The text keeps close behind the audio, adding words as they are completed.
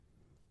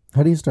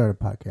How do you start a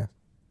podcast?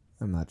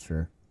 I'm not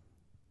sure.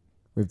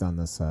 We've done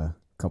this a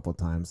couple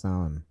times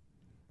now, and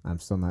I'm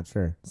still not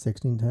sure.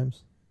 16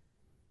 times?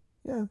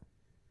 Yeah.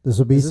 This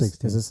will be Is this,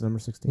 16. Is this number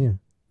 16? Yeah.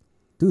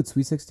 Dude,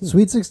 Sweet 16.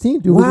 Sweet 16,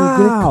 dude. We can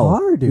get a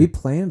car, dude. We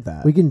planned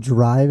that. We can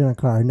drive in a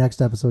car. Our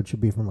next episode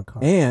should be from a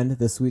car. And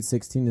the Sweet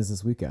 16 is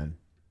this weekend.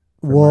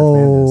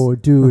 Whoa,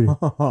 dude.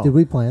 Did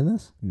we plan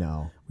this?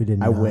 No. We did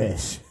not. I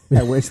wish.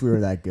 I wish we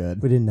were that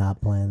good. We did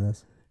not plan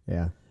this.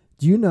 Yeah.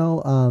 Do you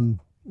know,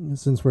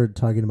 since we're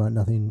talking about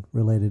nothing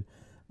related,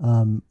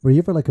 were you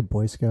ever like a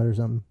Boy Scout or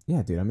something?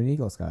 Yeah, dude. I'm an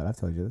Eagle Scout. I've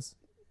told you this.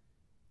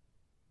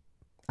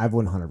 I've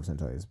 100%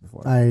 told you this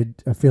before. I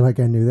feel like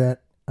I knew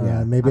that.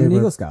 Yeah. Maybe I'm an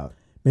Eagle Scout.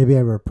 Maybe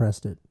I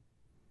repressed it.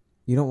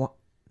 You don't want...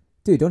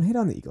 Dude, don't hate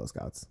on the Eagle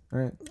Scouts. All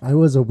right? I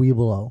was a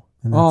Weeblo.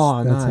 And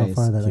that's nice. how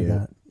far that Cute. I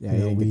got. Yeah, you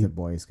didn't get to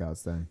Boy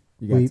Scouts then.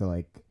 You got to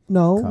like...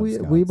 No, Cub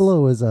Scouts.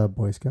 Weeblo was a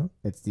Boy Scout.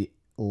 It's the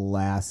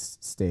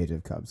last stage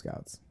of Cub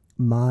Scouts.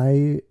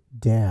 My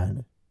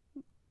dad,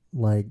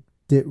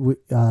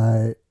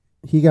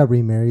 he got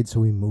remarried, so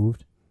we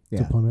moved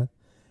to Plymouth.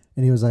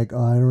 And he was like,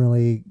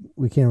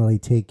 we can't really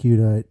take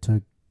you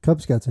to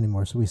Cub Scouts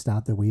anymore. So we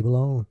stopped at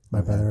Weeblo.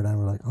 My brother and I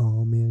were like,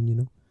 oh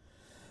man,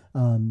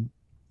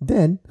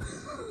 Then,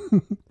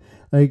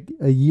 like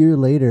a year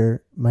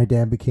later, my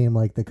dad became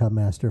like the Cub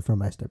Master for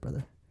my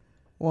stepbrother.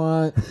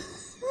 What?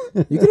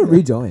 You could have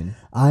rejoined.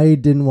 I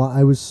didn't want,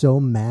 I was so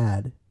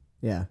mad.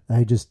 Yeah.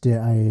 I just did,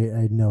 I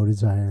had no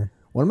desire.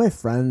 One of my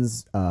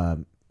friends,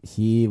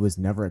 he was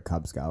never a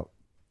Cub Scout,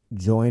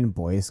 joined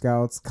Boy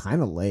Scouts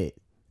kind of late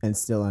and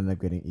still ended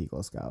up getting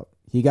Eagle Scout.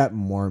 He got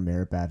more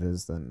merit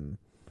badges than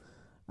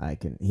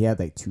he had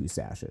like 2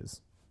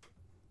 sashes.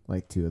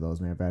 Like 2 of those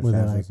merit badge Was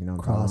sashes, that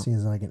like crossing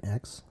as like an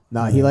X?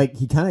 No, Yeah.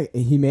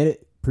 he made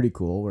it pretty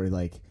cool where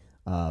like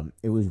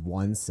it was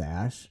 1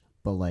 sash,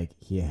 but like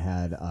he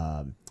had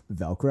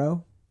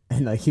Velcro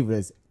and like he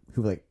would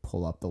like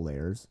pull up the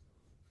layers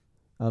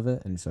of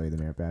it and show you the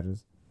merit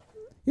badges.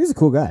 He was a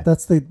cool guy.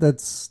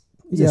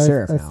 He's a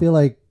sheriff I now. feel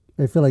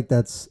like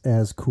that's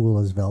as cool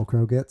as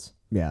Velcro gets.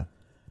 Yeah.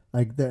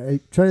 Like I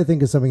try to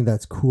think of something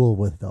that's cool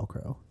with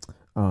Velcro.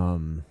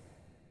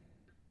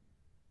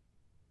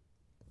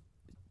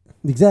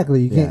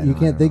 Exactly. You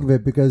can't think of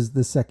it because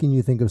the second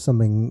you think of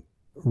something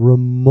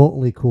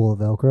remotely cool with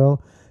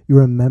Velcro, you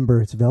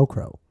remember it's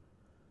Velcro.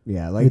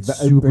 Yeah, like it's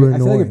super annoying. I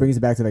feel like it brings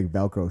it back to like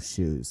Velcro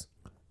shoes.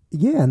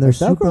 Yeah, and they're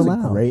super Velcro's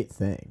loud. a great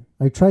thing.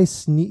 Like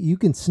you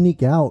can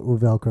sneak out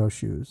with Velcro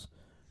shoes,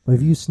 but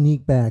if you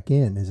sneak back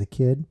in as a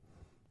kid,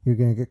 you're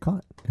gonna get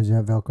caught because you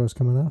have Velcros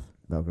coming off.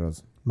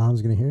 Velcro's.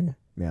 Mom's gonna hear you.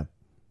 Yeah.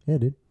 Yeah,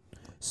 dude.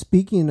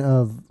 Speaking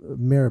of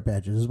merit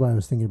badges, this is why I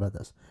was thinking about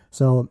this.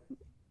 So,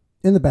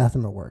 in the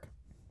bathroom at work,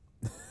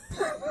 I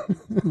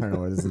don't know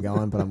where this is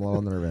going, but I'm a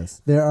little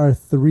nervous. there are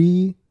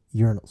 3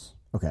 urinals.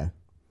 Okay.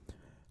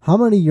 How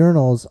many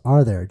urinals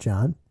are there,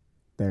 John?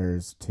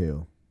 There's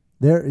 2.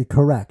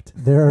 Correct.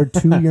 There are 2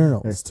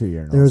 urinals. There's 2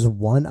 urinals. There's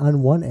one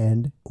on one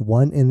end,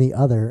 one in the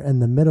other,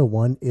 and the middle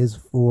one is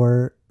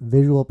for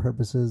visual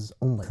purposes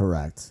only.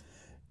 Correct.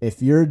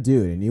 If you're a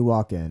dude and you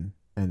walk in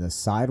and the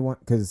side one,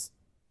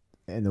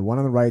 and the one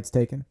on the right's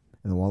taken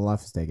and the one on the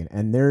left is taken,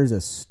 and there's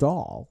a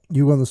stall,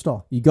 You go in the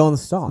stall. you go in the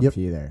stall and Yep.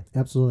 pee there.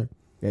 Absolutely.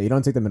 Yeah, you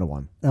don't take the middle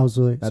one.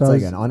 Absolutely. That's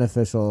like an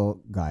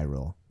unofficial guy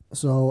rule.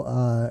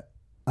 So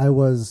I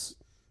was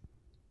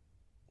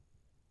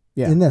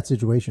Yeah. in that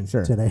situation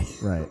Sure. today.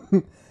 Right.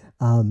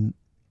 And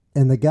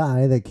the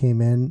guy that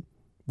came in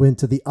went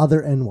to the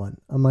other end one.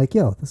 I'm like,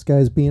 yo, this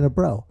guy's being a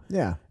bro.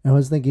 Yeah. And I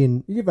was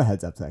thinking, You give a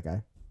heads up to that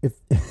guy. if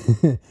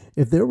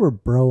if there were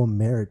bro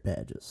merit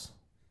badges,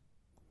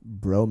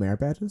 Bro merit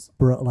badges?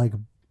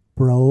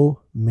 bro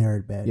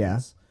merit badges, Yeah.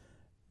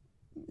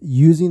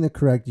 using the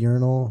correct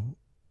urinal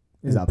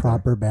Is and up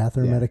proper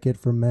bathroom Yeah. etiquette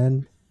for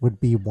men would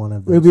be one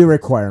of It would those be a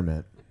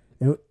requirement.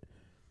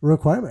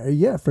 requirement.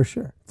 Yeah, for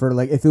sure. For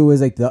like, if it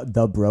was like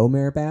the bro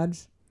merit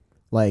badge,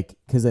 like,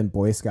 because in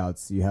Boy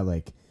Scouts, you have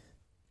like,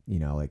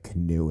 like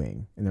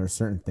canoeing, and there are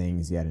certain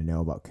things you had to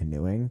know about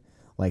canoeing.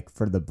 Like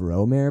for the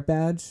bro merit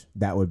badge,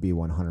 that would be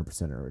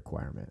 100% a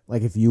requirement.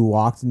 Like if you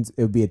walked in,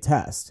 it would be a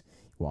test.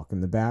 You walk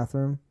in the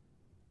bathroom,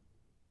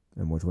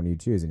 and which one do you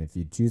choose? And if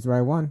you choose the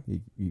right one,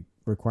 you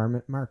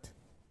requirement marked.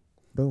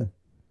 Boom.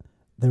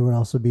 There would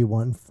also be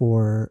one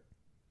for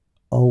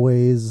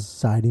always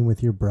siding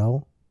with your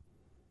bro,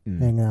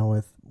 hanging out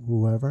with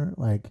whoever.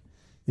 Like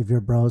if your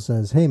bro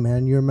says, "Hey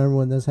man, you remember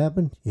when this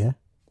happened?" Yeah.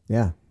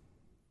 Yeah.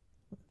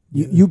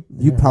 You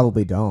Yeah.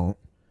 probably don't,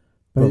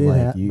 but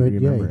like you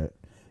remember it.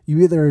 You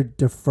either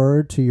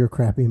defer to your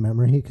crappy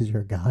memory because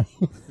you're a guy,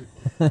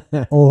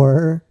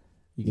 or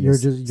You can you're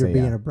say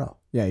being yeah. a bro.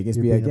 Yeah, you can just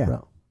You're be like, being a yeah.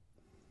 bro.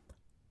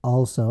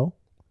 Also,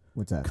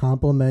 What's that?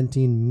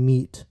 complimenting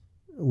meat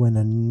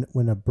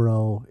when a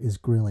bro is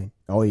grilling.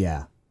 Oh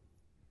yeah.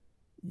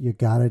 You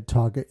gotta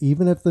talk,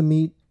 even if the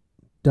meat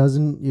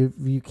doesn't. If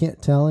you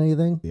can't tell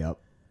anything, Yep.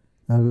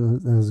 that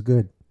was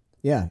good.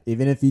 Yeah.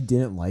 Even if you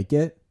didn't like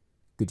it,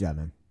 good job,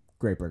 man.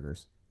 Great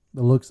burgers.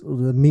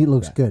 The meat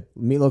looks Yeah. good.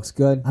 Meat looks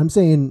good. I'm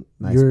saying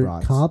Nice you're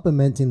brats.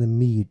 complimenting the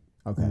meat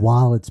Okay.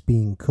 while it's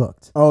being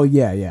cooked. Oh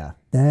yeah.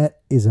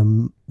 That's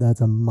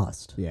a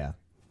must. Yeah.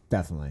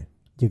 Definitely.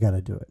 You got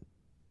to do it.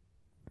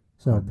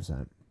 So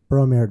 100%.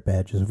 bro merit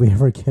badges. If we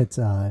ever get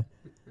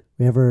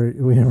we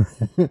ever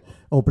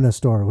open a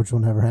store, which will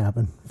never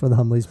happen for the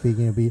Humbly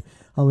Speaking, it'll be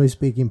Humbly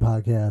Speaking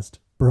podcast.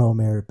 Bro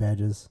merit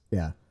badges.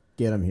 Yeah.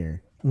 Get them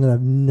here. I'm gonna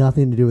have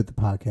nothing to do with the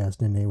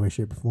podcast in any way,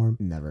 shape, or form.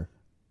 Never.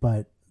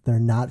 But they're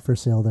not for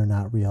sale. They're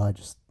not real. I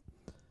just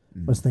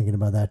was thinking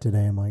about that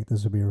today. I'm like,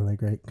 this would be a really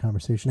great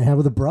conversation to have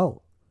with a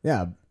bro.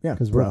 Yeah.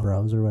 Because we're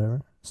bros or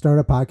whatever. Start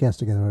a podcast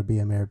together would be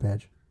a merit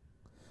badge.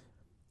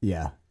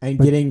 Yeah. And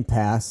getting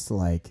past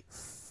like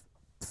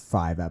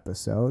 5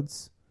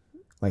 episodes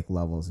like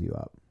levels you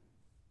up.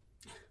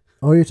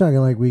 Oh, you're talking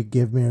like we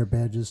give merit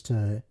badges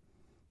to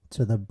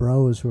the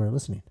bros who are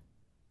listening.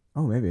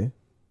 Oh, maybe.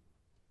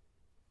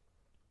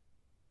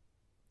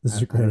 This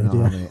is a great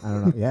idea. I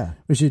don't know. Yeah.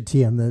 We should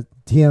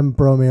TM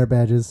bro merit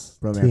badges.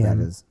 Bro merit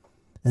badges.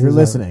 If And you're is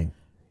listening,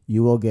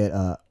 you will get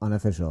a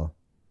unofficial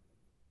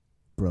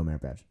bro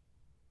merit badge.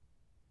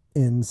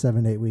 in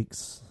 7 to 8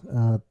 weeks.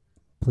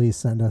 Please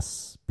send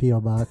us P.O.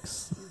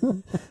 Box.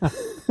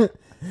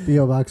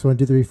 P.O. Box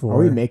 1234. Are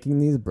we making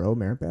these bro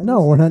merit badges?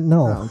 No, we're not.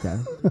 No. Oh, okay.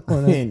 We're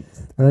I mean,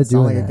 We're not sounds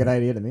doing like that. a good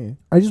idea to me.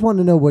 I just want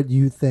to know what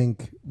you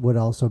think would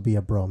also be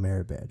a bro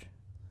merit badge.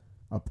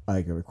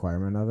 Like a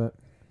requirement of it.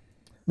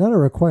 Not a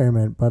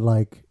requirement, but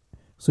like,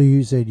 so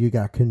you said you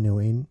got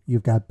canoeing,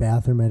 you've got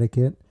bathroom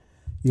etiquette,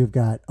 you've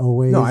got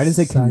always. No, I didn't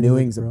say siding with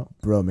canoeing's a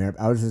bro merit.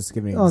 I was just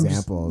giving I'm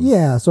examples.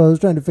 yeah, so I was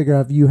trying to figure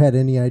out if you had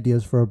any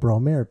ideas for a bro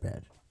merit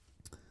badge.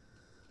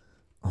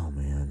 Oh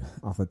man,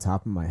 off the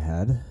top of my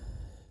head,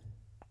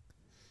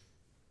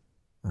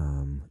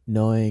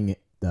 knowing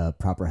the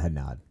proper head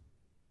nod.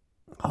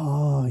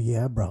 Oh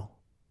yeah, bro.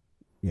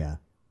 Yeah,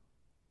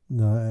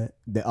 No,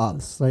 the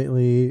up,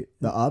 slightly.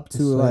 the up to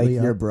slightly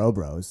like your up.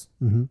 bros.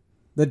 Mm-hmm.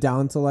 The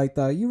down to like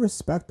the you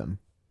respect them.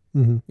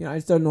 Mm-hmm. You know, I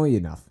just don't know you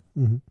enough.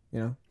 Mm-hmm. You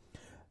know,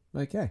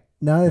 like hey,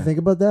 Now that I think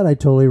about that, I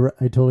totally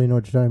know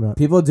what you're talking about.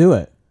 people do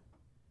it.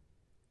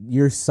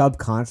 You're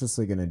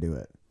subconsciously gonna do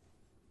it.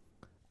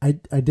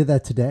 I did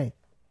that today.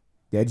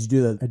 Yeah, did you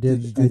do the? I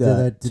did- you I did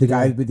that to the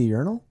guy today. with the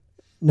urinal?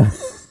 No,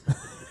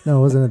 no,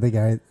 it wasn't the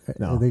guy.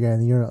 No. The guy in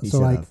the urinal. He So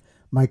should like have.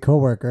 my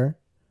coworker,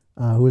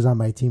 who was on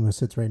my team, who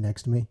sits right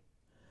next to me.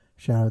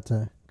 Shout out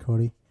to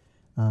Cody.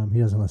 He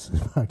doesn't listen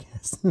to the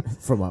podcast.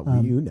 From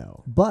what you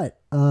know. But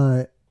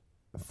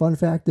fun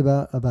fact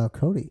about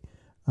Cody,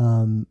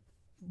 one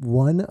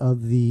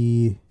of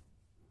the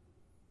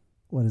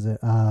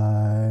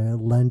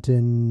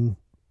Lenten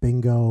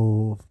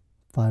bingo,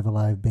 5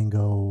 Alive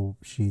bingo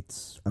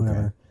sheets, whatever,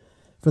 Okay.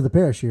 for the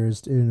parish year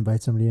is to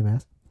invite somebody to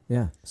mass.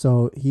 Yeah.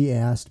 So he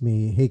asked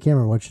me, "Hey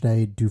Cameron, what should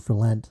I do for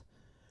Lent?"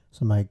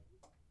 So I'm like,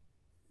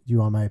 "Do you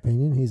want my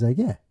opinion?" He's like,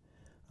 "Yeah."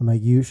 I'm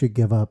like, "You should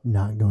give up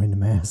not going to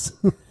mass."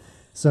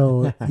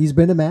 So he's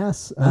been to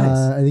mass. Nice.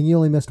 I think he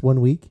only missed 1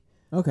 week.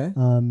 Okay.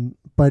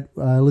 But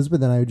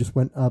Elizabeth and I just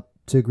went up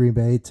to Green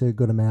Bay to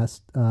go to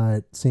mass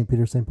at St.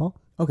 Peter, St. Paul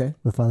Okay.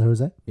 with Father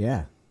Jose.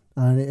 Yeah.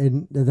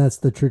 And that's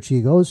the church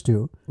he goes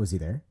to. Was he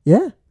there?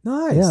 Yeah.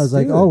 Nice. Yeah. I was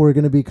like, dude. "Oh, we're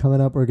going to be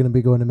coming up. We're going to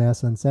be going to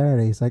mass on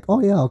Saturday." He's like, "Oh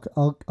yeah,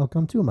 I'll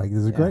come too." I'm like,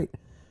 "This is Yeah. great."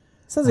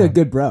 Sounds like a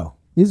good bro.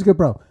 He's a good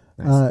bro.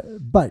 Nice.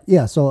 But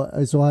yeah, so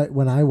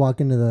when I walk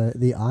into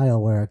the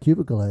aisle where our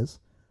cubicle is,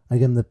 I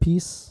give him the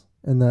peace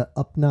and the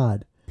up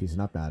nod. Peace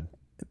and up, nod.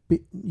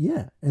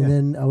 Yeah. And Yeah.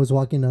 then I was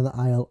walking down the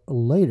aisle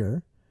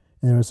later,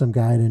 and there was some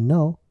guy I didn't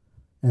know,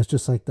 and it's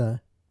just like the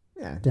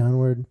Yeah.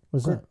 downward.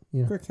 What's Quick- that?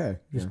 Yeah. Quick hey.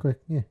 Just Yeah. quick.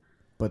 Yeah.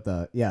 But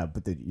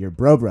your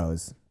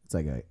bros, it's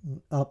like a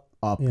Up.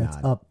 up Yeah, nod.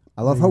 it's up.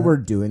 I love Yeah. how we're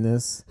doing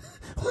this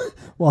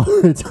While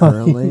we're talking.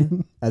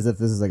 currently as if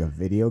this is like a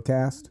video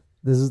cast.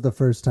 This is the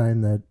first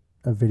time that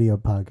a video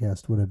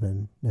podcast would have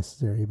been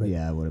necessary, but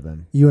Yeah, it would have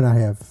been. you and I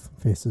have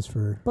faces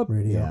for But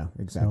radio. yeah,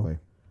 exactly.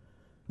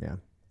 Yeah.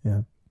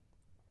 Yeah.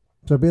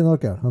 So be on the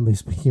lookout. Humbly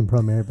Speaking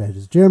Pro Merit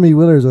Badges. Jeremy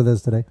Willer's with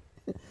us today.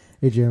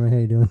 Hey Jeremy, how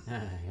you doing?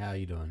 How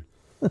you doing?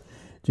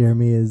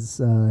 Jeremy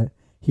is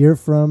here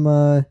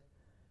from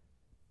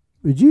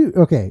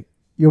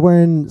you're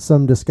wearing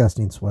some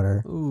disgusting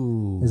sweater.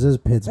 Ooh. This is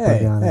Pittsburgh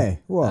Hey, on it. hey,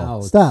 whoa.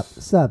 Ouch.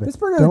 Stop it.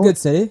 Pittsburgh is a good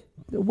city.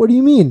 What do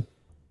you mean?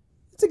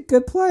 It's a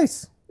good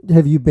place.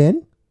 Have you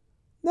been?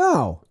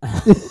 No.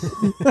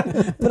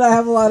 But I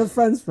have a lot of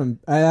friends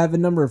I have a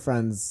number of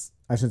friends.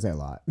 I shouldn't say a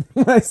lot.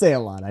 When I say a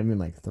lot, I mean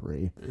like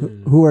 3.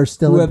 Who are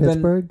still Who in have been-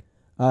 Pittsburgh?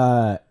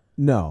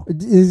 No.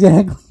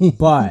 Exactly.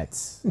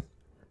 But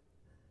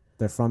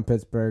they're from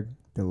Pittsburgh.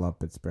 They love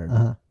Pittsburgh.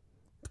 Uh-huh.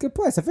 It's a good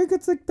place. I think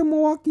it's like the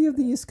Milwaukee of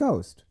the East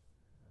Coast.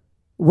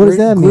 What does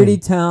that mean?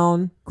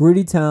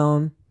 Gritty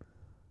town,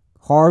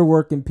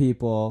 hardworking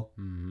people.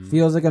 Mhm.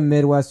 Feels like a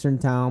Midwestern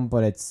town,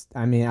 but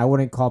I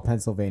wouldn't call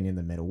Pennsylvania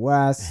the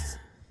Midwest.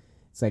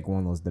 It's like one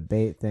of those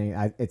debate things.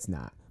 It's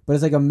not. But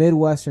it's like a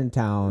Midwestern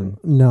town.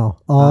 No.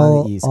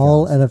 On the East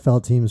All Coast.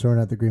 NFL teams who are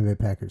not the Green Bay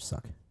Packers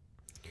suck.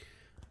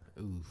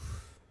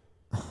 Oof.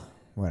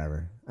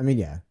 Whatever. I mean,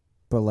 yeah.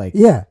 But like,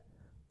 Yeah.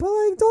 But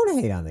like, don't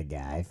hate on the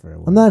guy for.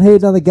 I'm not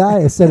hating on the guy.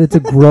 I said it's a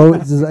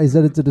gross. I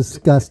said it's a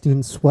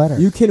disgusting sweater.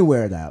 You can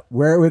wear that.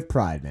 Wear it with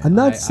pride, man. I'm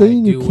not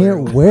saying you do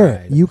can't wear wear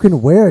it it. with You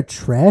can wear a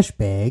trash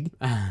bag.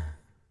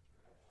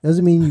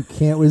 Doesn't mean you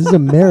can't. This is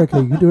America.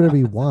 You can do whatever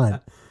you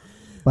want.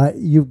 But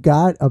you've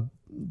got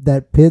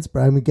that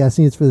Pittsburgh. I'm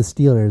guessing it's for the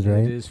Steelers,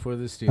 right? It is for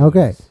the Steelers.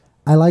 Okay.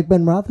 I like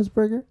Ben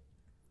Roethlisberger.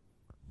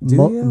 Do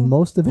you?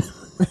 Most of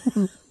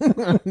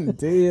it.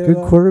 Do you?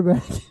 Good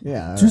quarterback.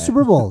 Yeah. Two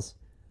Super Bowls.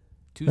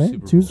 Two Right? Super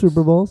Bowls. Two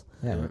Super Bowls.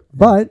 Yeah.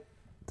 But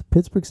the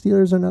Pittsburgh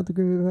Steelers are not the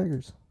Green Bay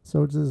Packers.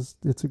 So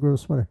it's a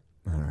gross sweater.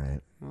 All right.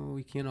 Well,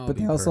 we can't all But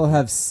be they also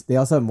perfect.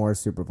 have more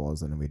Super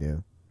Bowls than we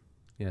do.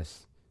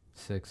 Yes,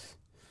 6.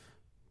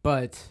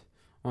 But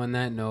on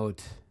that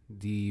note,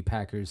 the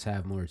Packers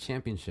have more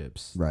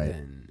championships Right.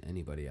 than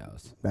anybody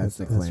else. That's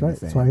the claim That's to right. fame.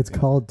 That's why it's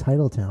called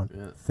Title Town.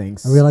 Yeah.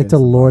 Thanks. And we like to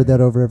Vince lord Lombardi.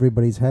 that over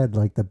everybody's head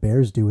like the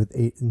Bears do with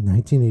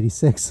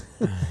 1986.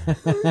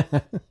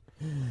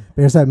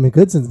 Bears haven't been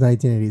good since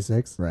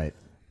 1986. Right.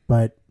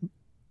 But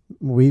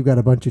we've got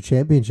a bunch of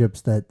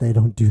championships that they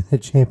don't do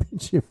that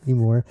championship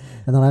anymore.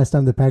 And the last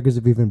time the Packers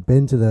have even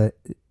been to the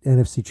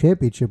NFC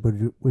Championship,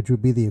 which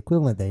would be the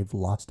equivalent, they've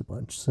lost a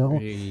bunch. So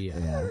Yeah.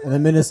 Yeah. And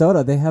then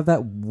Minnesota, they have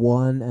that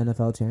one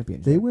NFL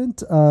championship they went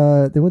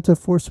to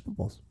 4 Super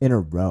Bowls in a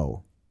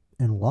row.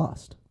 and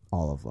lost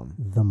All of them.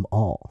 them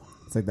all.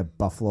 It's like the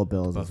Buffalo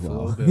Bills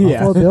Buffalo as well. Bills. Yeah.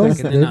 Buffalo Bills,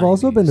 Back in the they've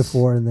also been to 90s.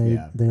 4 and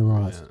Yeah. they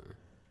lost.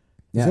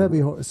 Yeah. It's gotta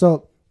be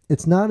so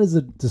it's not as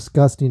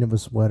disgusting of a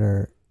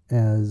sweater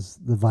as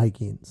the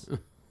Vikings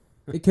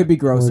It could be or the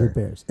grosser.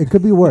 Bears. It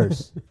could be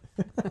worse.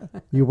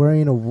 You're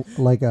wearing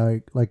like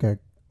a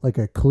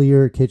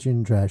clear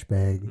kitchen trash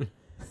bag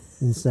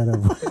instead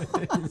of.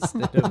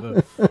 Instead of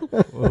a,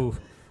 whoa.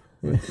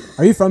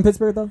 Are you from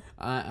Pittsburgh though?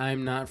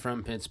 I'm not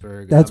from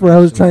Pittsburgh. That's I'm where I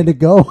was actually- trying to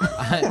go.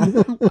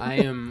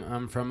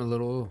 I'm from a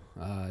little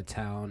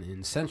town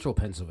in central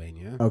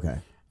Pennsylvania. Okay.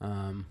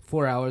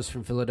 4 hours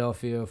from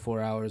Philadelphia,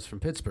 4 hours from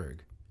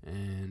Pittsburgh,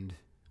 and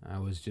I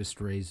was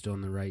just raised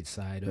on the right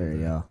side There of you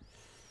go.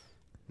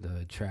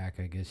 the track,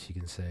 I guess you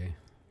can say.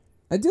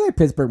 I do like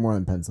Pittsburgh more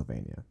than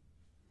Pennsylvania.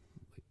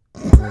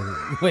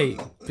 Wait,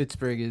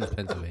 Pittsburgh is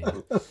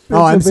Pennsylvania.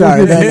 Oh, I'm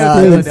Pennsylvania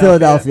sorry. is Then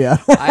Philadelphia.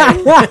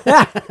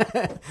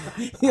 Philadelphia.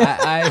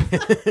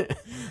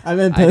 I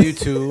meant I do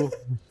too.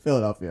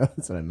 Philadelphia.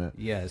 That's what I meant.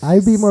 Yes.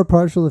 I'd be more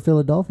partial to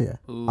Philadelphia.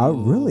 Oh,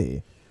 Ooh.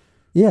 really?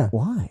 Yeah,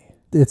 Why?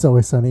 It's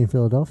Always Sunny in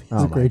Philadelphia. It's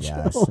Oh a my great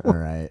gosh. show. All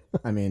right.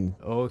 I mean,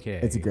 Okay.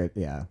 it's a great.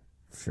 Yeah,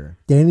 sure.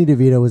 Danny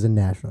DeVito was a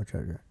national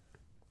treasure.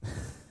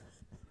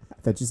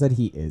 I thought you said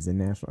he is in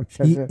National He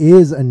Treasure.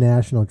 is a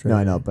national treasure.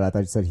 No, I know, but I thought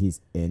you said he's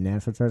in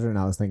National Treasure, and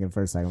I was thinking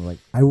for a second, like,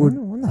 I would.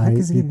 when the heck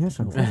is he in I-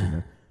 National Treasure?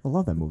 Man? I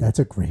love that movie. That's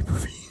a great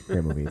movie.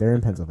 Great movie. They're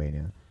in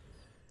Pennsylvania,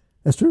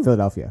 That's true.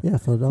 Philadelphia. Yeah,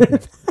 Philadelphia.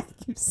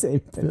 Keep saying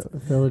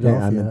Pennsylvania.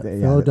 Philadelphia.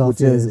 Philadelphia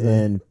which is a-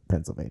 in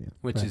Pennsylvania.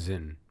 Which Right. is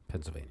in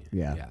Pennsylvania.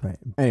 Yeah. right.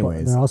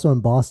 Anyways. They're also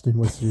in Boston,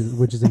 which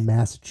is in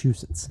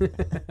Massachusetts. They're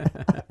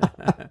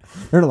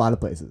in a lot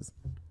of places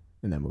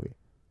in that movie.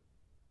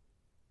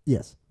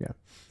 Yes. Yeah.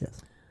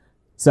 Yes.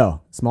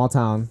 So, small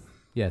town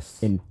Yes.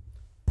 in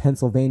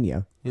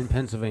Pennsylvania, In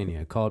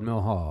Pennsylvania, called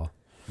Mill Hall.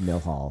 Mill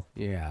Hall.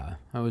 Yeah,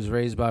 I was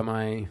raised by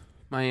my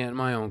aunt and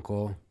my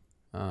uncle.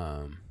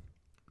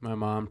 My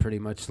mom pretty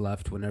much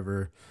left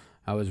whenever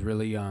I was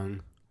really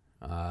young.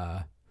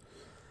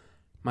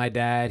 My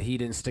dad, he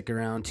didn't stick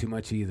around too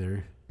much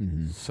either.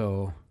 Mm-hmm.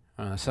 So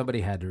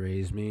somebody had to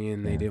raise me,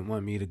 and they Yeah. didn't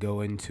want me to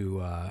go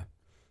into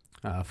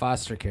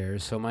foster care.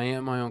 So my aunt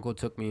and my uncle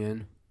took me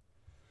in.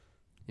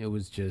 It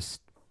was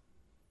just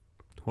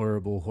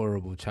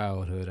horrible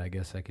childhood, I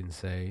guess I can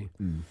say.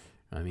 Mm.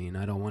 I mean,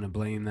 I don't want to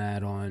blame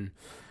that on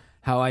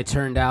how I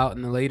turned out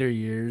in the later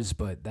years,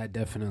 but that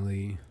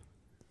definitely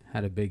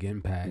had a big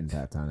impact.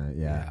 Impact on it,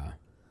 yeah.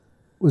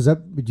 Was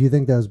that? Do you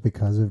think that was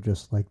because of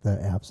just like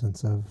the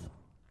absence of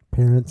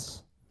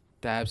parents?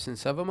 The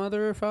absence of a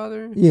mother or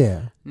father?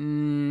 Yeah.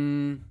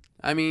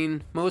 I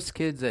mean, most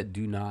kids that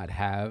do not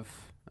have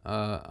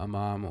a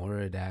mom or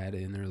a dad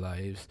in their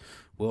lives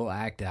will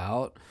act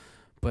out,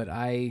 but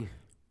I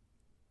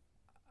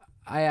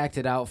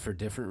acted out for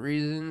different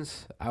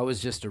reasons. I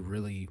was just a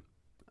really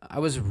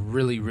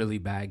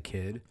bad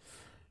kid.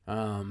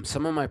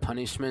 Some of my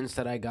punishments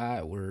that I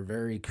got were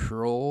very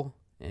cruel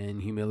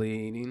and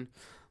humiliating.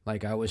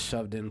 Like, I was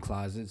shoved in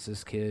closets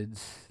as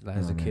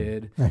a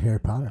kid. Harry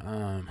Potter.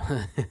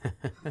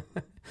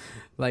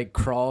 Like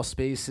crawl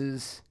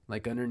spaces,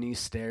 like underneath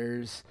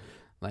stairs.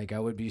 Like, I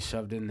would be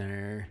shoved in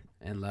there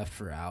and left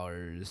for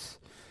hours.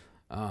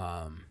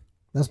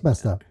 That's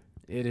messed up.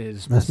 It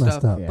is That's messed messed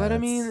up. up. Yeah, But I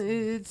that's- mean,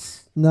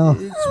 it's No.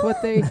 it's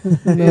what they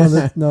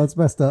No, it's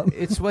messed up.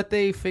 it's what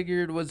they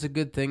figured was a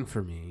good thing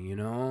for me, you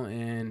know,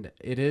 and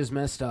it is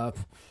messed up.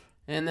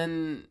 And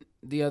then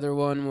the other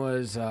one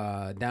was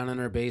down in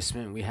our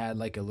basement. We had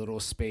like a little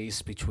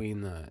space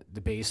between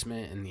the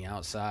basement and the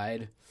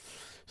outside,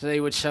 so they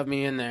would shove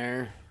me in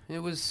there. It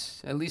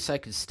was, at least I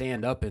could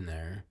stand up in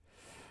there,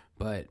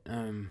 but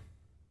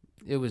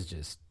it was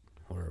just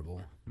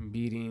horrible.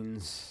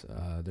 Beatings.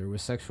 There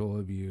was sexual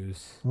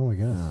abuse. Oh my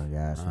gosh. Oh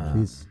gosh.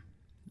 Jeez.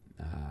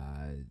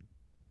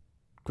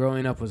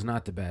 Growing up was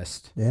not the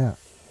best. Yeah.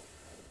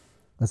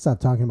 Let's stop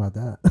talking about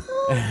that.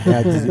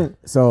 Yeah.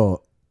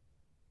 So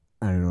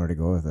I don't know where to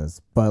go with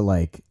this, but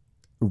like,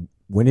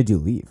 when did you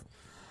leave?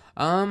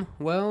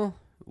 Well,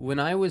 when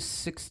I was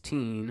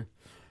 16,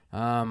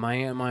 my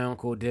aunt and my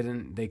uncle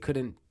they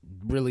couldn't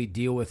really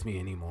deal with me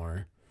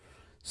anymore.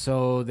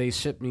 So they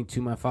shipped me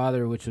to my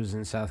father, which was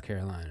in South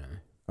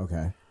Carolina.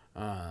 Okay.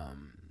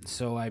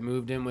 So I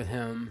moved in with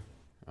him.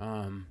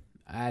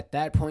 At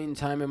that point in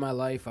time in my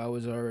life, I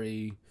was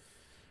already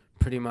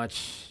pretty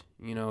much,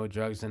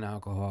 drugs and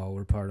alcohol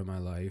were part of my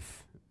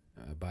life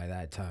by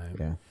that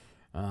time.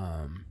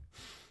 Yeah.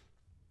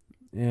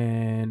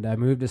 And I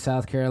moved to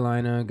South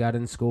Carolina, got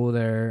in school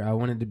there. I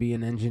wanted to be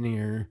an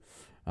engineer.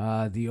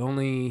 The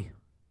only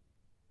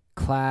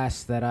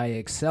class that I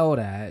excelled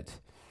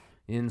at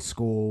in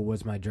school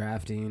was my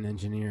drafting,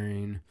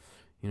 engineering.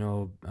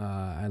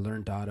 I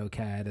learned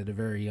AutoCAD at a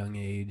very young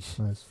age.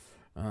 Nice.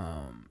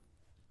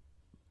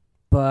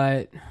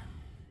 But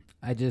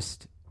I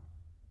just...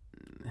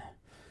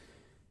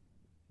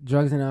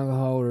 drugs and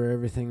alcohol were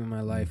everything in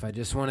my life. I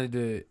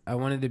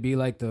wanted to be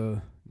like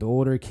the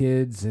older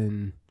kids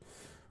and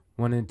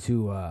wanted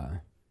to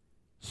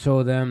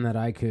show them that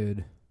I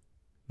could,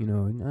 I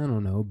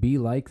don't know, be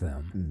like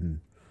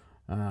them.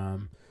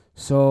 Mm-hmm.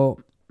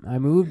 So I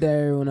moved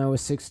there when I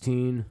was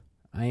 16.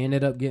 I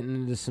ended up getting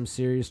into some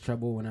serious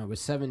trouble when I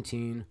was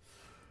 17.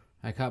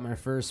 I caught my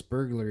first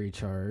burglary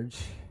charge.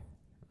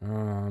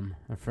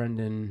 A friend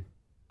and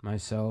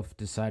myself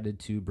decided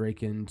to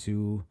break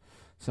into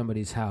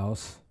somebody's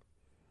house.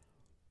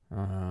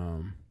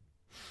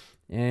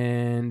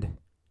 And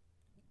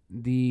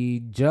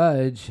the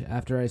judge,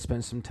 after I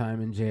spent some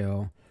time in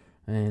jail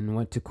and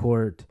went to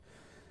court,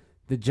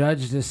 the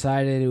judge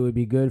decided it would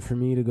be good for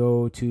me to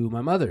go to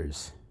my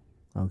mother's.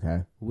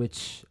 Okay.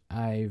 Which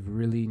I've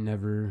really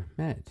never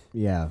met.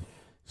 Yeah.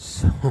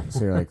 So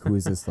you're like, who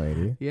is this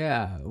lady?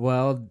 Yeah.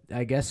 Well,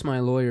 I guess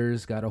my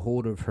lawyers got a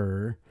hold of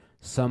her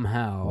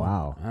somehow.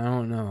 Wow. I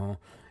don't know.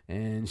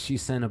 And she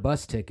sent a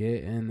bus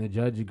ticket, and the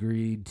judge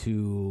agreed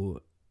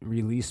to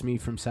release me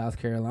from South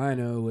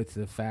Carolina with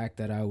the fact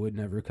that I would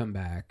never come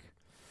back.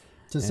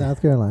 To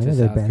South Carolina?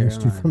 They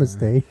banished you from a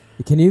state?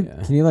 Can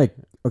you like...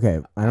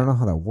 Okay, I don't know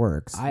how that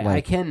works. I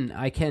can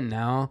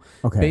now.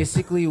 Okay.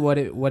 Basically, what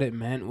it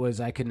meant was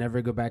I could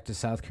never go back to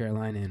South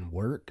Carolina and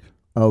work.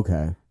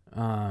 Okay.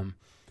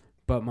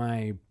 But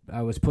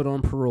I was put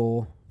on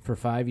parole for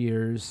 5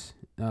 years.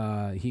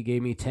 He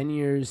gave me 10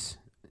 years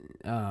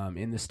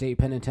in the state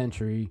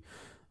penitentiary,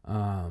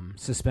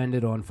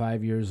 suspended on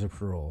 5 years of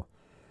parole,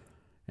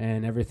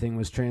 and everything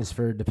was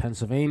transferred to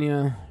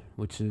Pennsylvania,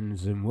 which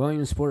is in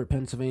Williamsport,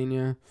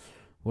 Pennsylvania,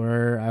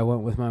 where I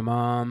went with my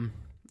mom.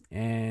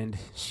 And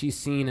she's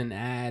seen an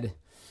ad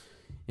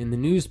in the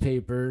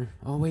newspaper.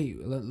 Oh, wait,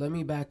 let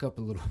me back up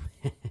a little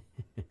bit.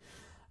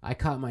 I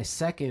caught my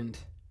second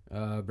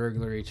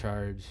burglary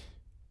charge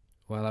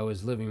while I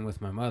was living with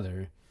my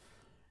mother.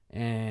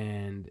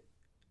 And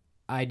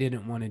I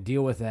didn't want to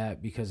deal with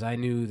that because I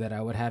knew that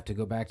I would have to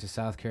go back to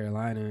South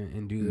Carolina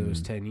and do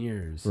those 10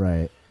 years.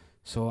 Right.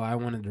 So I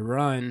wanted to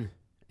run,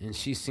 and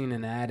she's seen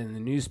an ad in the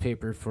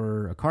newspaper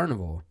for a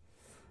carnival.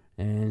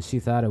 And she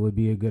thought it would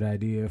be a good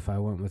idea if I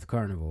went with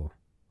Carnival.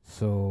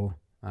 So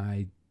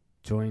I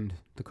joined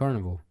the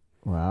Carnival.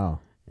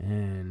 Wow.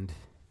 And,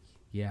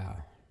 yeah.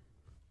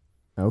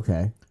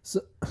 Okay.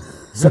 So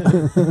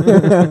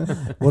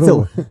what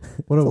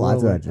a lot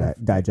to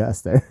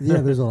digest there. Yeah,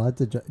 there's a lot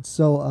to digest.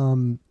 So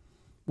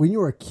when you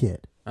were a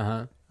kid,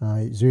 Uh-huh.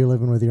 So you're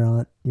living with your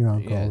uncle,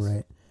 Yes.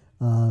 right?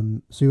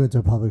 So you went to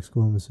a public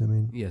school, I'm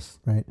assuming. Yes.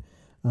 Right.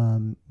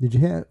 Did you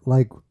have,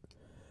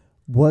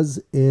 was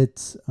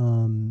it,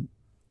 I'm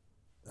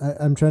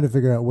trying to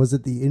figure out, was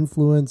it the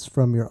influence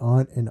from your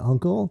aunt and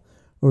uncle,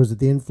 or was it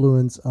the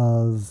influence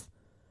of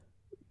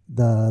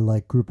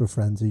the, group of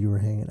friends that you were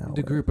hanging out with?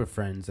 The group of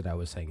friends that I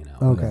was hanging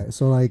out with. Okay,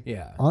 so,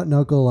 yeah. aunt and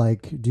uncle,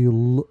 do you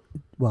look,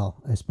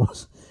 well, I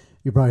suppose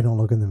you probably don't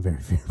look at them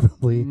very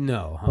favorably.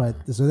 No.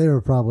 But, so they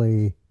were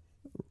probably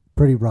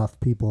pretty rough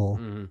people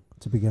Mm-hmm.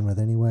 to begin with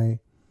anyway.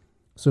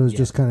 So it was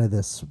just kind of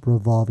this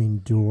revolving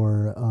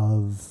door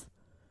of...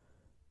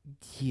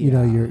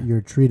 Yeah.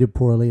 You're treated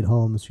poorly at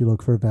home, so you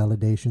look for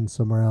validation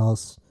somewhere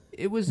else.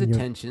 It was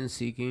attention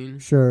seeking.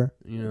 Sure.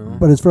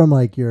 But it's from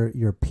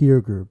your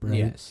peer group, right?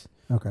 Yes.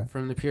 Okay.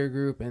 From the peer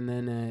group, and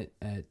then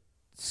at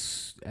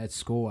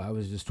school, I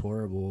was just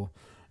horrible.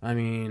 I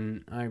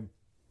mean,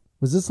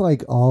 was this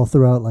all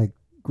throughout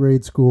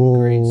grade school?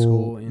 Grade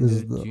school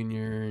into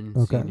junior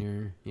and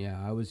senior. Yeah,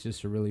 I was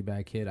just a really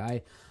bad kid.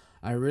 I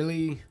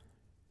really,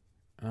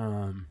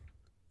 I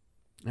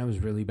was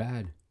really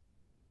bad.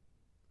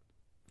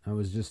 I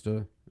was just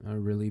a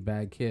really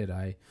bad kid.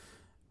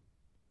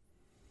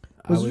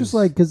 Was just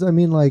because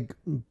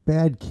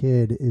bad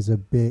kid is a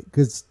bit,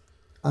 because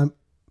I'm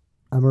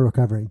a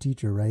recovering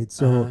teacher, right?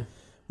 So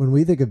when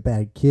we think of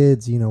bad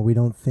kids, we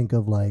don't think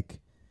of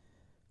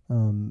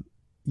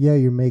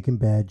you're making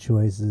bad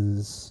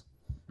choices,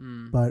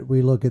 but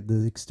we look at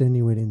the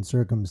extenuating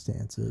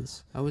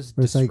circumstances. I was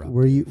Where it's like,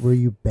 disruptive. were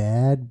you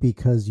bad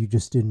because you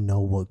just didn't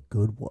know what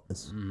good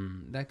was?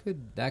 That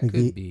could Like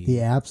be.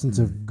 the absence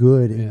of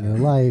good in Yeah. your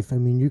life. I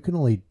mean, you can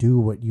only do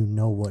what you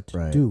know what to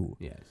Right. do.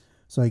 Yes.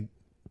 So like,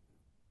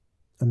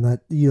 I'm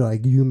not,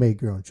 you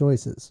make your own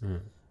choices,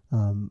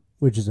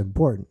 which is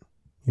important.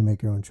 You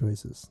make your own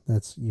choices.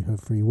 You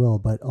have free will.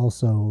 But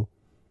also,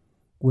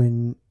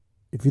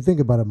 if you think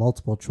about a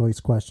multiple choice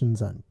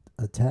questions on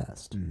a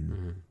test,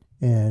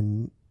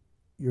 and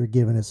you're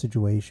given a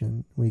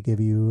situation, we give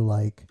you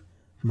like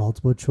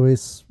multiple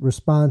choice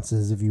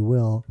responses, if you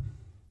will,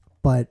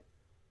 but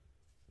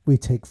we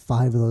take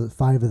five of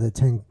the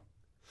 10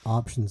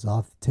 options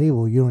off the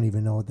table. You don't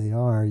even know what they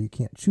are. You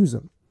can't choose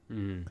them.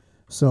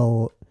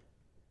 So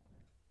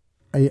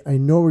I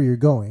know where you're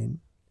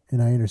going,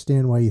 and I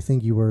understand why you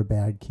think you were a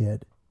bad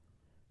kid.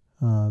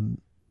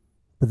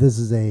 But this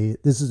is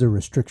a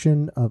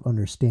restriction of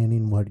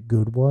understanding what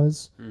good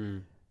was,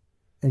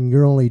 and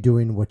you're only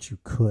doing what you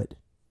could.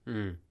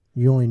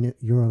 You're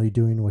only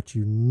doing what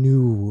you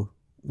knew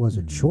was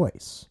a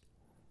choice.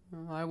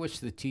 Well, I wish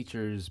the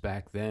teachers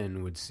back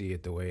then would see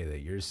it the way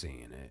that you're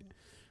seeing it,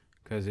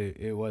 because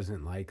it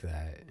wasn't like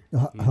that.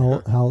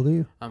 How old are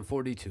you? I'm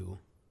 42.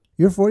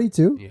 You're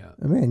 42? Yeah.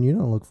 Man, you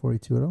don't look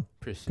 42 at all.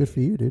 Appreciate Good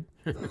for you, dude.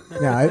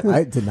 Yeah,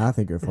 I did not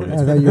think you were 40. I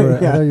thought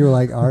you were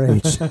like our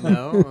age.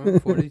 No, I'm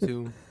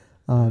 42.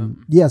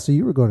 Yeah, so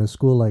you were going to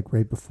school like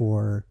right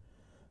before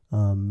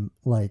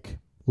like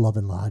Love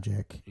and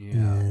Logic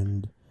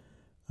and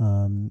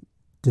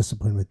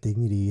Discipline with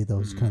Dignity.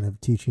 Those kind of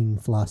teaching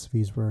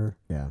philosophies were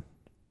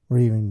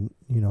even,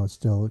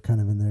 still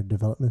kind of in their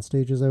development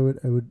stages, I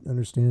would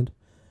understand.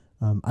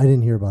 I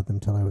didn't hear about them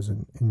until I was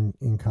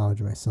in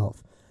college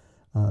myself.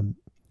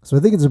 So I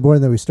think it's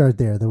important that we start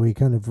there, that we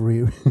kind of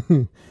we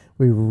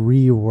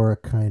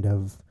rework kind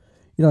of,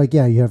 you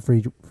have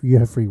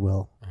free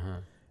will,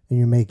 and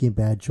you're making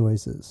bad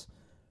choices,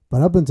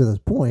 but up until this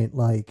point,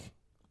 like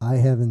I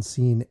haven't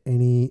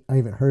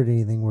heard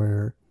anything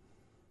where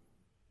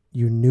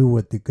you knew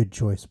what the good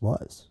choice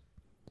was.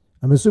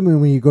 I'm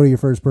assuming when you go to your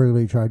first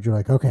burglary charge, you're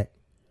like, okay,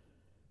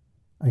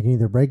 I can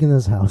either break in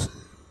this house,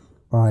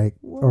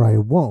 or I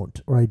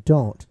won't, or I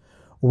don't.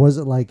 Or was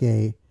it like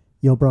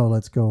yo, bro,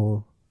 let's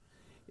go?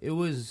 It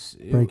was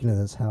break into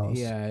this house.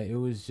 Yeah, it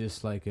was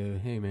just like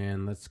hey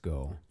man, let's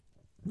go.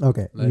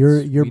 Okay,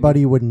 your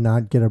buddy would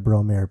not get a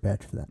Bromare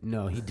badge for that.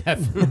 No, he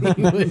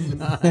definitely would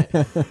not.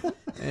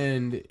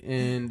 And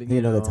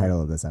you know the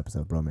title of this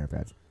episode, Bromare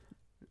badge.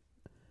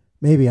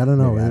 Maybe, I don't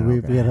know. Maybe,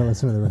 we gotta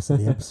listen to the rest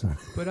of the episode.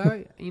 But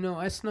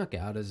I snuck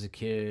out as a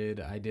kid.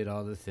 I did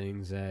all the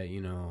things that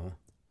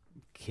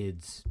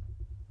kids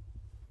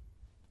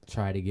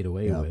try to get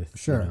away with.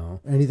 Sure.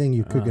 Anything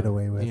you could get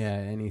away with. Yeah,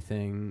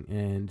 anything,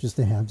 and just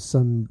to have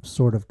some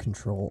sort of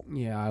control.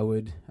 Yeah, I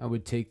would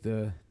take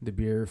the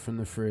beer from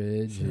the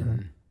fridge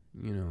and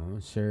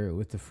share it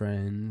with the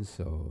friends.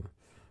 So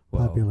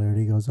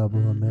popularity goes up a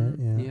little bit.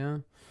 Yeah.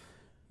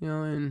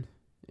 And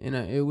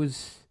it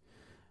was,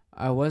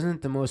 I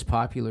wasn't the most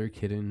popular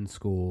kid in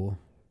school,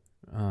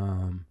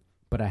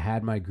 but I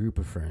had my group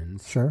of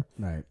friends. Sure.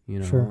 Right.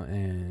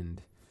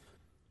 And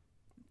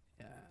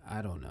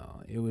I don't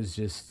know. It was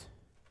just,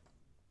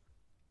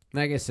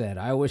 like I said,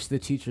 I wish the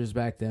teachers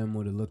back then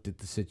would have looked at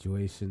the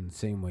situation the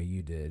same way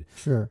you did.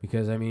 Sure.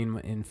 Because,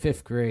 in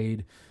 5th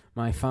grade,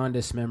 my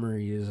fondest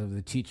memory is of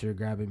the teacher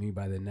grabbing me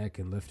by the neck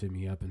and lifting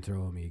me up and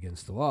throwing me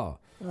against the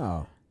wall.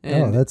 Oh.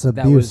 And that's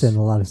abuse in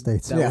a lot of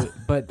states.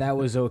 But that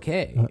was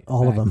okay.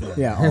 All of them. Then.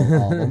 Yeah,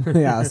 all of them.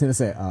 Yeah, I was going to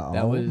say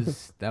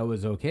that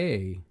was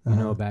okay,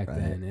 back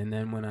then. And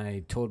then when I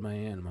told my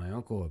aunt and my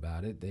uncle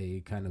about it,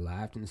 they kind of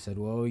laughed and said,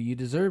 well, you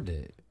deserved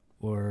it.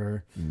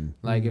 Or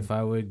if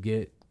I would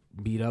get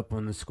beat up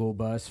on the school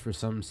bus for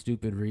some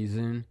stupid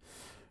reason,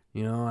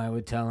 I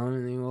would tell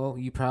them, well,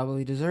 you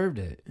probably deserved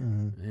it.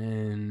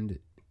 And,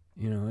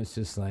 it's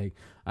just like,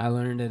 I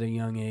learned at a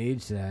young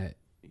age that,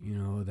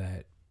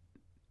 that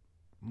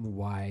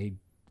why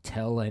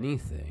tell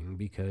anything,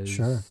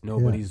 because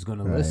nobody's going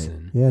to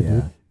listen. Yeah,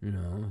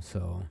 dude.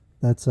 So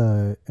that's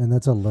a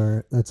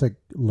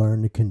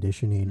learned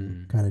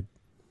conditioning kind of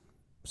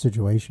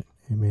situation.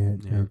 I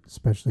mean,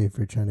 especially if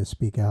you're trying to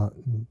speak out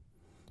and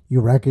you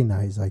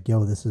recognize like,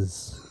 yo, this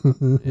is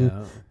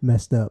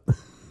messed up.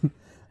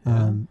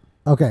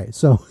 Okay.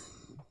 So,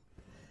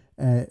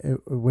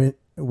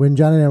 when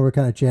John and I were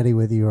kind of chatting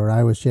with you, or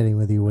I was chatting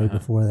with you way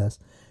before this,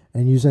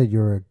 and you said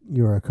you're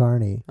a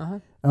carny.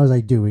 I was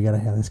like, dude, we got to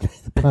have this guy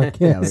in the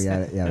podcast. we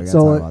got to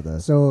talk about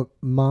this. So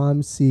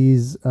mom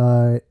sees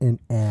an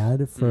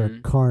ad for a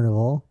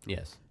carnival.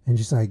 Yes. And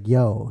she's like,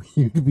 yo,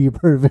 you'd be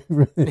perfect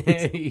for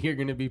this. You're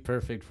going to be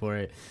perfect for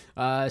it.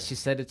 She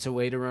said it's a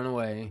way to run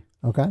away.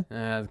 Okay.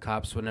 The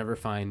cops would never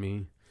find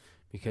me,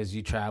 because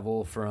you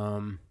travel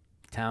from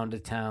town to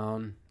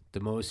town.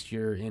 The most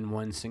you're in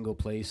one single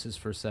place is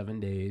for 7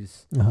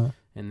 days.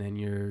 And then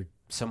you're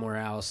somewhere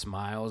else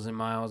miles and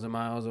miles and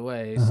miles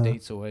away,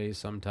 states away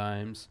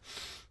sometimes.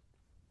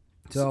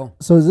 So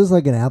is this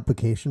like an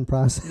application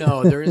process?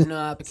 no, there is no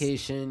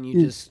application.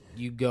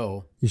 You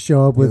go. You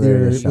show up with You your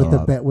literally show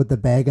up. with the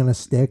bag on a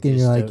stick, and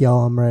Just you're like, "Yo,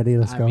 I'm ready.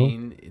 Let's I go."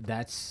 mean,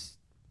 that's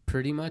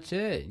pretty much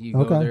it. You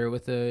Okay. go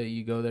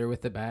there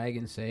with the bag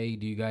and say,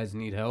 "Do you guys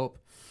need help?"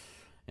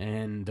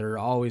 And they're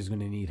always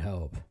going to need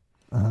help.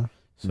 Uh-huh.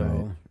 So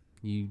Right.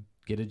 you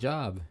get a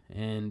job,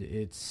 and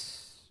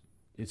it's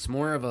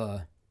more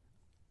of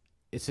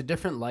it's a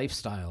different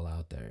lifestyle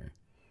out there.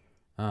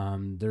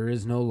 There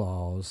is no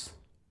laws,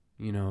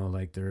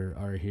 like there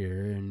are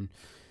here, and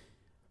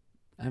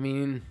I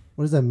mean,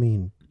 What does that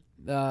mean?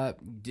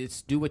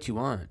 it's do what you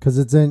want. Because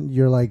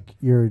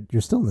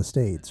you're still in the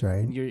States,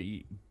 right?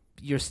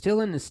 You're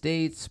still in the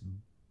States,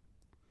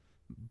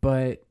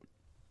 but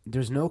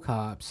there's no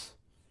cops.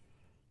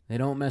 They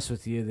don't mess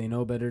with you. They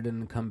know better than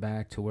to come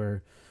back to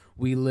where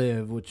we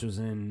live, which was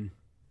in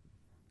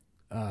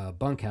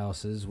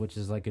bunkhouses, which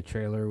is like a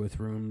trailer with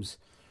rooms,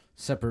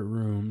 separate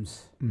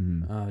rooms,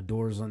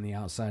 doors on the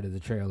outside of the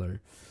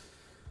trailer.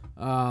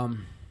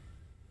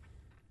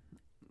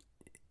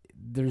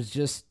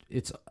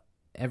 It's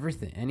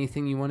everything,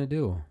 anything you want to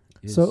do.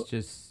 It's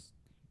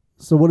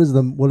So what is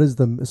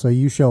the so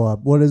you show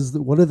up? What does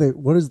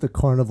the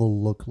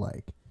carnival look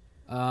like?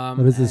 What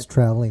does this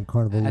traveling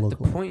carnival at look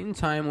the like? point in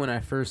time when I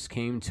first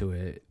came to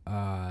it,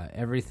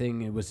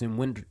 everything, it was in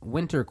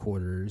winter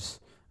quarters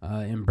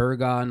in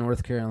Burgaw,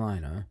 North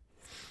Carolina,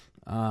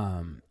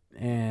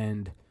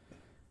 and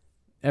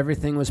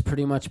everything was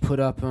pretty much put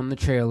up on the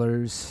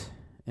trailers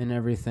and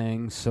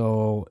everything.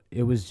 So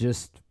it was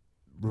just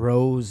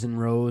rows and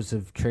rows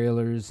of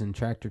trailers and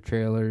tractor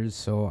trailers.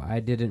 So I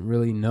didn't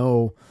really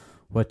know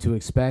what to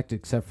expect,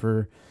 except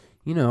for,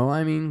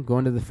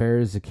 going to the fair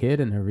as a kid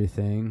and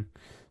everything.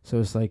 So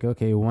it's like,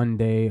 okay, one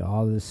day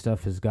all this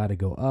stuff has got to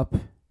go up,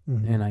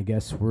 and I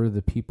guess we're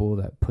the people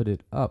that put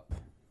it up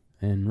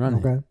and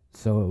run it.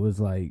 So it was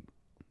like,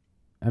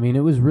 it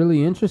was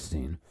really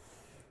interesting,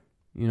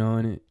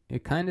 and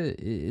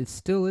it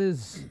still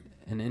is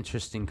an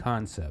interesting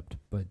concept,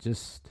 but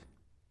just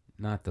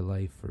not the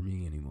life for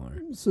me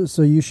anymore.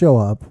 So you show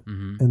up,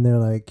 Mm-hmm. and they're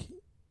like,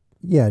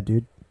 "Yeah,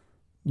 dude,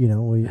 we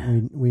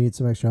need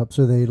some extra help."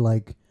 So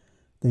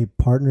they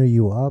partner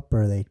you up,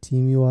 or they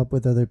team you up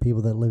with other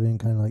people that live in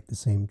kind of like the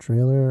same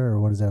trailer, or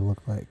what does that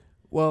look like?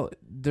 Well,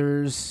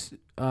 there's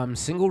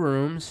single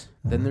rooms,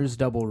 then there's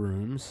double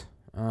rooms.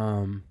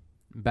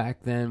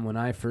 Back then, when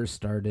I first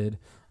started,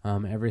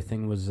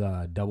 everything was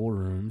double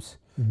rooms.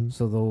 Mm-hmm.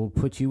 So they'll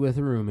put you with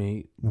a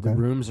roommate. Okay. The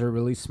rooms are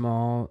really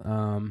small,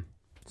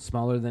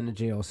 smaller than a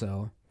jail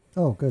cell.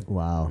 Oh, good.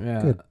 Wow.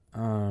 Yeah. Good.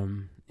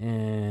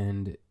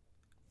 And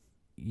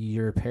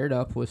you're paired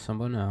up with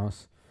someone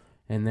else,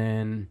 and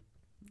then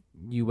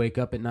you wake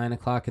up at 9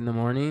 o'clock in the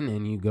morning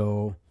and you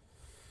go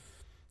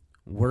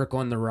work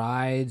on the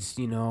rides,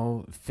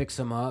 fix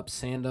them up,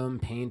 sand them,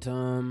 paint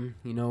them,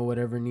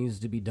 whatever needs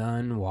to be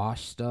done,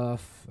 wash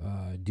stuff,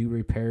 do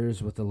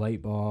repairs with the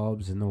light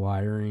bulbs and the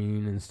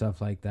wiring and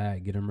stuff like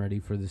that, get them ready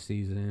for the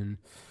season.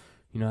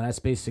 That's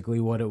basically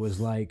what it was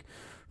like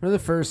for the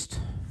first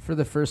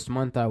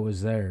month I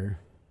was there.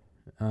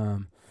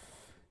 And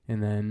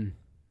then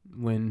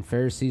when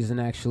fair season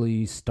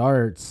actually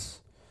starts,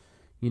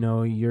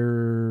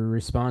 you're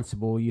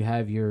responsible. You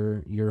have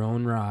your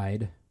own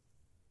ride,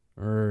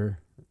 or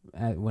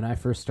when I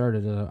first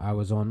started, I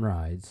was on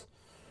rides.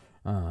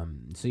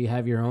 So you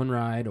have your own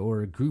ride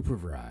or a group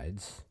of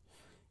rides,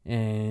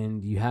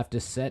 and you have to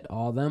set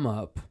all them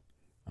up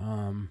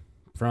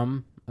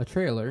from a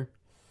trailer,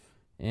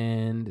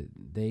 and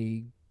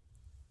they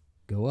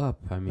go up.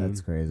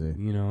 That's crazy.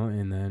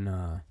 And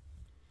then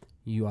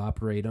you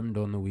operate them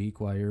during the week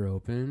while you're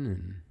open,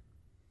 and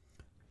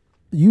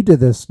You did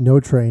this, no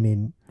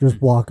training,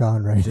 just walk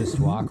on, right? just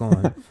walk on.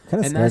 Kind of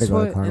and scared to that's go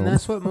to what carnival. and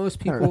that's what most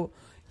people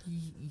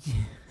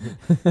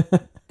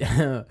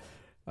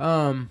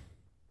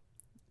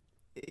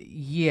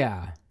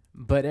yeah,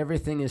 but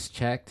everything is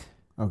checked.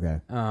 Okay.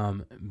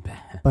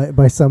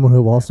 by someone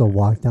who also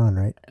walked on,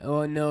 right?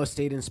 Oh no,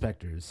 state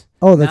inspectors.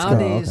 Oh, that's good.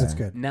 Nowadays- That's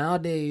good.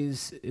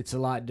 Nowadays it's a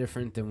lot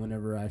different than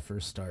whenever I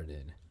first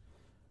started.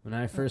 When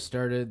I first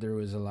started, there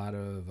was a lot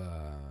of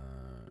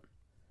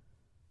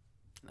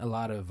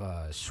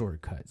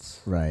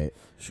shortcuts. Right.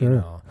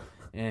 Sure.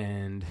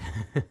 And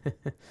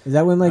Is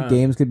that when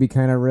games could be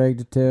kind of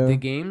rigged too? the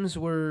games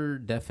were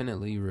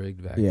definitely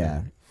rigged back Yeah.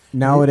 then.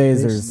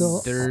 Nowadays, They there's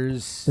still-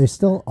 There's They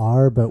still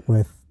are, but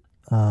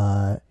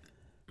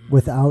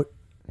without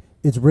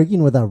it's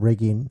rigging without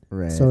rigging.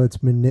 right. So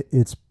it's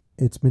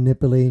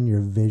manipulating your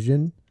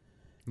vision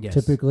yes.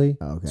 typically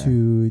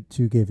Okay.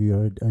 to give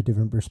you a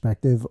different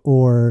perspective,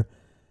 or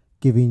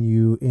giving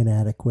you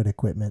inadequate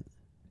equipment.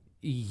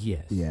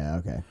 Yes. Yeah.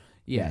 Okay.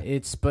 Yeah.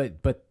 It's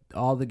but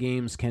all the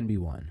games can be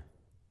won.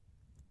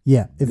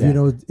 Yeah, if Yeah. you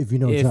know it's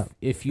up.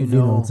 If you If you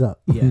know know it's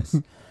up. yes.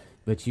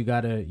 But you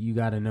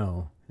gotta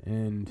know.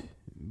 And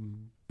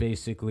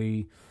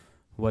basically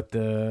what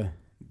the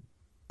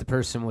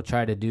person will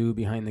try to do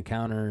behind the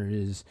counter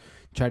is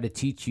try to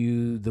teach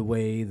you the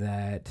way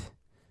that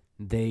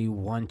they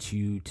want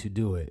you to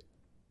do it.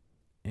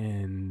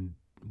 And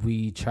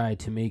we try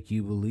to make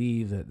you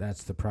believe that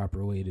that's the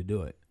proper way to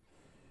do it.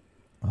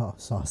 Oh,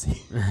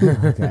 saucy.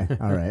 Okay,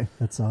 all right.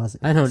 That's saucy.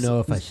 I don't know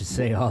if I should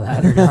say all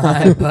that or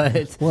not,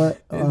 but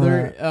What?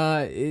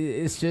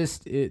 it's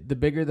just the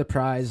bigger the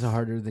prize, the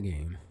harder the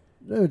game.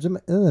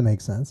 That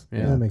makes sense.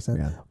 Yeah. That makes sense.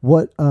 Yeah.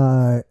 What?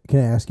 Can I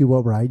ask you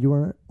what ride you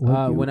were?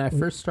 When I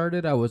first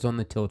started, I was on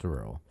the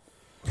Tilt-A-Whirl,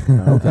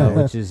 Okay.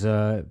 which is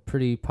a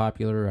pretty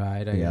popular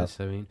ride, I Yeah. guess.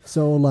 I mean,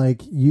 So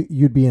like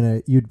you'd be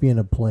in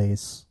a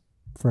place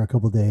for a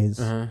couple days,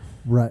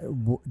 right?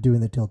 Doing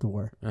the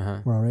tilt-a-whirl.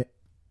 uh-huh. All right.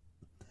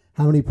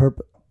 How many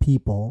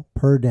people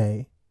per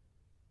day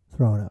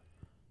throwing up?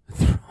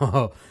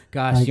 Oh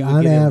gosh, Like, you on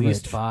would get at average,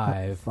 least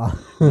 5. Five.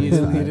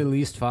 You'd get at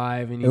least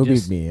 5, and It you would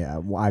just be me.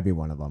 I'd be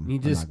one of them.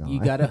 you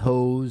got a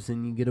hose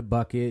and you get a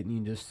bucket and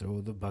you just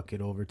throw the bucket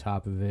over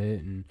top of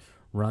it and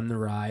run the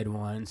ride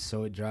once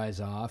so it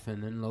dries off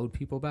and then load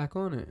people back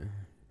on it.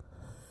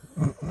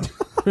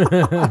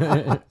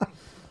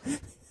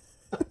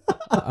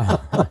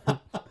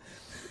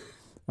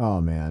 Oh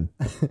man,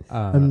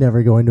 I'm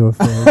never going to a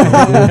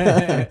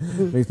fair.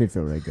 makes me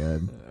feel really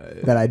good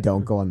that I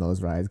don't go on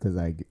those rides because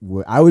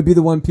I would be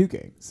the one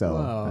puking. So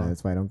Wow.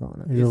 that's why I don't go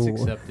on it. It's You're-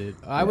 accepted.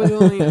 I was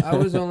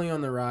only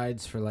on the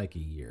rides for like a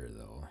year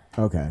though.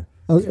 Okay.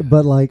 Okay,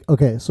 but like,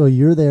 okay, so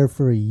you're there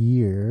for a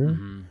year.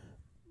 Mm-hmm.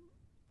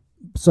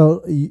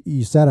 So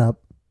you set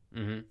up.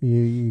 Mm-hmm.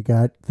 You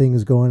got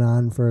things going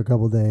on for a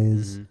couple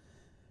days,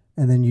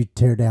 Mm-hmm. and then you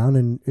tear down.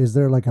 And is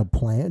there like a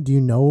plan? Do you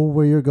know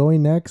where you're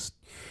going next?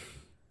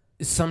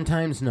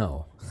 Sometimes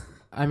no.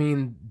 I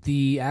mean,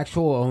 the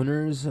actual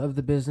owners of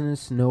the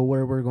business know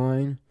where we're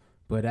going,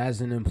 but as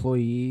an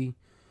employee,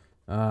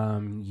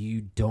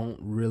 you don't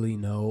really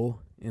know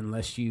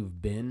unless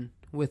you've been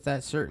with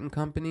that certain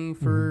company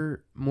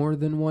for more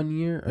than 1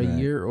 year, a Right.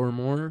 year or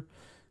more.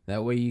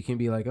 That way you can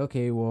be like,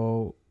 okay,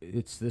 well,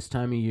 it's this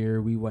time of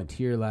year. We went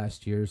here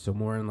last year, so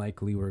more than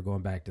likely we're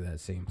going back to that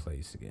same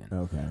place again.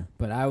 Okay.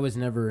 But I was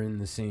never in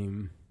the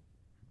same.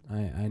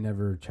 I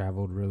never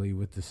traveled really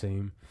with the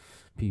same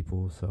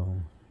people, so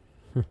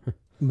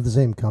With the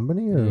same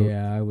company, or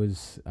yeah,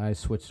 I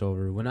switched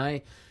over when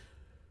I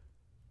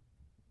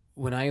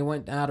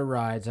went out of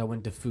rides. I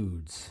went to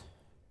foods.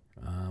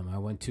 I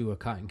went to a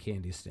cotton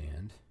candy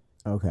stand,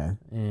 Okay.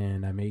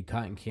 and I made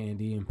cotton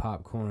candy and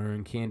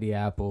popcorn, candy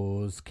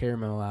apples,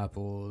 caramel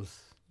apples,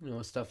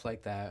 stuff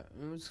like that.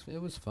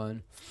 It was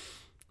fun.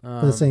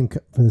 for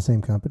the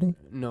same company?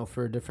 No,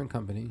 for a different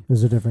company. It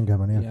was a different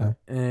company. Okay.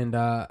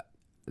 Yeah,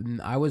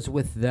 and I was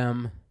with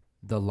them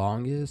the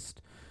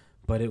longest,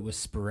 but it was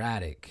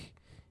sporadic.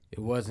 It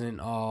wasn't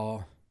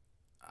all.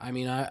 I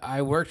mean,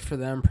 I worked for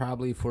them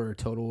probably for a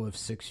total of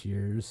 6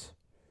 years,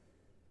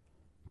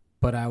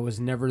 but I was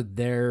never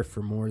there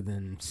for more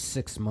than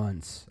 6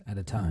 months at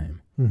a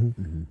time. Mm-hmm.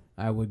 Mm-hmm.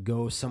 I would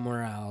go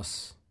somewhere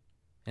else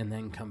and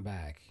then come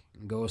back.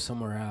 Go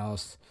somewhere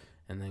else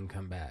and then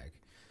come back.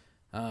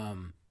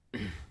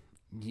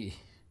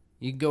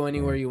 You go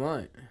anywhere you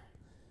want.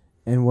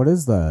 And what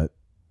is the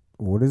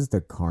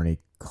carny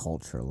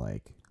culture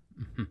like?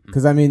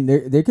 Because I mean,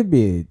 there could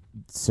be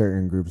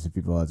certain groups of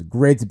people that's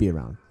great to be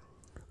around,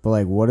 but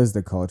like, what is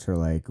the culture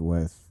like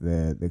with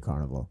the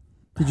carnival?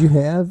 Did you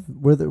have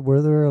were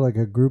there like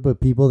a group of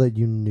people that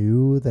you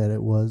knew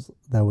that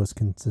was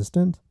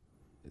consistent?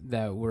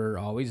 That were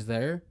always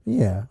there.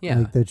 Yeah. Yeah.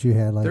 Like that you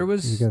had like There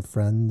was- you got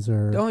friends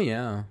or Oh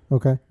yeah,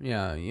 okay.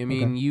 yeah. I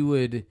mean, you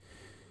would,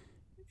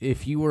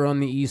 if you were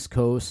on the East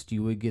Coast,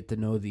 you would get to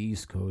know the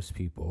East Coast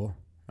people,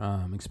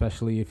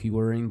 especially if you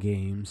were in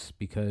games,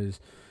 because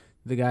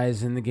the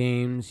guys in the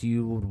games,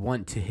 you would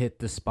want to hit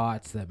the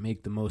spots that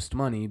make the most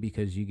money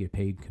because you get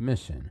paid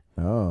commission.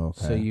 Oh,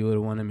 okay. So you would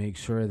want to make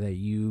sure that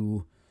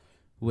you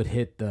would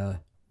hit the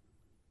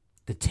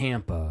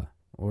Tampa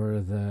or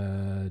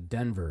the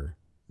Denver.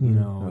 You Mhm.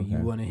 know, you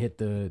Okay. want to hit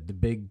the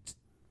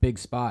big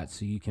spots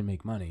so you can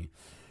make money.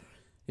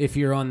 If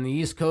you're on the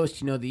East Coast,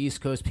 you know the East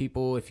Coast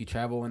people. If you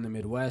travel in the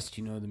Midwest,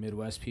 you know the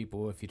Midwest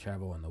people. If you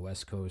travel on the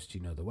West Coast,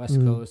 you know the West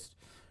Mhm. Coast.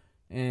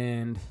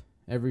 And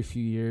every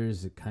few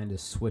years, it kind of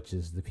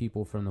switches. The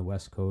people from the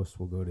West Coast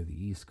will go to the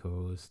East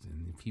Coast,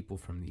 and the people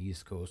from the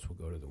East Coast will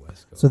go to the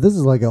West Coast. So this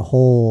is a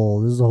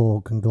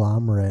whole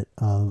conglomerate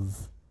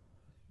of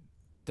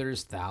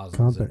There's thousands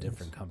Companies. of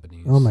different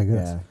companies. oh my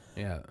goodness.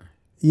 Yeah. Yeah.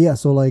 Yeah,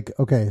 so like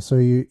okay, so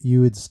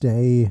you would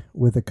stay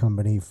with a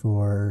company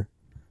for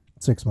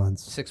 6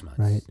 months. 6 months.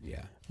 Right.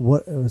 Yeah.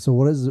 What is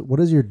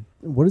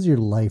your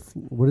life?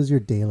 What does your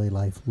daily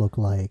life look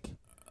like?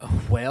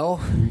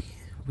 Well,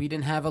 we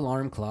didn't have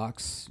alarm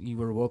clocks. You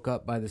were woke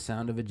up by the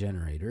sound of a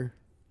generator.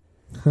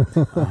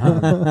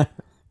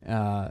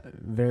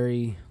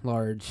 Very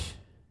large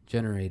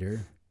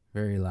generator,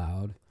 very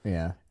loud.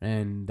 Yeah.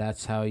 And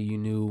that's how you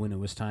knew when it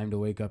was time to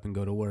wake up and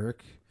go to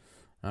work.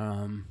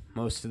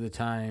 Most of the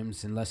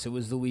times, unless it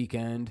was the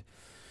weekend.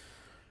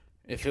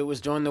 If it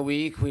was during the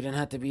week, we didn't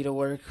have to be to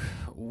work.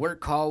 Work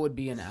call would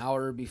be an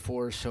hour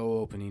before show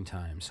opening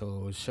time.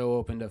 So show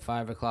opened at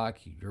 5 o'clock.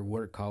 Your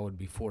work call would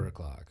be 4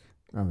 o'clock.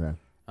 Okay.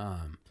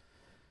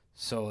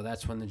 So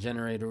that's when the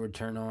generator would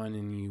turn on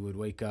and you would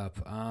wake up.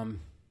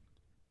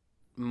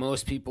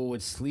 most people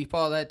would sleep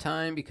all that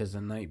time because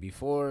the night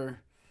before,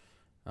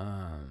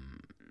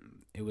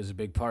 it was a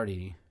big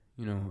party,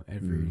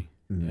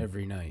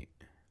 every night.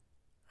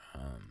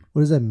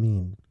 What does that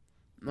mean?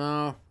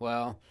 No,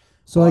 well,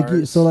 So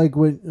bars.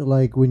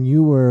 when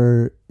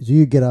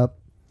you get up,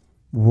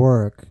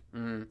 work,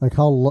 Mm,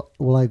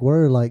 like what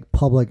are like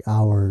public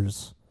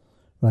hours,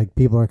 like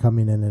people are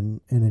coming in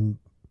and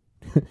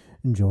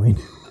enjoying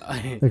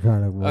the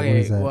carnival. What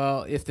okay, is that?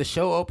 well, if the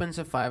show opens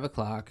at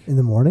 5:00, In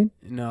the morning?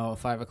 no,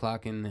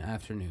 5:00 in the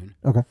afternoon.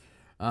 Okay,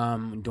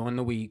 During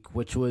the week,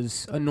 which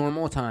was a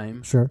normal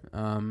time, sure,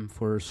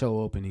 for show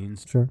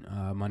openings, sure.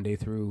 Monday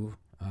through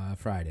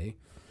Friday.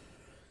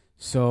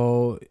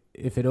 So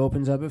if it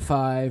opens up at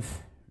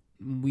 5,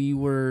 we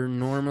were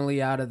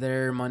normally out of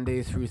there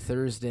Monday through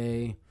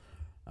Thursday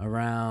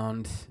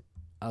around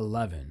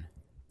 11.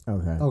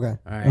 Okay. Okay, All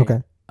right.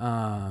 okay.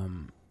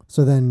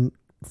 So then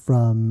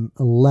from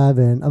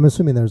 11, I'm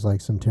assuming there's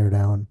like some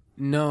teardown,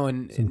 No,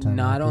 and Sometime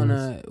not on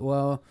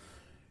afterwards.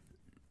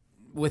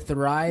 with the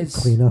rides,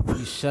 cleanup.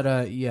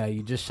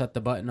 you just shut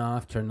the button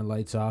off, turn the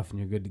lights off, and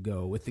you're good to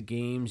go. With the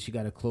games, you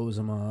got to close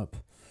them up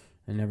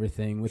and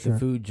everything. With Sure. the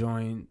food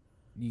joint,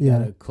 you Yeah.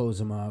 got to close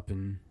them up,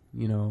 and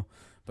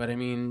but I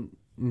mean,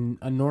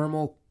 a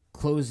normal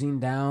closing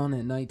down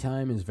at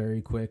nighttime is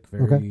very quick,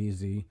 very Okay.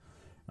 easy.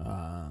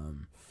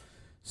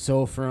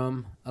 So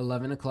from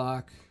 11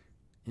 o'clock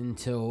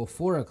until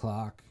 4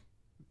 o'clock,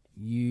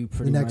 you The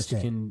pretty next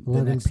much day, can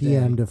 11 the next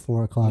p.m. day, to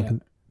 4 o'clock Yeah.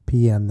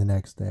 p.m. the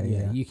next day. yeah,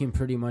 Yeah. you can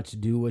pretty much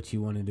do what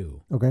you want to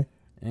do. Okay.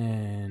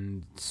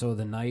 And so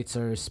the nights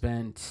are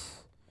spent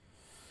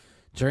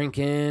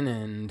drinking,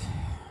 and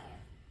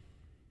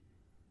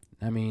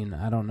I mean,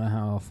 I don't know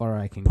how far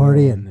I can go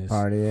Partying. in this.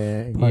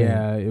 Partying.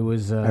 Yeah, it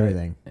was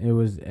Everything. It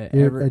was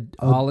You're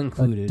all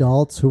included.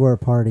 Adults who are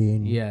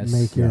partying, Yes.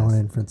 make your Yes. own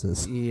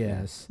inferences.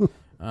 Yes.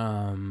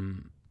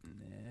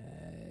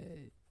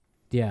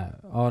 Yeah,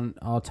 on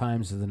all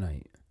times of the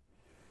night.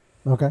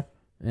 Okay.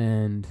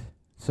 And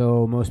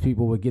so most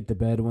people would get to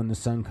bed when the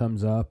sun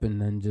comes up and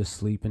then just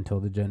sleep until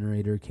the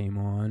generator came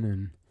on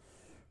and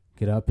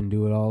get up and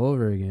do it all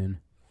over again.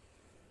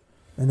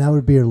 And that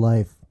would be your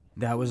life.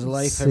 That was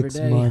life 6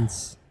 every day.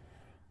 months.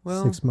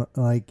 Well, 6 months.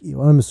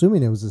 I'm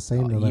assuming it was the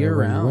same no matter year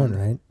where you round. went,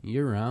 right?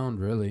 Year round,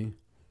 really.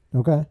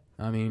 Okay.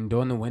 I mean,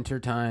 during the winter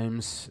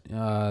times,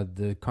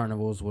 the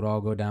carnivals would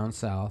all go down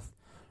south.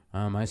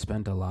 I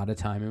spent a lot of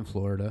time in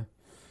Florida,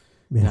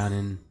 Yeah.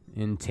 down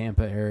in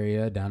Tampa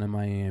area, down in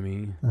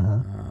Miami.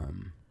 Uh-huh.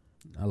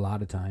 A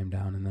lot of time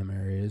down in them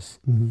areas.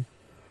 Mm-hmm.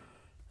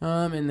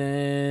 And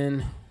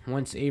then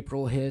once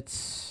April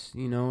hits,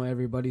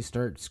 everybody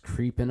starts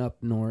creeping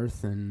up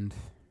north and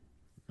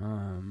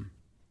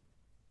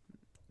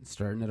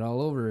starting it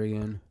all over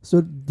again.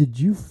 So did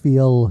you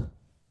feel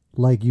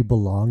like you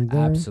belonged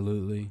there?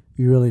 Absolutely.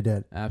 You really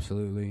did.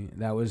 Absolutely.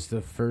 That was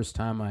the first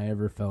time I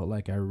ever felt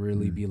like I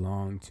really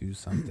belonged to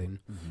something.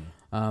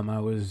 I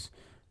was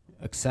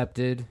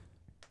accepted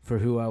for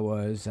who I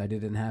was. I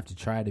didn't have to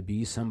try to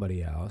be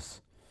somebody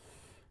else.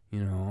 I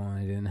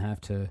didn't have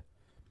to.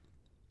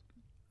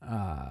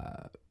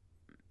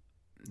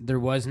 There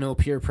was no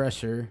peer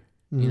pressure.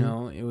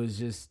 Mhm. It was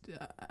just,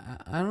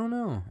 I don't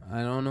know.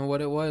 I don't know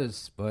what it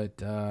was,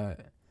 but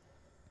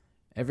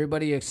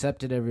everybody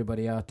accepted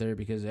everybody out there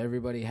because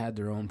everybody had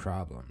their own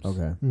problems.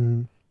 Okay.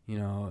 Mhm.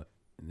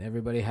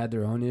 Everybody had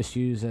their own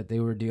issues that they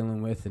were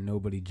dealing with, and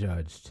nobody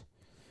judged.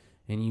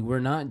 And you were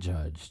not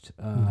judged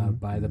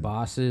by the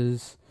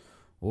bosses,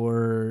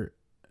 or,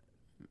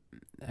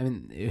 I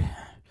mean, it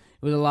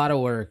was a lot of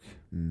work,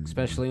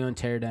 especially on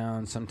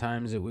teardown.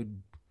 Sometimes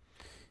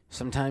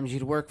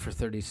you'd work for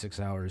 36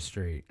 hours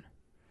straight.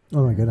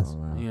 Oh my goodness. Oh,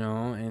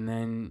 wow. And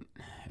then,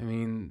 I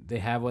mean, they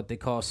have what they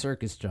call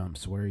circus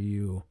jumps, where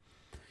you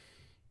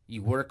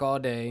work all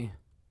day,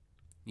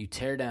 you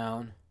tear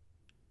down,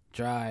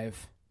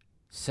 drive,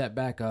 set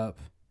back up,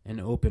 and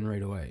open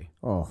right away.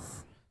 Oh.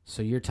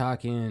 So you're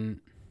talking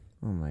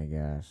Oh my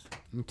gosh.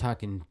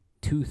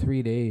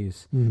 2-3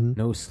 days, Mhm.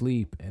 no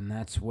sleep, and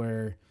that's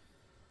where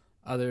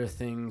other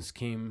things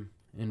came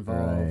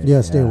involved. Right.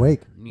 Yeah, stay Yeah.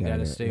 awake. You Yeah, got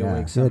to yeah, stay yeah.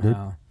 awake Yeah, dude.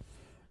 somehow.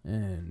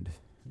 And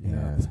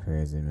Yeah, it's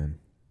crazy, man.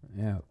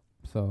 yeah.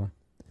 So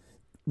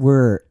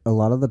Were a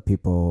lot of the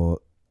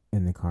people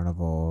in the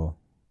carnival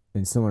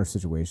in similar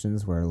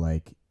situations where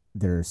like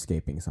they're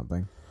escaping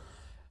something?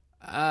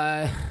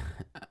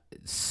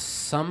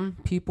 some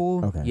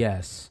people, Okay.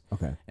 yes.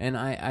 Okay. And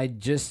I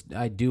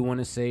do want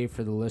to say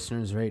for the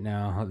listeners right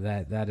now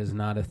that is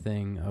not a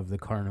thing of the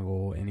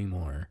carnival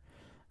anymore.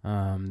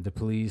 The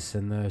police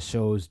and the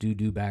shows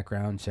do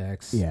background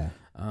checks. Yeah.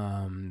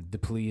 The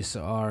police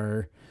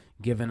are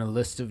given a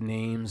list of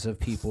names of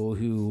people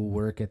who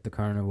work at the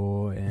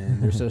carnival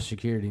and their social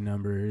security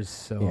numbers.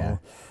 So, Yeah.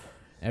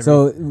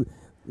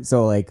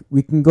 So like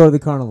we can go to the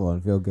carnival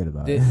and feel good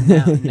about it.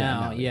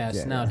 Yes,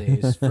 Yeah.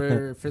 nowadays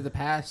for the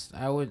past,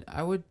 I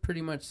would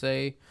pretty much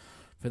say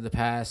for the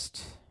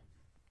past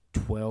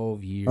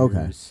 12 years,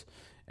 Okay.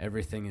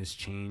 everything has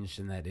changed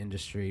in that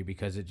industry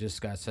because it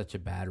just got such a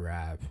bad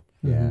rap,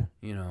 Yeah.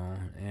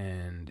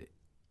 and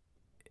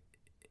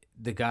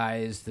the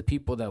guys, the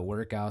people that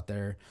work out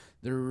there,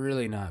 they're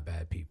really not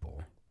bad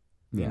people.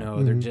 Yeah. You know,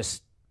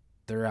 Mhm.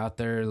 they're out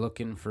there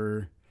looking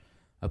for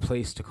a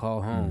place to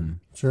call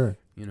home. Sure.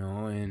 You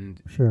know,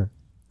 and Sure.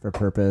 For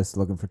purpose,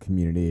 looking for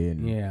community,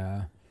 and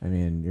yeah, I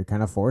mean, you're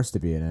kind of forced to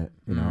be in it.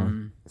 You know,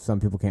 Mhm. some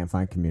people can't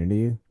find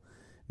community.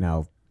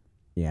 Now,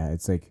 yeah,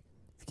 it's like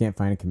if you can't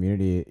find a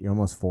community, you're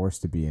almost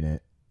forced to be in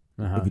it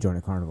Uh-huh. if you join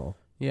a carnival.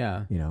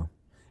 Yeah, You know,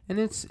 and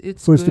it's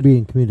Forced to good. be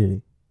in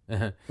community.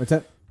 what's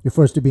that? You're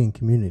forced to be in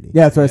community.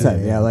 Yeah, that's what I Yeah, said.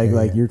 yeah, Yeah, like yeah,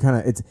 like yeah. you're kind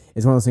of it's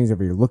one of those things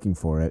where you're looking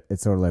for it.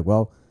 It's sort of like,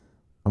 well,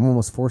 I'm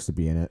almost forced to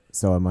be in it,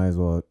 so I might as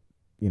well,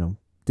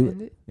 do it.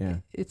 And Yeah.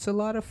 it's a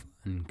lot of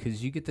fun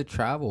because you get to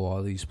travel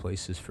all these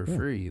places for Yeah.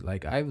 free.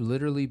 Like I've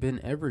literally been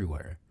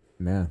everywhere.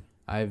 Yeah.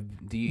 I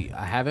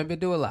haven't been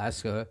to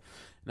Alaska,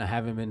 and I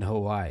haven't been to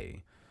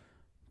Hawaii,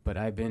 but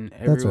I've been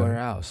everywhere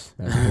else.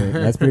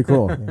 That's pretty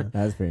cool. Yeah.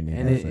 That's pretty neat.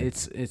 And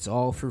actually. it's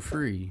all for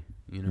free.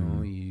 You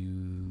know, Mhm.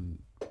 you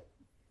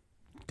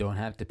don't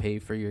have to pay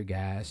for your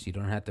gas. You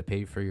don't have to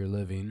pay for your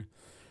living.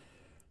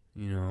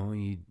 You know,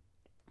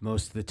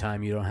 most of the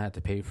time you don't have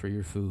to pay for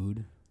your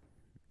food.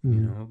 You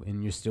Mhm. know,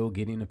 and you're still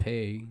getting to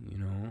pay. You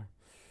know,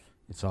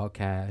 it's all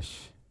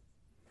cash.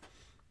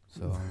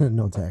 So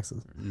No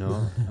taxes.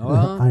 no,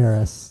 well,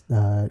 IRS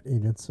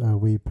agents,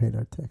 we paid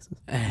our taxes.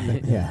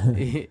 Yeah.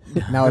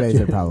 Nowadays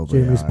they're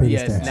probably Jamie's are. paid his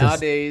yes.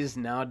 taxes.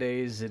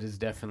 Nowadays it is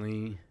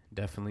definitely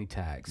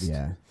taxed.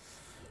 Yeah.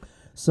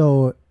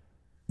 So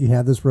you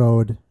have this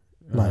road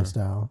Uh-huh.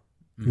 lifestyle.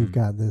 You've Mhm.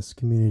 got this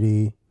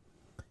community.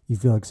 You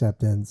feel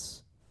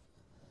acceptance.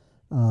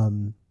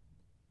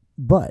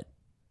 But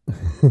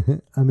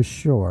I'm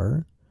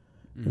sure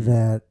Mhm.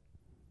 that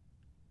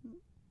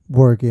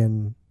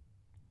working,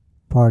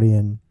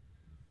 partying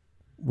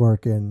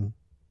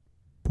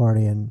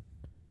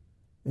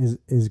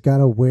is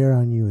gotta wear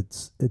on you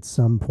at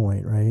some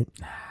point, right?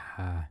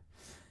 Ah.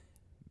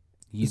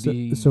 You'd So,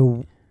 be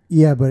so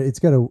yeah, but it's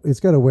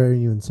gotta wear on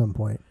you at some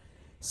point.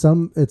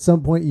 At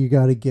some point you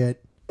gotta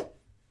get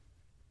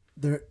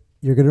there.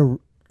 You're gonna.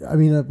 I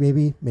mean,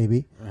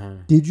 maybe. uh-huh.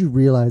 Did you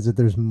realize that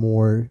there's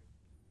more?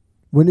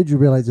 When did you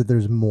realize that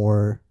there's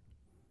more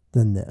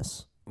than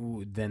this?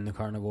 Than the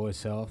carnival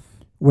itself.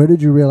 Where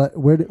did you realize?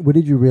 Where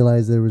did you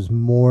realize there was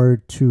more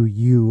to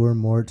you or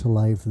more to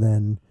life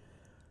than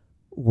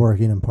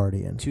working and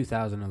partying?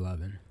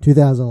 2011.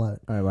 2011.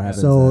 All right, what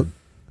happens So, then?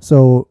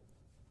 so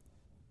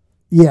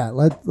yeah,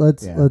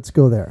 let's Yeah. let's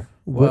go there.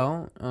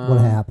 Well,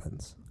 What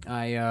happens?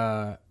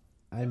 I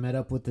met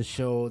up with the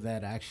show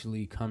that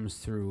actually comes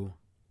through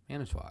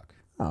Manitowoc,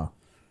 Oh.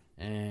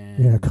 and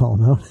You're gonna call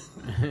him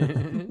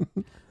out.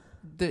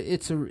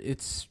 it's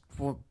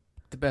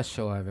the best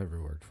show I've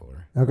ever worked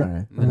for. Okay. All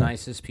right. The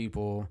nicest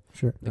people,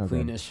 Sure. the Okay.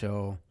 cleanest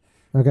show.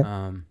 Okay.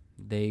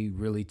 They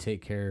really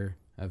take care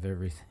of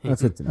everything.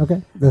 That's good to know.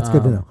 Okay. That's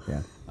good to know.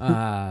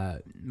 Yeah.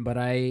 But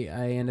I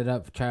ended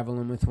up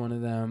traveling with one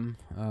of them,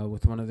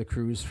 with one of the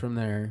crews from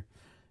there,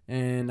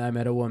 and I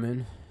met a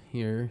woman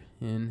here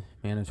in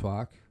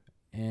Manitowoc,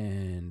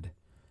 and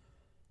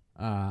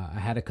I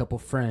had a couple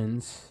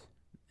friends,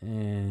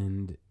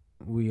 and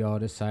we all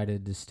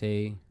decided to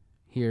stay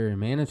here in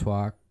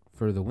Manitowoc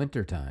for the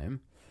winter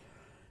time.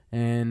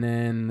 And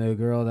then the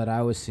girl that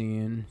I was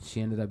seeing,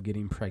 she ended up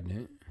getting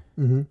pregnant.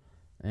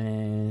 Mm-hmm.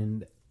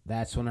 And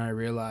that's when I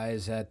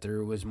realized that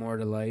there was more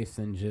to life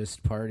than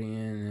just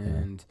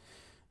partying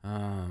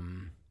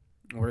and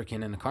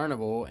working in a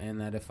carnival, and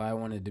that if I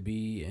wanted to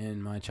be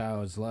in my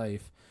child's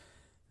life,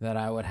 that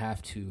I would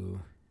have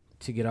to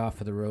get off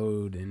of the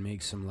road and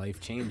make some life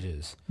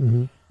changes.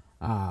 Mm-hmm.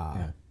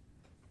 Yeah.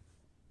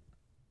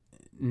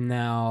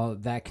 Now,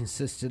 that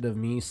consisted of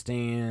me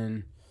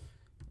staying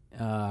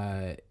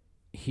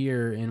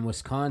here in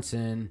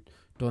Wisconsin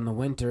during the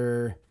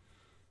winter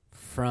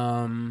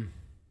from,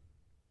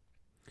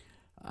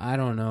 I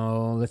don't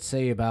know, let's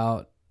say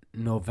about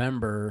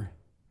November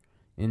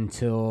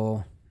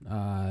until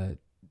the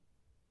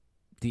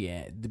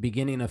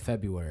beginning of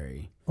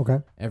February Okay.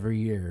 every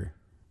year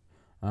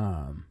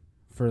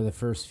for the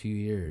first few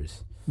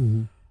years.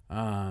 Mm-hmm.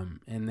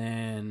 And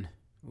then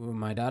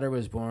my daughter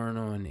was born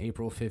on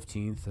April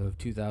 15th of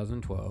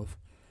 2012,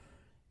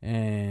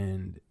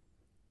 and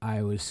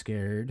I was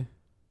scared.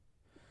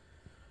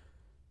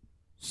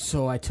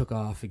 So I took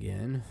off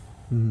again,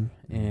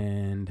 Mm-hmm.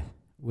 and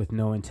with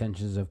no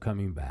intentions of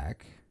coming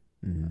back.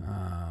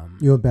 Mm-hmm.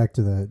 You went back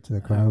to the I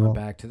carnival. went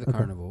back to the Okay.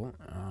 carnival.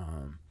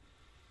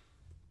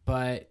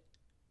 But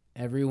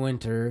every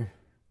winter,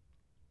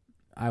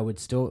 I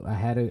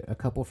had a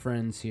couple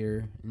friends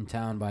here in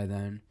town by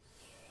then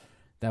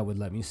that would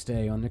let me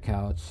stay on the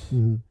couch,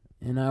 Mm-hmm.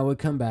 and I would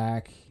come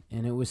back,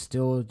 and it was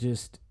still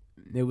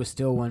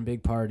one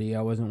big party.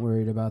 I wasn't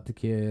worried about the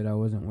kid. I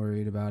wasn't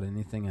worried about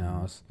anything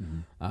else.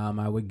 Mm-hmm.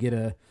 I would get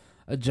a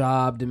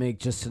job to make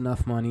just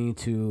enough money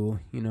to,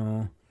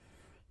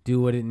 do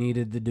what it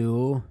needed to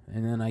do,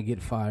 and then I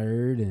get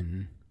fired,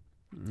 and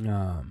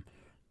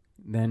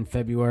then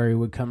February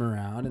would come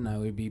around, and I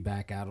would be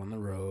back out on the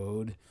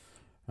road.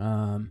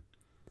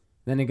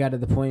 Then it got to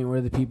the point where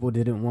the people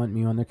didn't want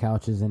me on their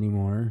couches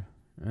anymore.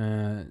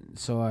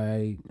 So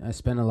I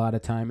spent a lot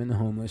of time in the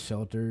homeless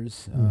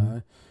shelters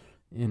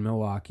in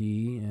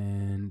Milwaukee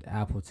and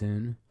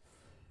Appleton.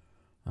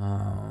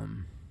 A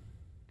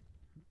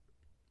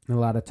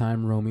lot of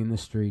time roaming the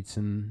streets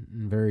in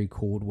very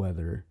cold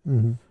weather.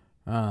 Mm-hmm.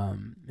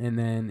 And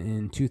then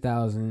in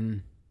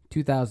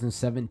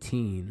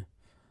 2017,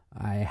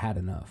 I had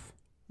enough.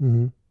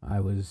 Mm-hmm. I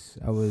was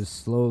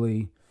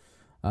slowly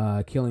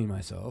killing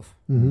myself.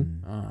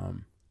 Mm-hmm.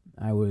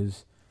 I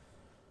was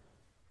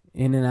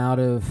in and out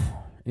of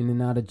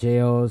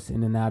jails,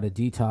 in and out of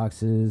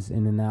detoxes,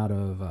 in and out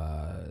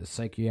of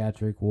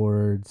psychiatric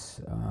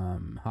wards,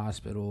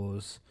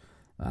 hospitals.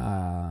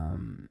 Are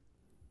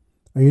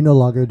you no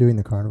longer doing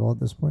the carnival at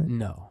this point?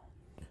 No.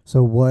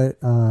 So what,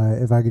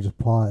 if I could just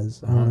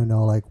pause, I want Uh-huh. to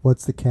know, like,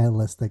 what's the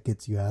catalyst that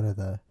gets you out of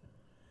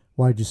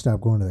why'd you stop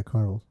going to the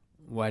carnivals?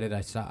 Why did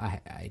I stop?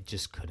 I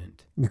just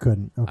couldn't. You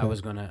couldn't. Okay. I was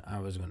gonna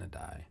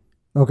die.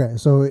 Okay.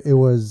 So it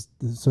was,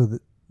 the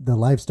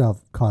lifestyle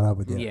caught up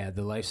with you. Yeah,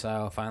 the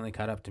lifestyle finally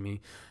caught up to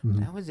me. Mhm.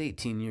 That was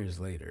 18 years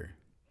later.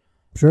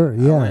 Sure.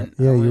 Yeah. went-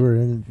 I You went- were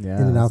in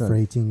and out that's for a-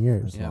 18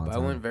 years. Yeah, long but I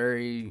time.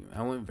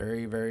 went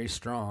very, very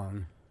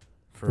strong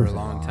for a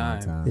long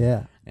time.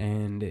 Yeah.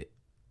 And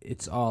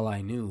it's all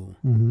I knew.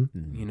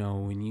 Mm-hmm. You know,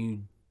 when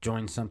you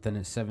join something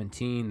at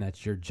 17,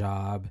 that's your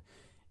job.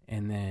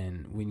 And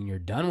then when you're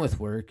done with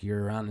work,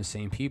 you're around the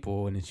same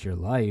people and it's your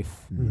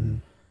life. Mm-hmm.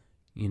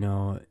 You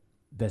know,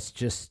 that's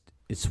just,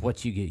 it's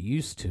what you get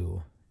used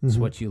to. It's Mhm.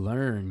 what you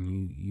learn.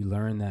 You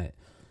learn that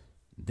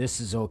this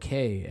is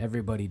okay.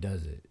 Everybody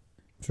does it.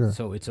 Sure.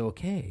 So it's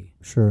okay.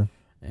 Sure.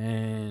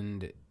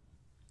 And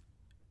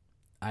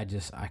I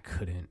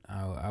couldn't.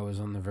 I was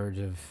on the verge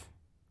of,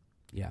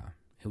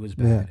 it was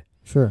bad. Yeah.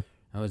 Sure.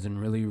 I was in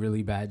really,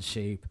 really bad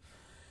shape.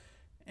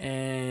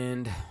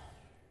 And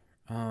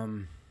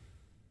I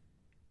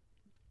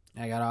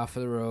got off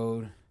of the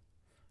road,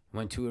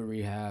 went to a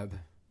rehab,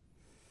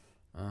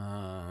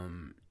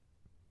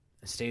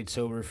 stayed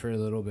sober for a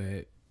little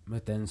bit,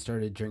 but then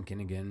started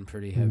drinking again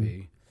pretty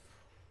heavy.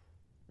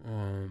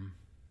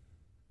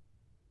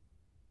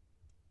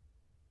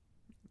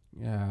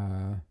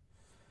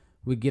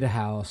 We'd get a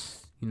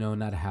house,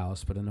 not a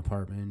house, but an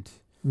apartment.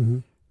 Mm-hmm.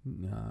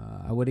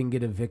 I wouldn't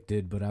get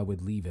evicted, but I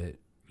would leave it,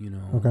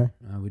 Okay.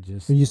 I would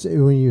just...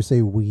 When you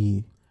say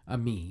we.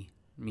 Me.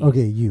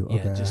 Okay, you.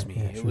 Yeah, Okay. just me.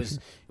 Yeah, It sure, was sure.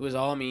 it was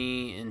all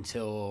me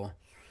until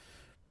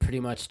pretty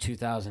much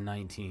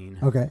 2019.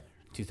 Okay.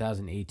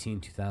 2018,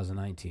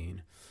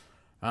 2019.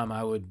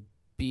 I would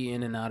be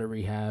in and out of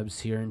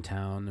rehabs here in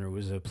town. There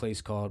was a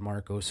place called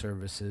Marco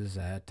Services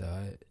that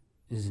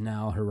is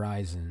now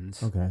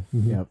Horizons. Okay.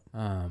 Mhm. Yep.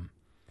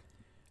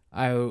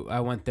 I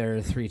went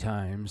there 3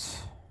 times.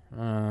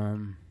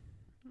 I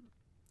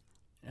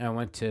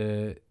went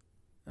to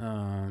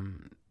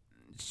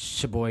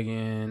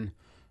Sheboygan,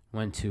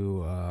 went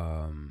to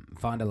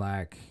Fond du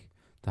Lac,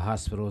 the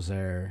hospitals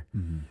there,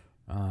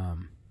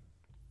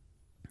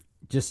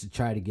 just to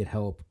try to get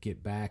help,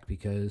 get back,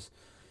 because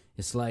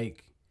it's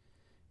like,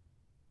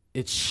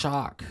 it's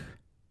shock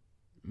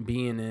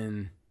being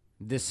in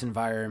this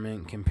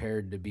environment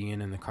compared to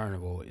being in the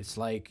carnival. It's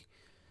like,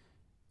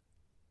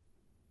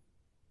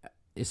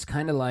 it's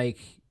kind of like,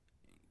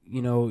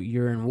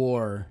 you're in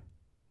war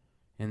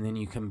and then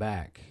you come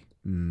back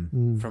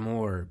from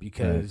war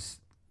because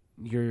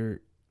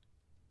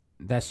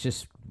that's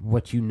just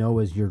what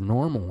is your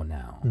normal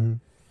now. Mm-hmm.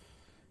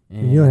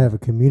 And You don't have a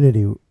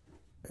community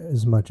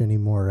as much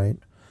anymore, right?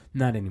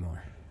 not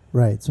anymore.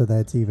 Right. So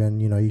that's even,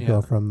 you Yeah.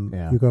 go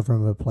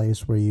from a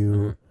place where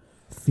you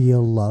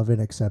feel love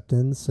and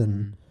acceptance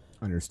and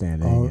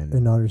Understanding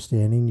and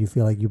understanding. You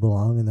feel like you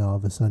belong, and then all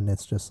of a sudden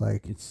it's just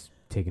like, It's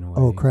taken away.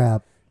 oh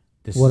crap!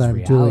 This What is I'm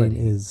reality. doing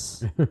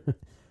is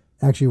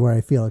actually where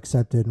I feel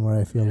accepted and where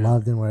I feel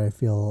loved and where I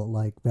feel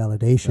like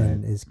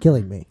validation is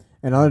killing me.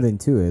 And another thing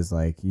too is,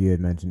 like you had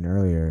mentioned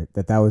earlier,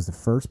 that was the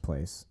first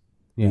place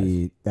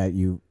Yes. that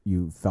you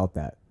felt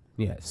that.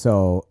 Yes.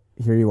 So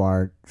here you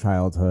are,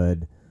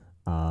 childhood,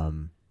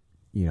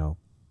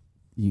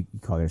 you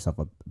call yourself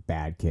a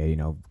bad kid,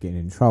 getting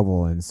in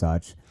trouble and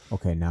such.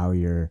 Okay, now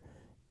you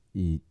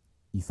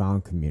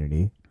found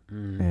community,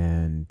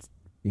 and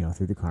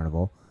through the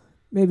carnival,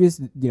 maybe it's,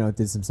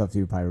 did some stuff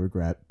you probably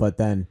regret, but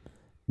then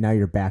now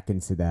you're back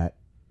into that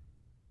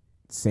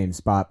same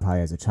spot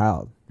probably as a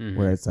child,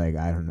 where it's like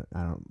I don't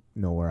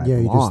know where I Yeah,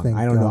 you just belong. think,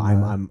 I don't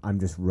know. I'm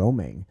just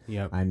roaming.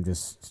 Yep. I'm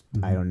just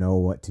I don't know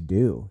what to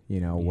do.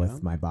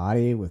 With my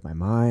body, with my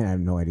mind, I have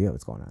no idea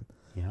what's going on.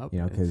 Yep.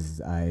 Because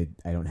I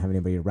don't have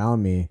anybody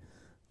around me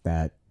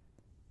that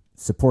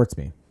supports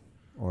me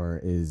or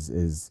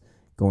is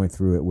going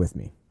through it with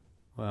me.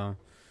 Well,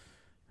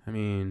 I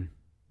mean,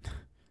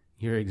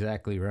 you're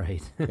exactly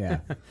right. Yeah.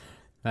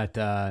 But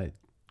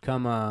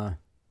come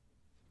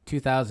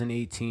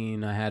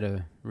 2018, I had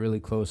a really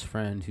close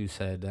friend who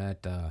said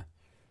that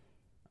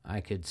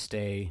I could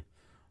stay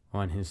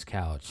on his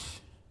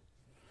couch.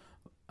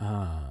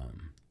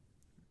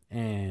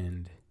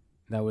 And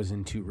that was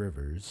in Two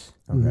Rivers.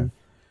 Okay. Mhm.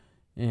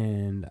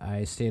 And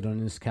I stayed on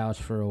his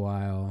couch for a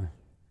while.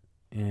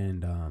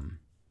 And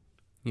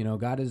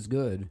God is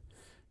good,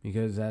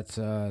 because that's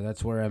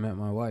where I met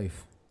my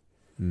wife.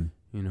 Mm.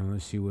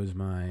 She was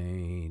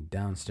my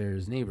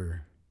downstairs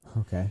neighbor.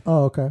 Okay.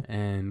 Oh, okay.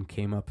 And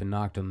came up and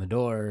knocked on the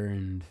door,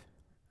 and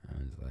I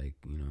was like,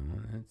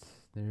 that's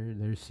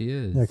there she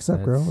is. Next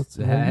up, girl. How you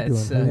doing? How you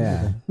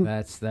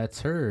doing?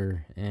 That's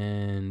her.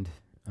 And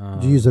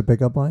did you use a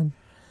pickup line?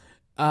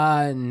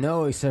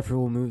 No, except for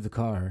we'll move the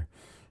car.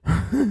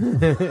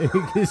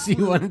 Because she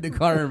wanted the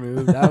car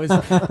moved. I was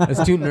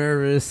too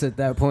nervous at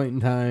that point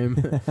in time.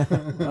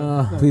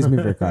 Please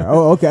move your car.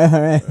 Oh, okay,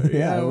 all right.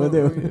 Yeah, we'll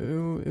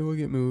do. It will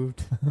get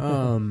moved.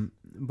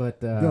 But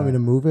you want me to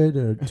move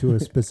it to a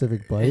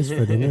specific place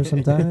for dinner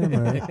sometime?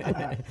 Or?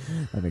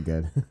 That'd be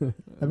good.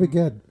 That'd be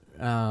good.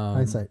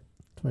 Hindsight,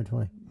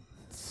 2020.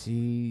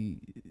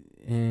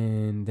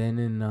 And then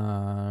in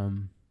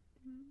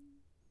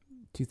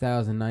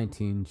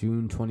 2019,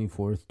 June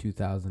 24th,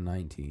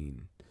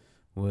 2019,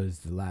 was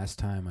the last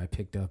time I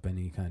picked up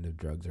any kind of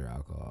drugs or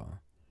alcohol.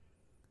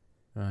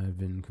 I've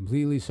been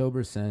completely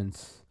sober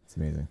since. It's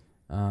amazing.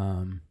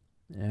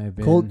 I've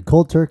been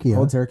cold turkey.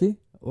 Cold turkey?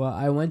 Well,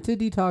 I went to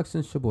detox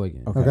in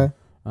Sheboygan. Okay.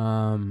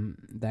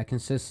 That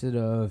consisted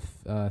of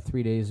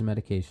 3 days of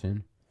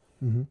medication.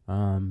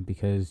 Mm-hmm.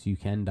 Because you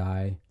can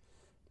die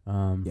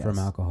from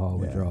alcohol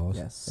withdrawals.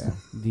 Yes. Yeah.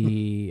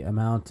 The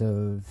amount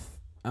of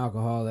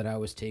alcohol that I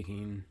was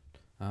taking,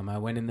 I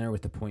went in there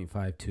with the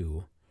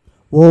 0.52.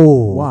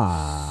 Whoa.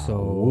 Wow. So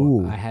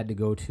Ooh. I had to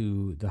go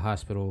to the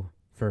hospital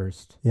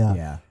first.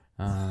 Yeah.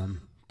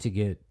 To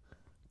get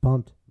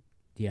Pumped.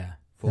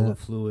 full of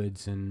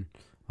fluids and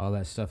all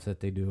that stuff that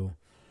they do.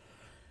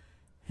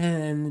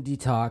 And the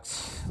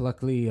detox.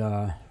 Luckily,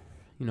 I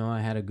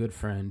had a good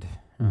friend.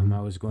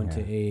 I was going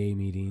to AA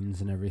meetings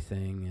and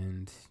everything,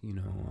 and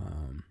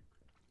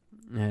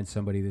I had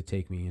somebody to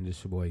take me into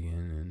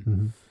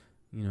Sheboygan,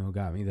 and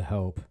got me the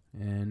help.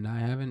 And I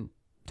haven't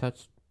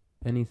touched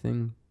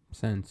anything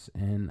since.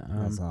 And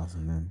That's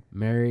awesome, man.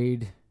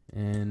 Married,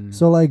 and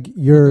so like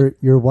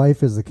your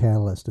wife is the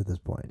catalyst at this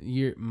point.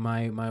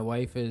 My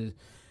wife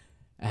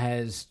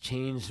has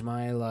changed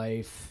my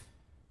life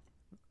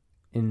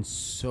in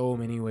so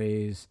many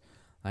ways.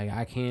 Like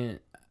I can't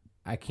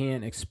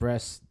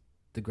express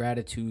the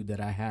gratitude that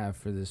I have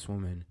for this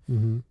woman.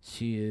 Mm-hmm.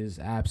 She is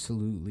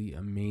absolutely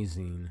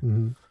amazing.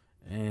 Mm-hmm.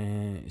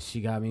 And she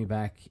got me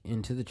back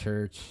into the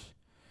church.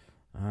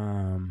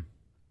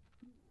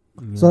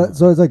 So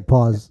it's like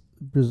pause.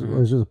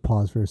 Let's just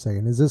pause for a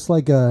second. Is this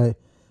like a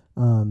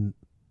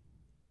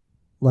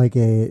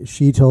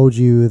she told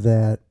you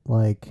that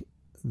like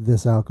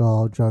this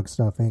alcohol drug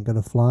stuff ain't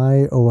gonna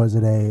fly, or was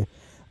it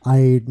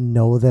I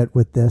know that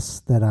with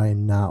this that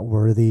I'm not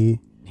worthy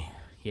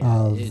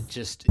of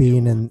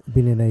being in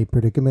a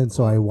predicament,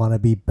 so I want to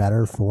be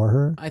better for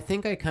her? I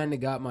think I kind of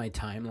got my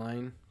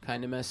timeline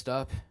kind of messed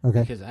up.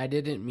 Okay. Because I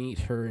didn't meet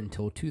her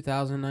until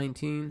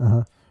 2019.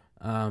 Uh-huh.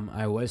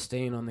 I was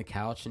staying on the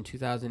couch in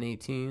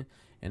 2018,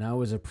 and I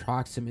was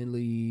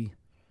approximately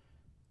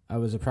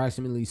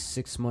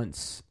 6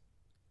 months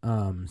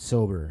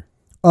sober.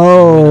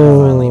 Oh, when I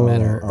finally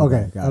met her.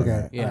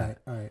 Okay. Yeah.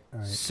 All right.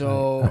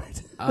 So,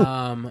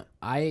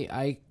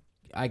 I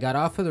got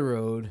off of the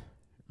road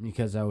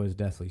because I was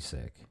deathly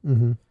sick.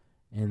 Mm-hmm.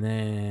 And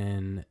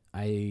then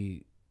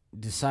I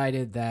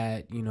decided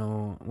that,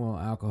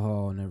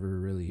 alcohol never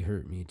really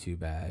hurt me too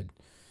bad.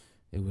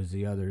 It was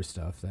the other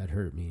stuff that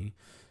hurt me.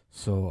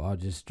 So I'll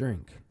just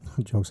drink.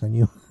 Joke's on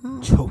you.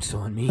 Joke's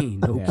on me.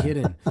 No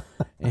kidding.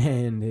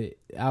 And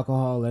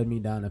alcohol led me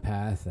down a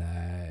path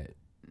that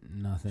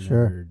nothing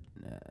ever,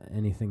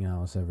 anything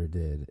else ever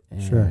did.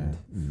 And,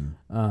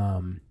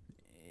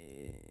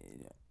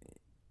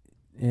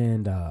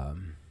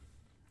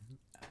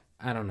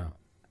 I don't know.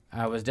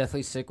 I was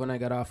deathly sick when I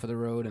got off of the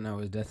road, and I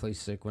was deathly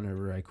sick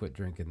whenever I quit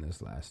drinking this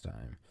last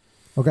time.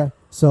 Okay.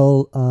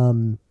 So,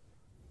 all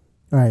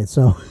right.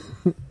 So,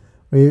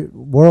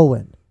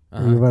 whirlwind.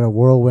 You've had a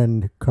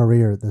whirlwind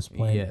career at this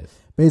point. Yes.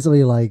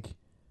 Basically, like,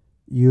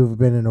 you've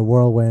been in a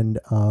whirlwind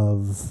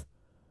of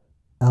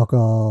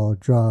alcohol,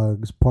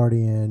 drugs,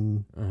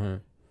 partying,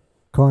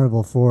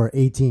 carnival for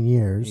 18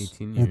 years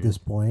at this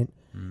point.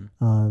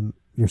 Mm-hmm.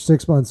 You're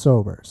 6 months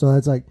sober. So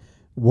that's like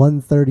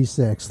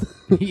 1/36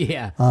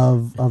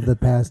 of the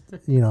past,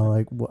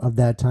 of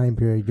that time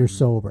period. You're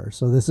sober.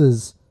 So this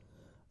is,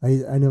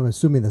 I'm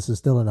assuming this is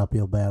still an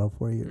uphill battle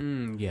for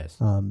you. Yes.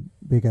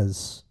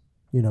 Because,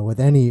 with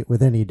any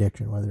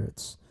addiction, whether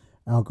it's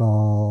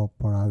alcohol,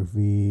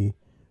 pornography,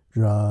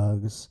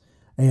 drugs,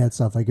 any of that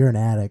stuff, like you're an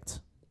addict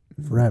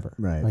forever.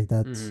 Right. Like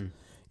that's,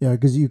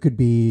 because you could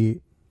be,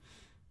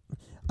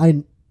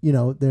 I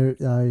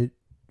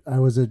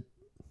was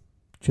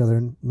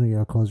children,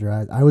 close your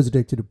eyes. I was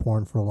addicted to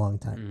porn for a long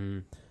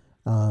time.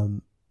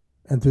 And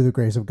through the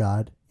grace of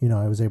God,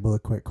 I was able to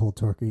quit cold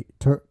turkey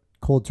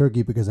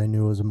because I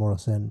knew it was a mortal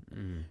sin,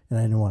 and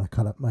I didn't want to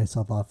cut up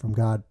myself off from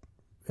God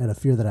out of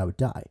fear that I would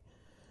die.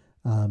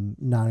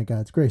 Not in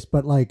God's grace,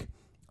 but like,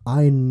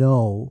 I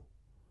know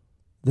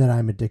that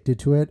I'm addicted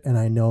to it, and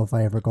I know if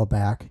I ever go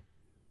back,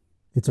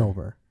 it's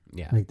over.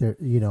 Yeah. Like there,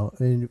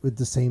 and with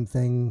the same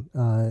thing,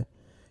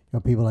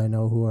 people I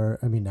know who are,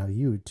 I mean, now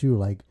you too,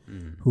 like,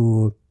 Mm.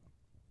 who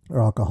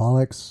are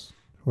alcoholics,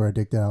 who are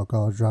addicted to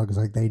alcohol or drugs,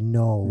 like, they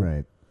know,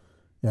 Right.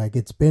 like,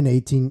 it's been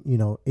 18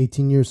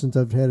 years since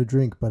I've had a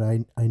drink, but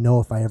I know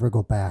if I ever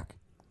go back,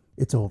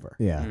 it's over.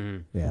 Yeah.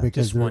 Mhm. Yeah.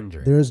 Because Just one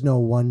drink. there is no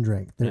one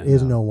drink. There Yeah,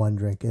 is no. no one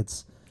drink.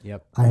 It's,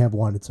 Yep. I have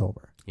one, it's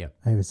over. Yep.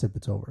 I have a sip,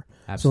 it's over.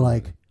 Absolutely. So,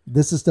 like,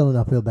 this is still an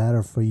uphill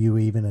battle for you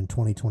even in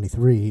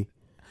 2023,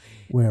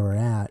 where we're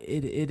at.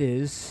 It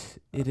is,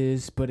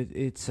 but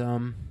it's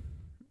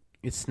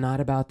not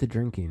about the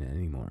drinking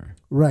anymore.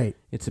 Right.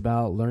 It's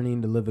about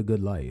learning to live a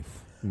good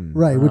life. Mm.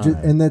 Right, which is,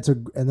 Right. and that's a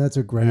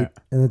great Yeah.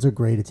 and that's a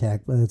great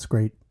attack. That's a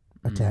great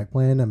Mm. attack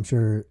plan. I'm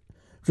sure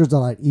it's a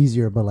lot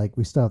easier, but like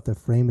we still have to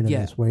frame it in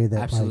Yeah, this way that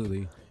like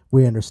Absolutely.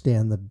 we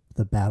understand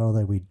the battle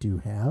that we do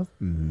have.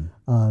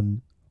 Mm-hmm.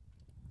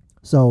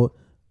 So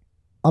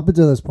up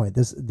until this point,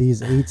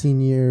 these 18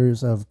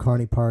 years of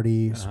Carney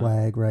Party Uh-huh.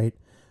 swag, right?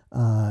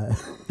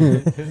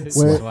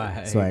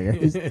 Swagger.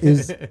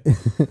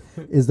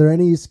 Is there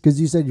any? Because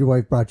you said your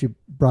wife brought you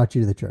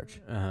to the church.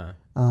 Uh-huh.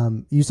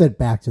 You said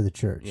back to the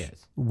church.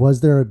 Yes.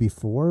 Was there a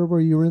before where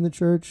you were in the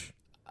church?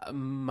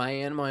 My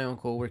aunt and my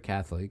uncle were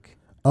Catholic.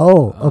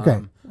 Oh,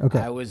 okay, okay.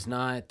 I was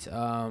not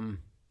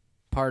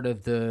part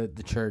of the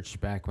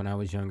church back when I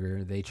was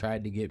younger. They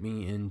tried to get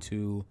me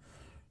into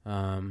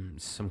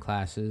some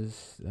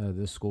classes,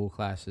 the school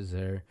classes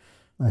there.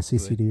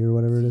 CCD or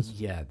whatever it is.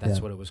 Yeah, that's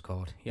Yeah. what it was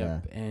called.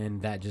 Yep.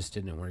 And that just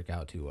didn't work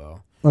out too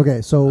well.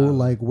 Okay, so Um,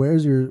 like,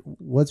 what's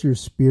your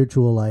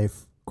spiritual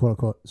life, quote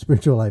unquote,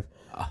 spiritual life,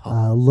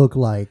 Oh. look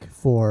like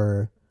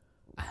for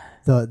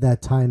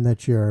that time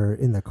that you're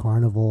in the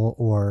carnival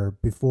or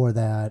before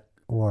that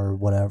or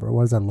whatever?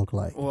 What does that look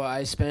like? Well,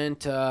 I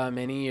spent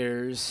many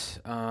years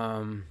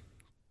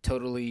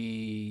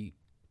totally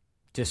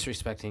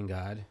disrespecting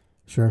God.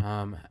 Sure.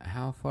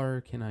 How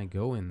far can I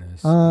go in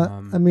this?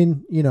 I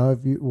mean,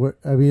 if you were,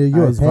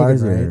 you're a As far pagan,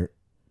 as right? you're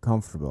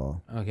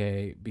comfortable.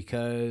 Okay,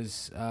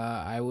 because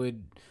I was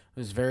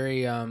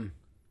very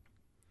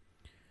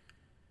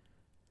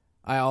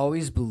I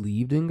always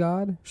believed in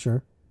God.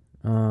 Sure.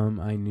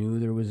 I knew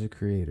there was a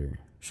creator.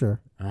 Sure.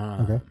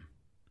 Okay.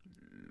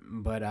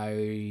 But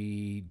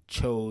I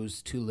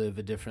chose to live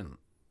a different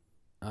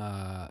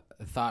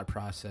thought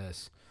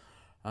process.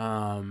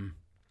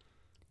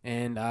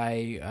 And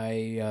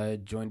I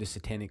joined a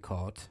satanic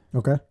cult.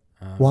 Okay.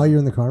 While you're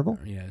in the carnival?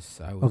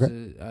 Yes, I was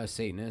Okay. a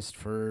Satanist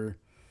for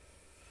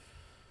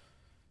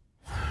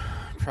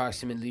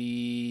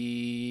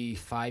approximately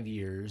 5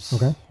 years.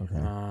 Okay.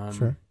 Okay.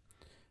 Sure.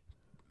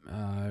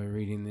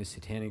 Reading the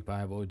Satanic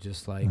Bible,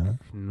 just like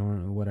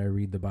Uh-huh. what I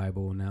read the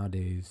Bible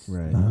nowadays.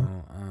 Right. You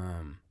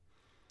Uh-huh. know,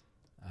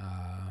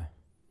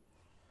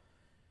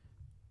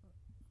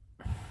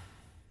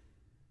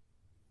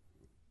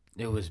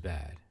 it was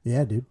bad.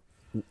 Yeah, dude.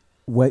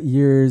 What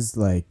years,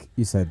 like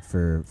you said,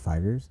 for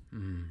 5 years?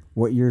 Mm.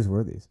 What years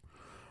were these?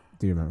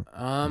 Do you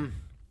remember?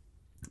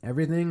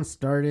 Everything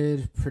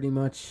started pretty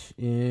much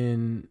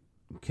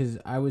because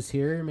I was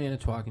here in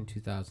Manitowoc in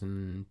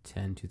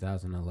 2010,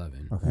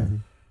 2011. Okay. Mhm.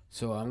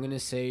 So I'm going to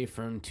say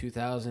from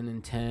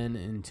 2010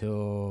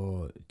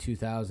 until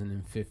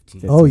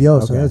 2015. Oh, yo,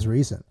 so Okay. that's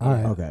recent. All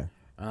right. Okay.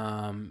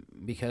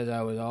 Because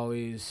I was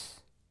always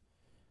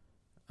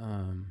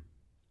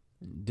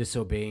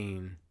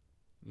disobeying,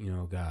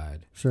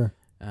 God. Sure.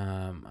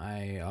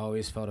 I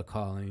always felt a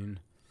calling,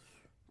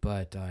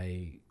 but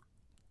I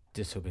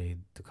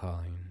disobeyed the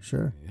calling.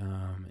 Sure.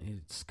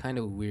 It's kind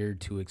of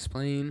weird to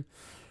explain,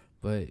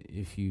 but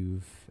if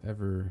you've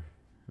ever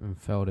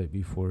felt it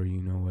before, you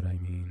know what I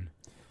mean.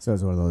 So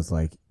it's one of those,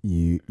 like,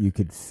 you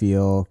could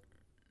feel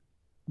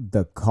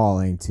the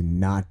calling to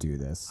not do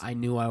this. I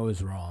knew I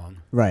was wrong.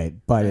 Right.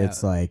 But Yeah.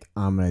 it's like,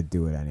 I'm going to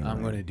do it anyway.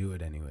 I'm going to do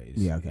it anyways.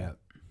 Yeah, okay. Yep,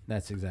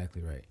 that's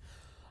exactly right.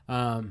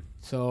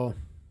 So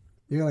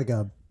You're like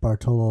a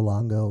Bartolo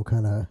Longo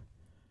kind of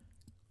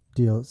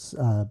deal.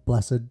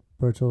 Blessed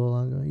Bartolo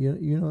Longo.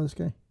 You know this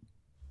guy?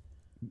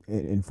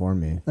 Inform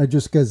me.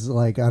 Just because,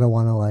 like, I don't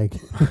want to, like,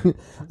 I don't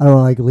want to,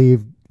 like,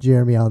 leave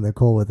Jeremy out in the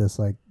cold with this,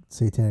 like,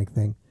 satanic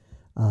thing.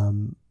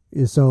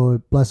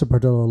 So Blessed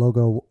Bartolo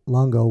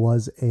Longo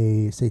was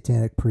a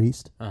satanic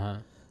priest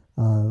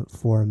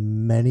for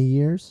many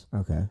years.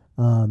 Okay.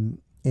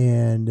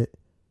 And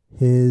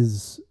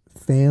his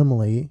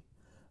family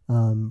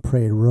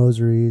prayed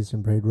rosaries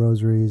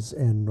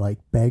and like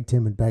begged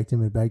him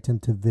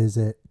to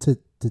visit to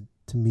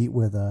meet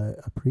with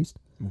a priest.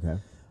 Okay.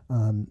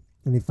 And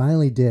he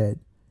finally did,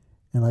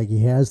 and like he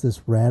has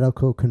this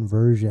radical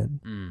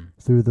conversion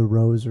through the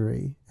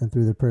rosary and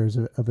through the prayers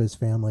of his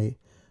family.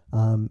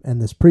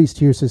 And this priest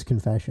hears his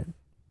confession,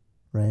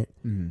 right?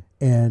 Mm-hmm.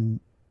 And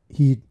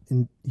he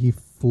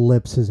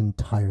flips his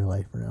entire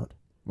life around.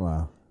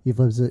 Wow. He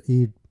flips it.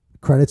 He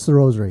credits the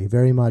rosary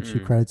very much. He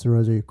Mm. credits the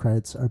rosary. He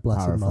credits our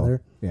Blessed Powerful.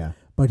 Mother. Yeah.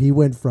 But he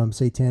went from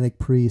satanic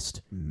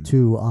priest Mm.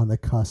 to on the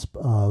cusp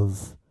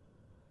of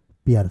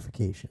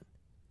beatification.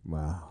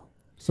 Wow.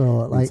 So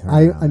like turn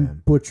around, I'm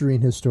man.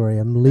 butchering his story.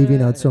 I'm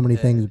leaving out so many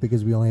things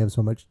because we only have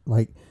so much.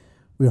 Like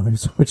we only have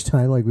so much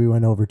time. Like we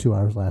went over 2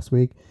 hours last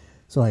week.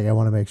 So like I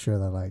want to make sure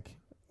that like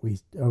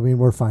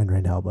we're fine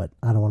right now, but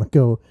I don't want to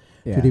go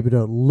too deep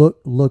into it.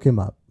 Look him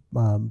up.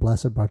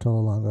 Blessed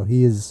Bartolo Longo.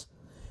 His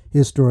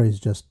story is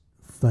just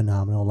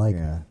phenomenal. Like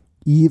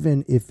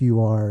even if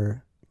you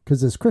are,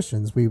 because as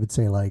Christians we would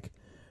say like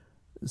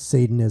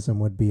Satanism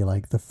would be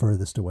like the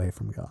furthest away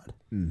from God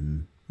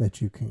that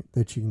you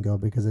can go,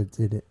 because it's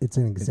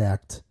an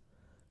exact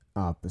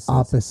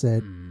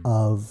opposite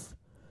of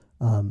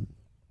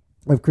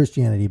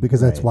Christianity, because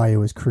that's why it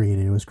was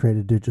created. It was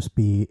created to just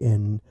be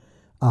in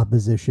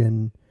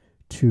opposition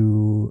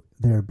to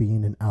there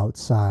being an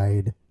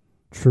outside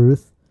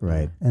truth,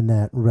 right? And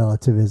that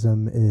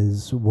relativism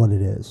is what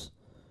it is.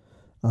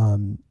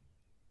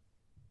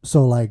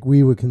 So like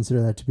we would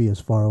consider that to be as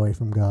far away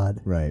from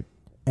God, right,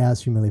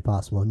 as humanly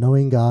possible.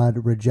 Knowing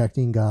God,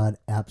 rejecting God,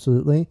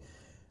 absolutely.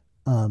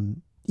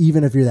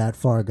 Even if you're that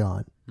far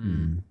gone,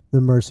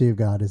 the mercy of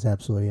God is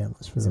absolutely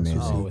endless for those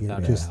who seek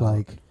it. Just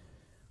like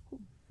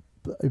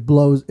it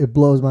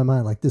blows my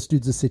mind. Like this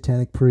dude's a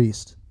satanic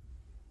priest.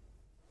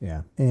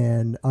 Yeah.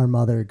 And our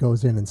mother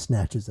goes in and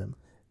snatches him.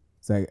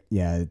 It's like,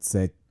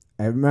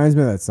 it reminds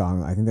me of that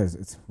song. I think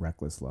it's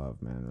Reckless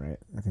Love, man, right?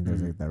 I think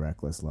there's like that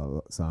Reckless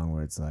Love song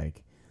where it's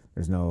like,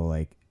 there's no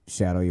like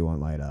shadow you won't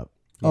light up.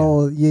 Yeah.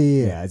 Oh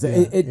yeah.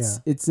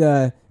 It's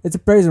a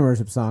praise and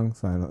worship song.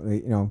 So I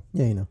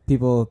don't,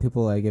 people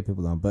like it,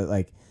 people don't. But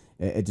like,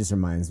 it just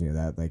reminds me of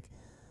that. Like,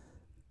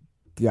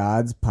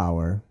 God's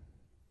power,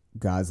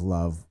 God's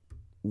love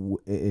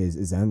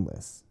is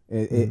endless.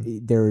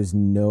 There is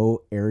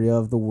no area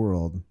of the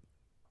world,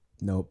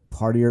 no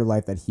part of your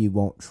life that He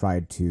won't try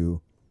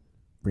to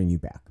bring you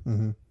back.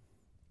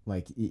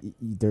 Like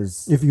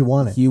there's, if you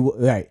want it, He will,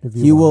 right?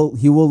 He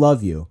will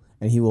love you,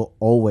 and He will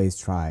always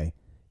try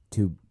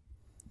to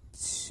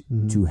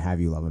have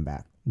you love Him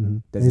back.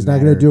 He's not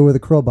going to do it with a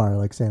crowbar,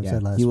 like Sam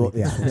said last week.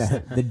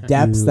 The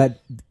depths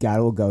that God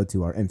will go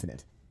to are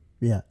infinite.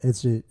 Yeah,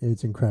 it's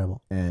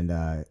incredible.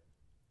 And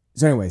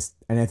so, anyways,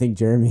 and I think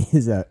Jeremy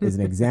is an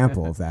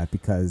example of that,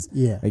 because,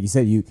 like you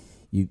said, you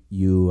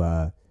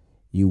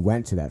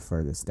went to that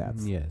further step.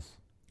 Yes.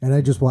 And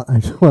I just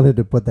wanted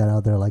to put that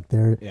out there. Like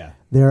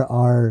there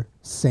are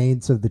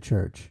saints of the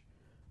church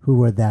who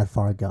were that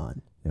far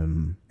gone,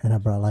 and I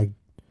brought like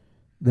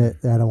that.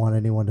 I don't want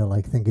anyone to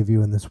like think of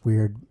you in this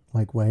weird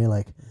like way,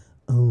 like,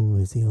 oh,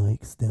 is he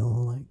like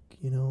still like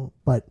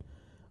But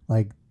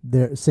like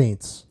their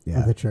saints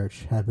of the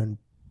church have been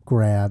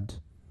grabbed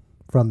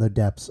from the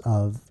depths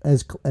of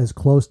as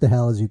close to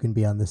hell as you can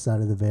be on this side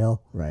of the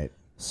veil, right?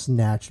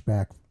 Snatched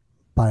back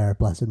by our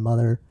Blessed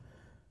Mother,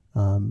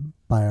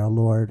 by our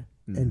Lord,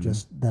 and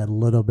just that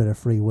little bit of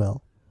free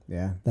will.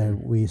 Yeah,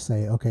 that we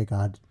say, okay,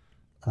 God,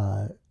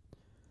 I'm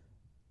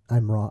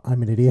wrong.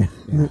 I'm an idiot.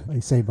 He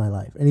saved my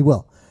life, and He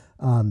will.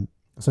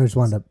 So I just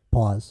wanted to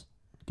pause,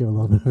 give a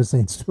little bit of a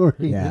saint story.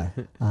 Yeah,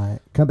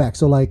 come back.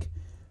 So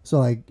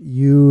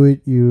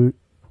you you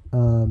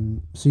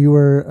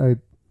were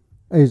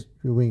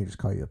we can just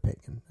call you a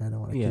pagan. I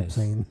don't want to keep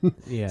saying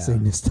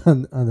saying this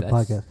on the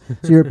podcast.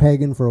 So you're a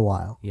pagan for a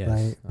while,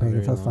 right?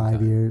 Pagan for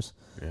 5 years.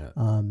 Yeah.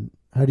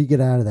 How do you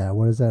get out of that?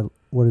 What is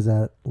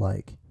that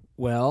like?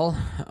 Well,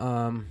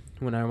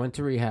 when I went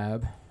to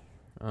rehab,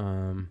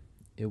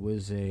 it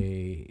was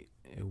AA,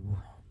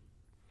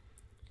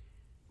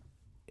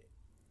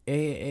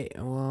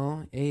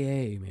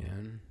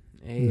 man.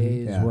 AA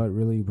is what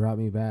really brought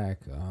me back.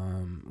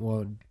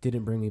 It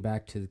didn't bring me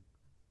back to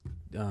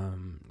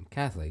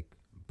Catholic,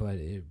 but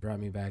it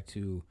brought me back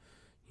to,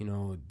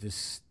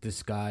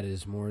 this God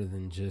is more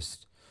than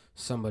just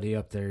somebody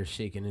up there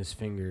shaking his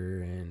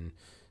finger and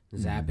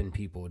zapping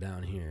people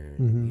down here.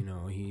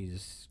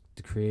 He's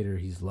the creator.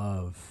 He's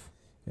love.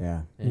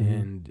 Yeah.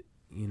 And,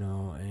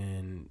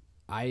 and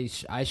I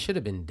should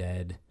have been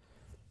dead,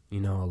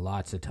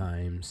 lots of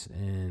times,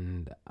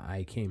 and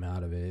I came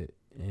out of it,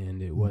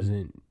 and it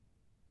wasn't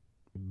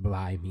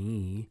by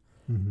me.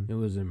 It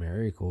was a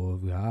miracle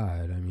of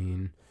God. I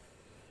mean,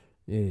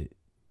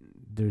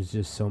 there's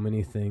just so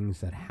many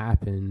things that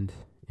happened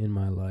in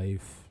my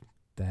life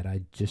that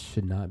I just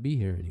should not be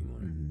here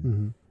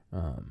anymore.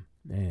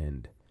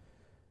 And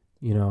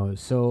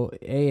so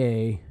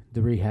AA,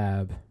 the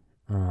rehab,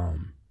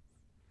 and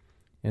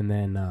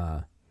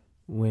then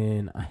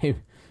when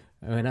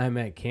I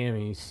met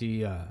Cammie,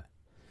 she I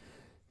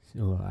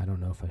don't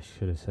know if I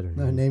should have said her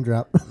name. Name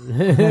drop.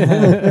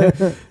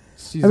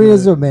 This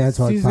is a man's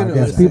talk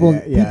podcast. People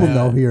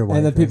know who your wife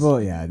is.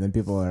 And then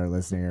people that are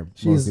listening are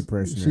mostly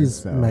parishioners.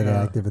 She's mega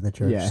active in the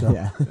church.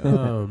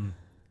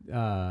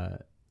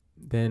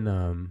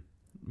 Then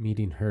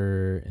meeting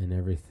her and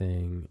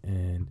everything,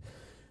 and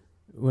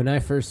when I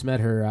first met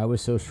her, I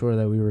was so sure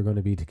that we were going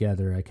to be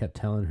together. I kept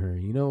telling her,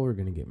 we're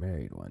going to get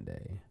married one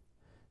day.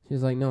 She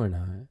was like, no, we're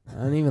not.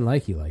 I don't even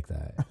like you like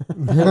that.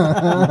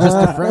 You're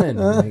just a friend.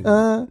 Like,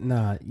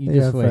 nah, you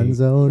just wait. Friend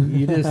zone.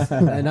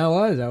 And I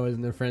was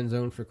in the friend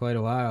zone for quite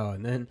a while.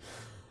 And then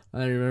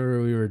I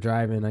remember we were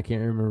driving. I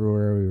can't remember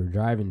where we were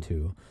driving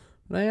to.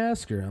 But I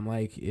asked her, I'm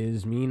like,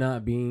 is me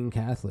not being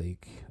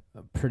Catholic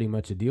pretty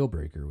much a deal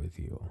breaker with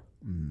you?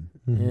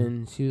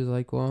 And she was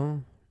like,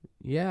 well,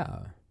 yeah.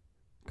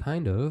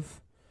 kind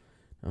of.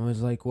 I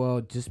was like,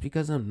 well, just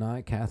because I'm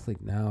not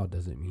Catholic now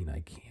doesn't mean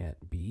I can't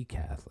be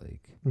Catholic.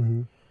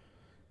 Mm-hmm.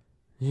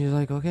 She's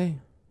like, okay.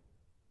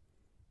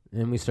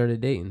 And we started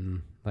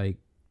dating, like,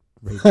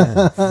 right then.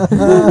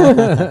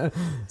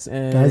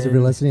 Guys, if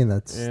you're listening,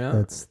 that's Yeah.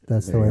 the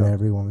There way you go. that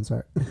every woman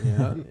starts.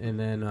 Yeah, and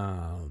then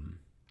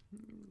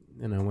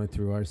and I went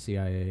through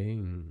RCIA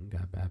and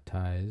got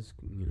baptized,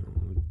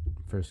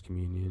 first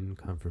communion,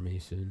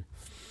 confirmation,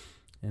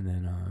 and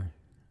then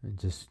I've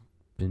just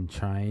been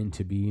trying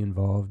to be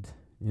involved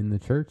in the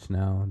church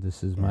now.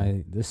 This is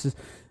my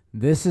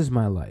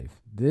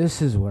life.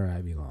 This is where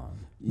I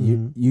belong.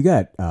 You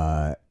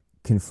got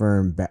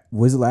confirmed.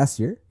 Was it last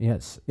year?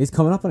 Yes. It's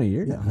coming up on a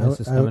year. Yeah. now.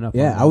 Yes, it's coming up.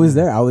 Yeah, on I was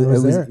there. I It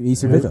was there.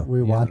 Easter Vigil.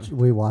 We watched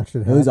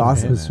it. It was happen.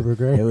 awesome. It was man. super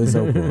great. It was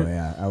so cool.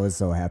 Yeah, I was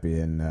so happy,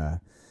 and I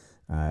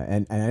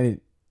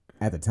didn't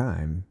at the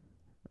time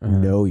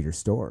know your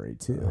story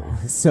too.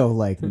 So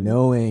like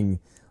knowing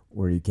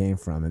where you came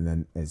from, and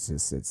then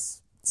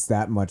it's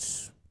that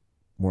much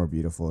more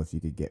beautiful if you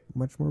could get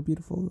much more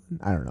beautiful.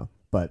 I don't know,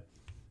 but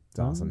it's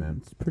awesome,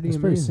 man. It's pretty It's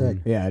pretty amazing.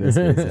 sick. Yeah, it is.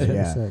 Pretty sick. Super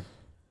Yeah, sick.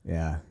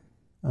 yeah.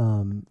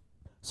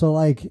 So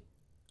like,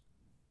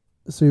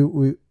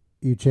 you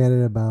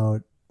chatted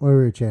about, or we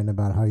were chatting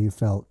about how you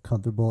felt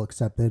comfortable,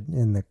 accepted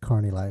in the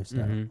carny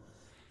lifestyle. Mhm.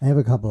 I have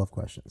a couple of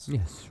questions.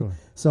 Yes, sure.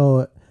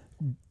 So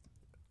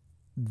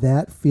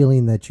that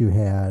feeling that you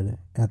had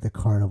at the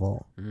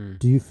carnival,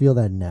 do you feel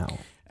that now?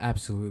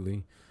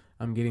 Absolutely.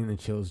 I'm getting the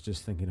chills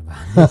just thinking about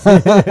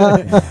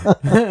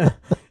it.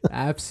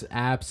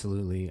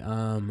 Absolutely.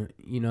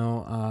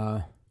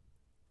 I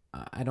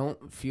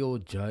don't feel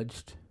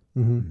judged.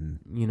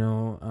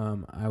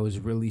 Mm-hmm. I was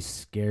really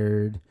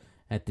scared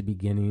at the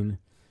beginning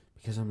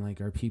because I'm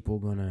like, are people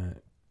gonna?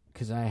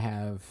 Because I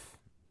have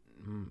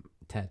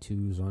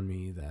tattoos on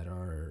me that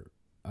are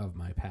of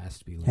my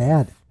past belief.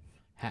 Are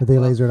they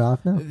lasered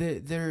off now?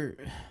 They're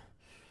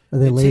Are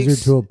they it lasered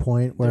takes- to a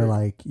point where they're-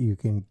 like you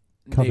can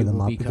cover they them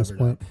will up be at this covered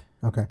point?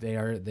 up. Okay. They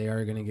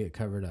are gonna get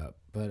covered up,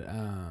 but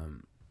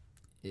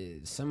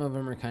some of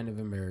them are kind of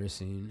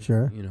embarrassing.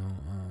 Sure.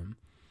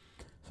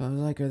 So I was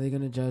like, are they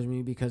gonna judge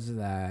me because of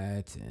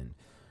that? And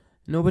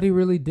nobody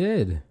really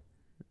did,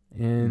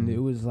 and it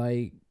was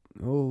like,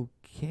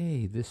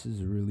 okay, this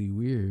is really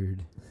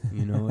weird.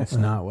 It's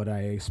not what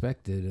I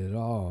expected at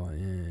all,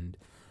 and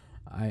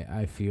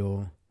I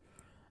feel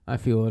at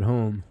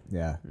home.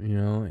 Yeah.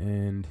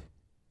 And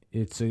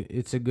it's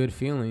a good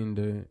feeling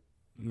to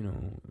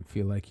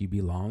feel like you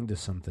belong to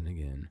something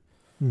again.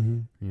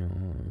 Mm-hmm.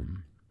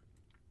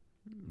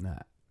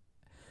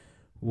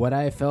 What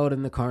I felt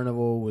in the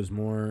carnival was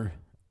more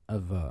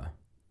of a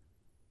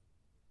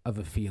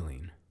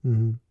feeling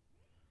Mm-hmm.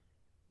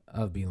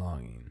 of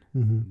belonging.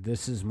 Mm-hmm.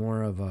 This is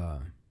more of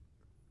a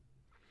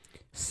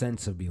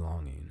sense of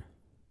belonging.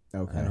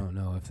 Okay. I don't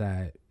know if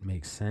that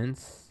makes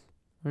sense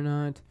or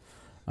not.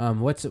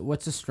 What's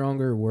a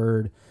stronger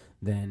word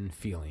than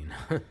feeling?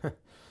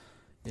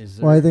 Is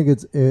there? Well, I think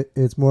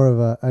it's more of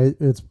I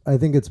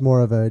think it's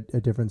more of a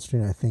difference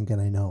between I think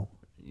and I know.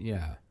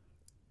 Yeah.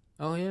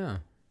 Oh yeah.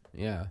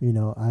 Yeah.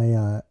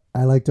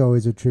 I like to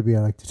always attribute.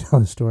 I like to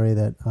tell the story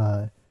that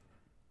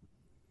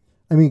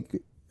I mean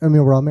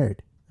we're all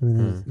married. I mean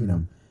there's,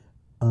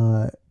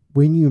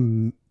 when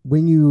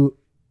you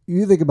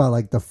think about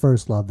like the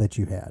first love that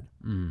you had,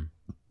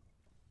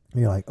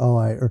 you're like,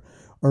 or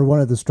one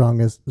of the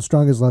strongest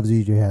loves that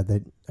you had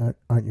that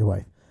aren't your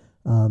wife.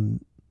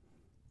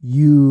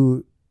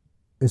 You,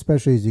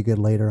 especially as you get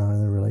later on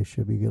in the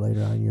relationship,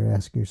 you're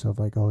asking yourself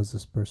like, oh, is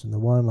this person the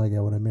one? Like, I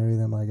want to marry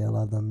them. Like, I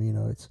love them.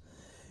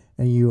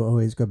 And you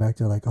always go back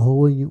to like, oh,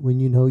 when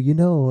you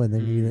know, and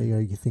then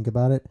you think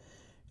about it,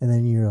 and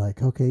then you're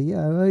like, okay,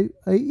 yeah,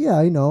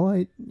 I know,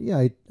 I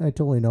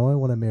totally know, I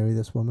want to marry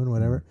this woman,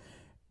 whatever.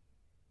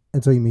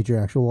 Until you meet your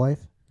actual wife,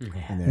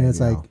 and it's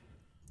like,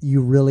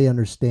 you really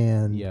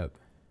understand. Yep.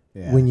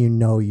 Yeah. When you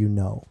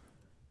know,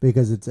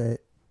 because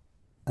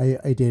I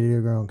dated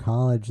a girl in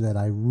college that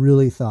I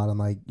really thought, I'm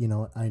like,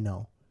 I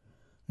know,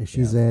 like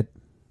she's it,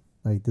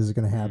 like this is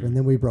gonna happen. And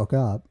then we broke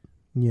up,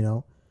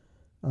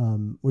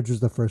 which was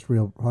the first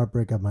real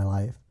heartbreak of my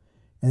life.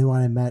 And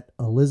when I met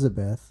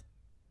Elizabeth,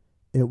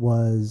 it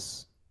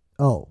was,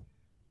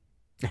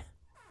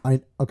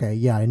 I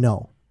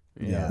know.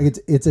 Yeah. Like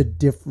it's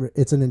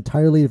an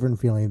entirely different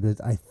feeling,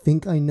 but I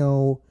think I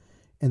know,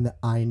 and that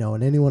I know,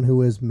 and anyone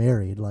who is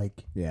married,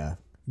 like, Yeah.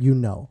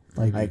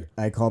 like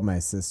I called my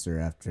sister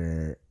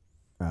after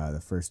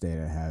the first date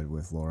I had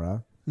with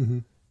Laura,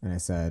 and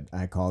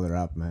I called her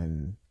up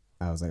and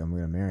I was like, I'm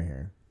gonna marry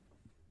her.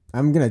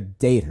 I'm gonna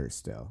date her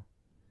still.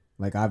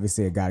 Like,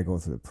 obviously I gotta go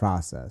through the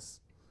process,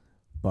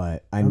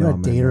 but I'm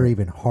gonna date her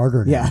even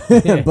harder now.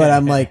 Yeah. But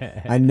I'm like,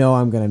 I know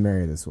I'm gonna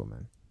marry this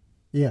woman.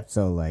 Yeah.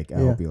 So like, I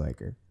hope you like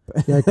her.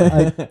 Yeah,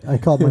 I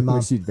called my mom.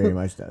 Which she very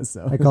much does.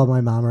 So I called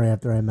my mom right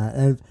after I met,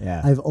 and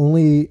yeah, I've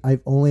only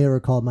ever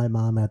called my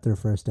mom at their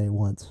first date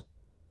once.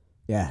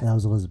 yeah, And that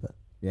was Elizabeth.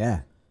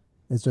 yeah,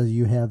 It's just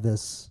you have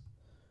this,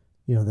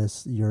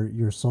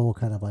 your soul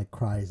kind of like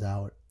cries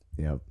out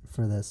yep,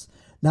 for this.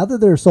 Not that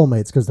they're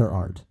soulmates, because there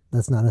aren't.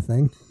 That's not a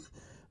thing.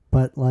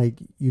 But like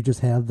you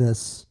just have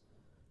this,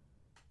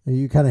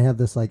 you kind of have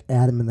this like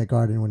Adam in the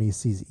garden when he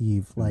sees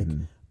Eve, like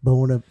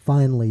bone of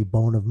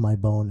my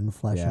bone and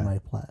flesh of my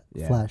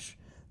flesh.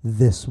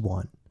 This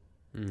one,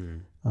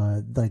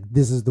 like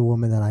this is the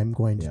woman that I'm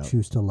going to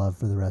choose to love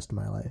for the rest of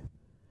my life.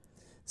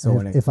 So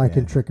if I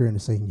can trick her into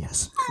saying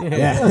yes,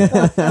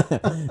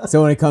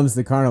 So when it comes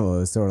to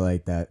carnival, it's sort of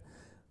like that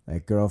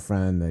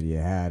girlfriend that you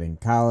had in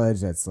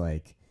college. That's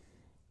like,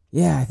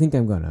 yeah, I think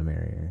I'm going to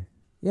marry her.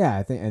 Yeah,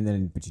 I think,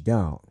 but you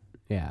don't.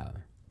 Yeah.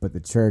 But the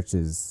church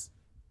is.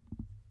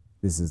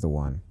 This is the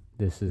one.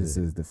 This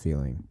is the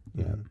feeling.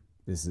 Yeah.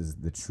 This is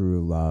the true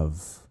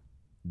love,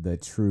 the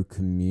true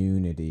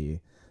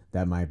community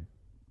that my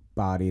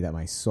body, that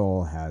my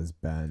soul has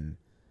been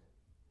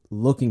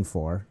looking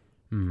for,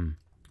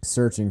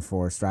 searching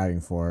for, striving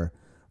for,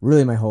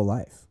 really my whole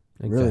life.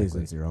 Exactly. Really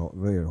since your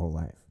whole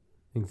life.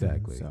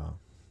 Exactly. So,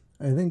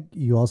 I think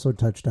you also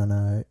touched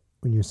on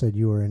when you said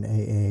you were in AA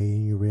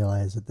and you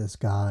realized that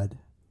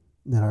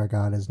that our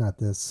God is not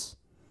this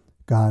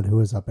God who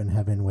is up in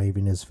heaven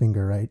waving his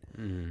finger, right?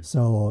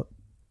 So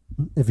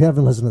if you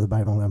haven't listened to the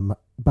Bible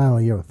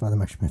a year with Father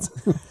Mike Schmitz,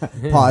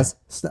 pause.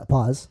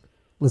 Pause.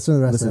 Listen to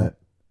the rest of it.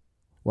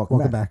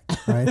 Welcome back.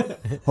 Right?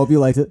 Hope you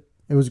liked it.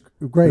 It was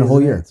great. The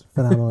whole year. It's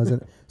phenomenal,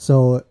 isn't it?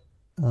 So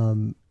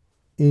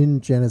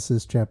in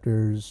Genesis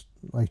chapters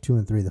like 2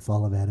 and 3, the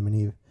fall of Adam and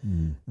Eve,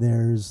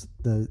 there's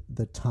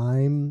the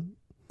time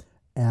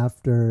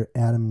after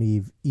Adam and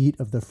Eve eat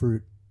of the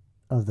fruit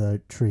of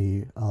the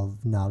tree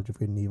of knowledge of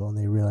good and evil, and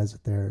they realize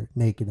that they're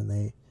naked, and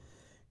they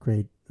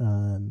create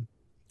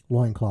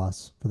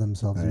loincloths for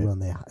themselves, right.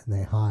 And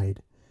they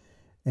hide.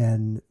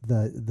 And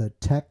the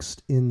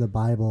text in the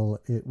Bible,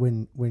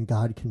 when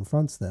God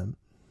confronts them,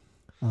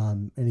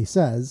 and he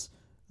says,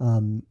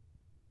 like,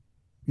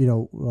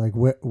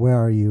 where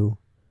are you?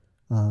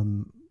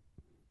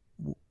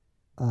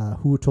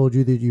 Who told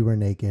you that you were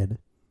naked?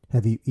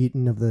 Have you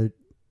eaten of the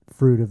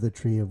fruit of the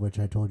tree of which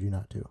I told you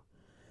not to?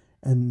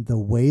 And the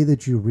way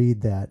that you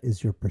read that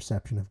is your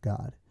perception of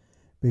God.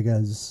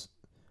 Because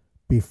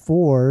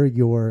before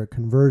your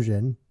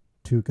conversion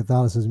to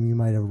Catholicism, you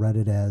might have read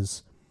it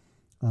as,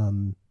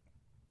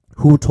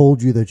 who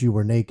told you that you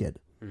were naked?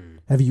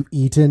 Have you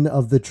eaten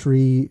of the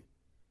tree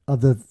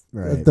of the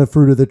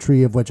fruit of the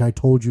tree of which I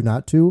told you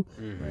not to?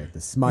 Right.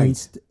 The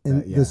smite.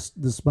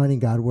 The smiting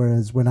God.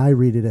 Whereas when I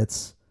read it,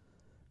 it's,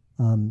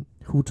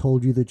 who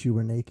told you that you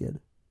were naked?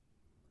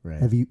 Right.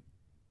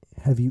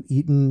 Have you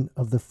eaten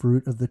of the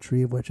fruit of the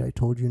tree of which I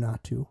told you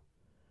not to?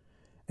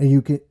 And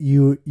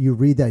you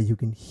read that, you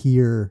can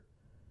hear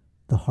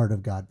the heart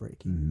of God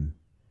breaking.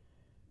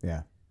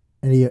 Yeah.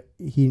 And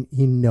he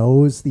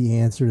knows the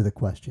answer to the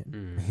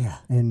question. Yeah.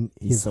 And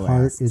his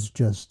heart is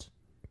just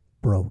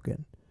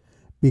broken.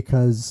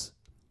 Because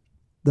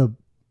the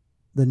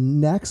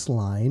next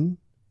line,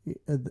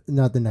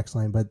 not the next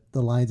line, but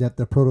the lines at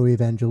the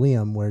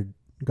Proto-Evangelium where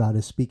God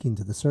is speaking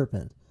to the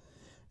serpent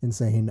and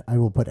saying, I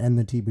will put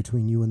enmity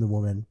between you and the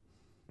woman,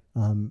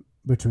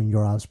 between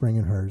your offspring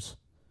and hers.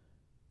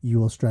 You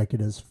will strike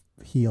at his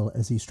heel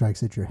as he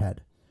strikes at your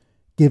head.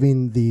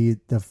 Giving the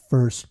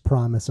first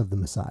promise of the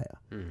Messiah.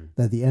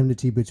 That the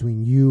enmity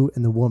between you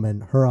and the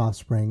woman, her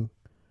offspring,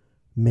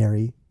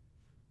 Mary,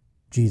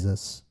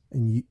 Jesus,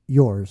 and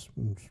yours,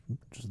 which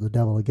is the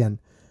devil again,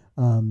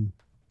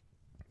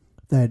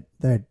 that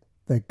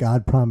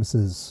God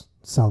promises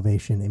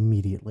salvation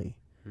immediately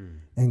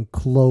and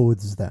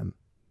clothes them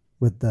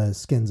with the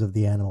skins of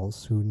the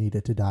animals who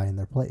needed to die in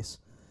their place.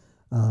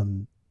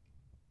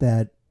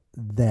 That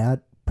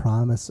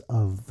promise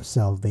of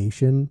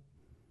salvation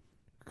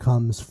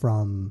comes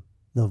from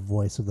the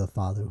voice of the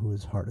Father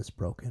whose heart is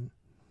broken,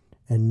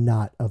 and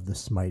not of the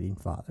smiting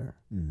Father,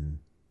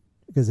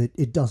 because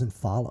it doesn't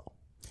follow.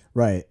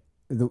 Right.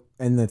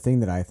 And the thing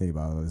that I think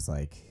about is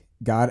like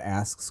God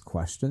asks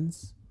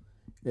questions.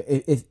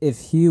 If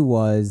he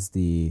was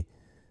the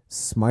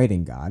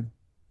smiting God,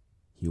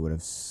 he would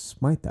have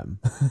smite them.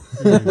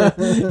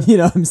 You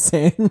know what I'm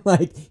saying?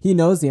 Like, he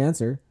knows the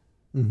answer.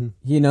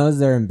 He knows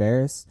they're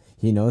embarrassed.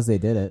 He knows they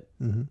did it.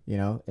 You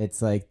know,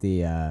 it's like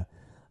the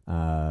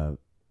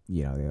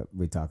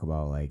we talk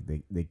about like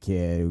the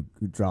kid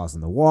who draws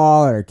on the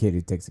wall, or a kid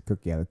who takes a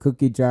cookie out of the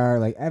cookie jar.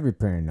 Like, every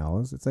parent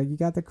knows. It's like, you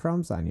got the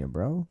crumbs on you,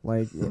 bro.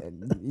 Like,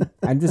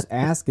 I'm just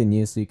asking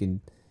you so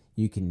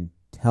you can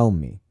tell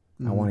me.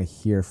 I want to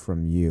hear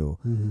from you.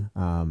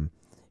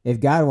 If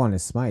God wanted to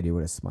smite, he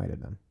would have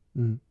smited them.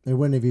 It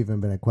wouldn't have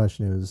even been a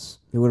question.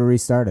 It would have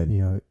restarted.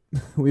 You know,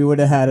 we would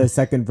have had a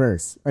second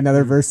verse,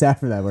 another verse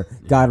after that where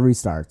God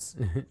restarts.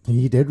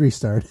 He did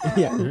restart.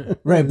 Yeah,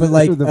 right. But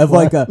like,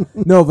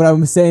 no. What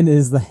I'm saying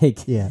is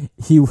like, it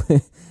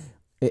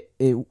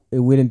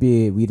wouldn't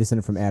be we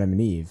descended from Adam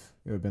and Eve.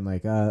 It would have been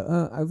like,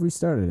 I've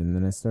restarted, and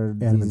then I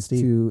started Adam these and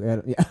Steve. two.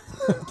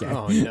 Okay.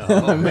 Oh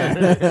no,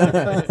 Man.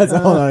 That's a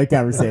whole other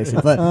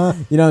conversation. But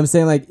you know what I'm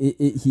saying? Like,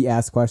 he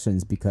asked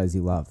questions because he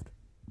loved.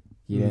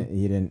 He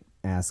didn't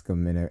ask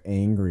him in an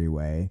angry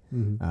way.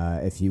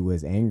 If he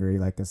was angry,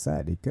 like I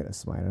said, he could have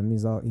smited him.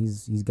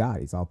 He's God.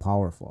 He's all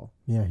powerful.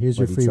 Yeah, here's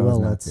But your he free chose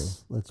will.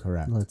 not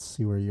Correct. Let's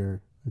see where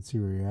you're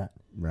at.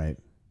 Right.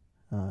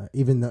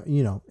 Even though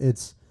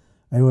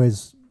I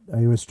always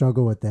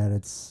struggle with that.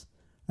 It's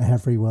I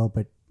have free will,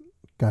 but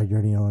God, you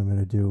already know what I'm going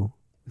to do.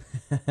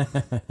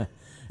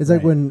 It's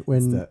like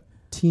when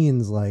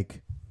teens,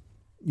 like,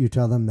 you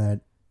tell them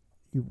that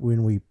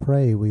when we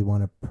pray, we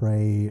want to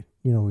pray.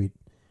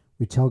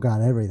 We tell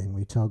God everything.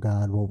 We tell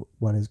God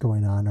what is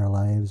going on in our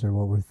lives or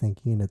what we're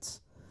thinking.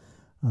 It's,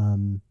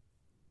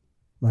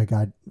 my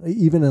God,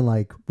 even in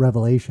like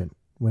Revelation,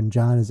 when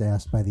John is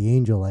asked by the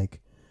angel,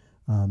 like,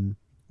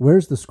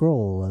 where's the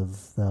scroll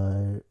of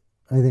the?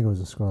 I think it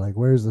was a scroll. Like,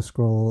 where's the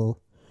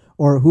scroll?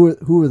 Or who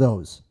are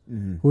those?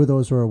 Mm-hmm. Who are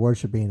those who are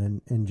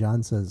worshiping? And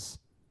John says,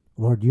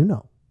 Lord, you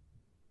know.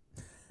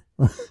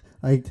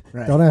 Like,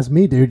 Right. Don't ask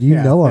me, dude. You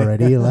know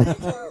already. Like, I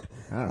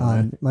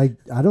don't know. like,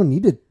 I don't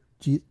need to.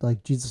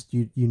 Like, Jesus,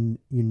 you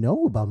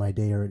know about my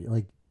day already.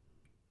 Like,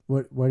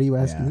 what are you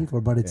asking me for?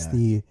 But it's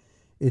the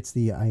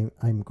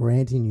I'm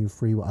granting you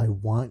free will. I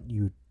want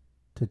you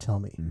to tell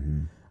me.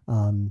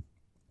 Mm-hmm.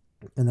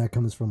 And that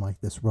comes from like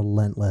this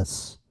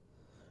relentless,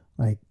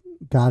 like,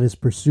 God is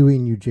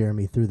pursuing you,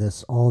 Jeremy, through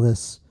all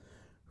this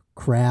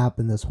crap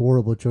and this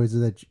horrible choices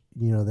that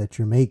that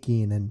you're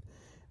making and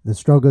the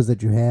struggles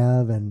that you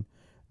have and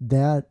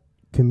that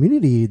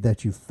community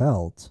that you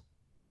felt.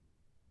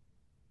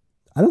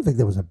 I don't think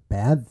that was a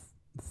bad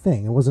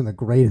thing. It wasn't the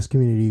greatest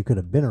community you could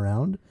have been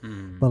around,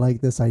 but like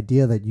this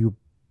idea that you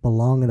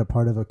belong in a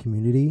part of a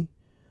community,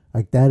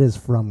 like that is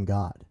from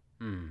God.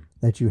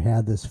 That you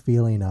had this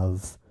feeling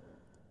of,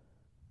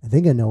 I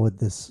think I know what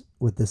this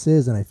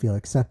is, and I feel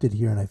accepted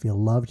here, and I feel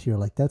loved here.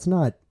 Like, that's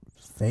not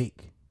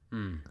fake.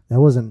 That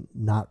wasn't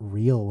not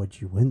real what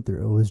you went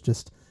through. It was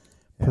just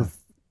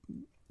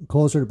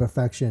closer to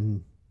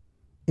perfection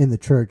in the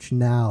church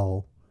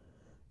now,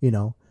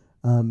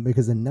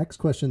 because the next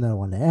question that I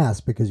wanted to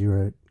ask, because you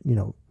were,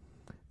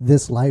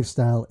 this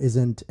lifestyle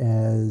isn't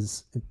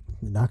as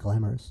not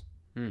glamorous,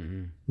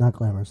 not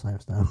glamorous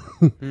lifestyle,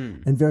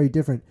 and very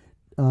different.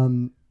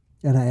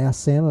 And I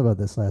asked Sam about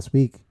this last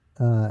week.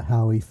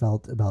 How he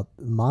felt about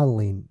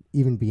modeling,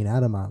 even being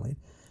out of modeling.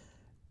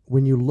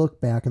 When you look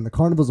back in the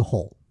carnival as a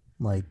whole,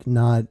 like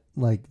not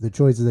like the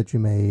choices that you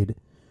made,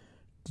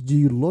 do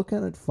you look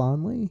at it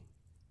fondly?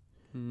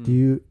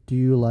 Do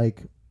you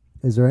like?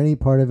 Is there any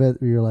part of it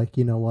where you're like,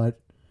 you know what,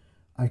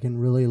 I can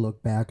really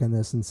look back on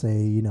this and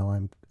say,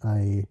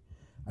 I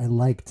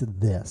liked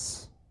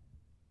this.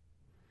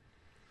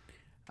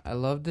 I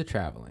loved the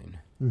traveling.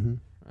 Mm-hmm.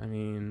 I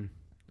mean,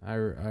 I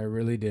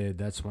really did.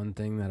 That's one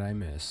thing that I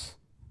miss.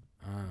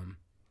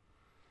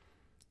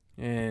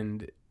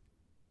 And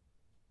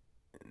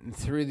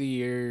through the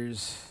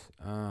years,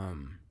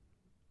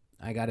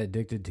 I got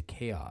addicted to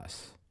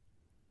chaos.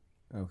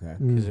 Okay.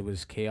 Because it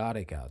was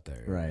chaotic out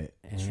there. Right.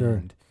 And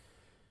Sure.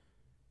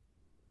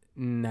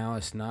 now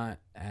it's not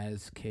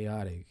as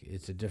chaotic.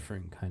 It's a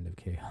different kind of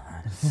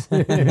chaos.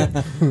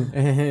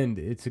 And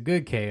it's a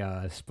good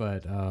chaos,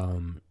 but I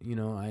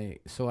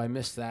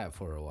missed that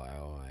for a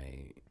while.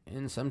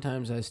 And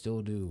sometimes I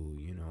still do,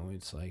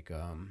 it's like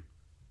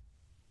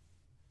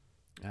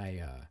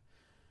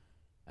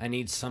I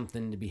need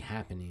something to be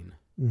happening.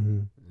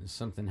 Mm-hmm.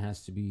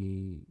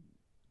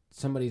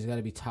 Somebody's got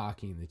to be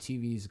talking. The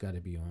TV's got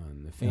to be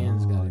on. The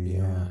fan's got to be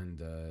on.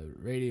 The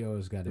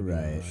radio's got to be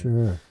on.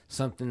 Sure.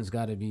 Something's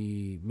got to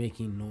be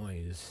making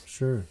noise.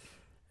 Sure.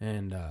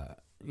 And,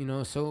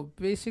 so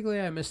basically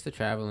I miss the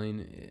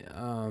traveling.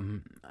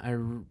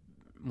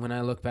 When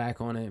I look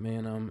back on it,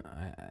 man,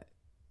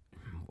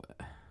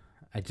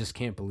 I just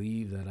can't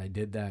believe that I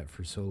did that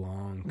for so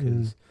long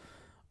because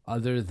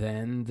other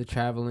than the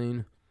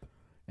traveling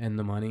and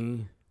the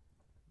money,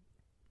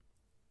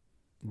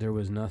 there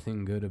was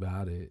nothing good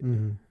about it.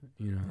 Mm-hmm.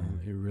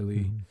 It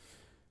really,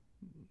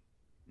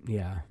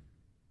 yeah.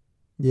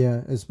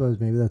 Yeah, I suppose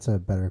maybe that's a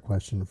better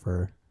question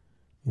for,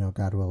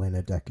 God willing,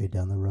 a decade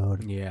down the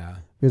road. Yeah.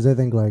 Because I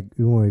think, like,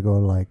 when we go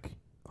to, like,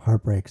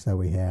 heartbreaks that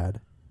we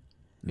had,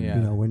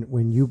 Yeah.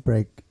 when you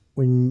break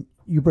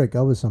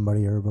up with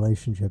somebody or a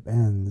relationship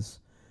ends,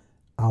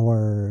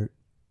 our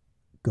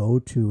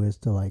go-to is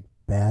to, like,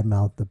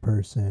 badmouth the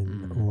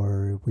person,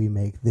 or we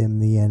make them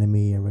the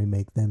enemy, or we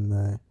make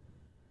them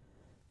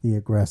the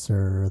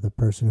aggressor or the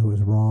person who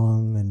was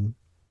wrong. And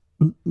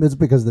it's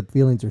because the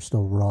feelings are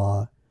still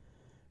raw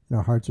and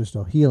our hearts are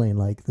still healing.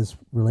 Like this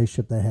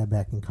relationship that I had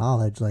back in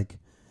college, like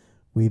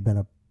we've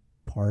been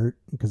apart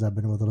because I've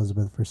been with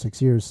Elizabeth for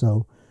 6 years.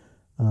 So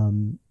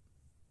that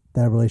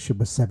relationship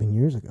was 7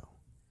 years ago.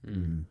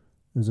 Mm-hmm.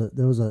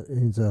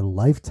 It's a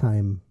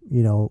lifetime,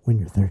 when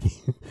you're 30,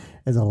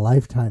 it's a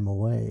lifetime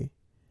away.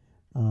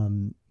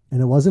 And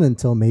it wasn't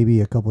until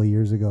maybe a couple of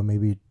years ago,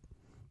 maybe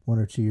 1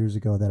 or 2 years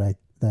ago, that I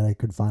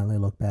could finally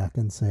look back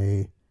and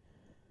say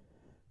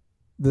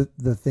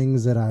the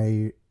things that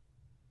I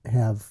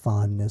have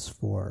fondness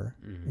for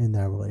in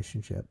that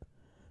relationship.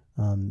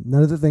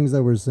 None of the things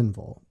that were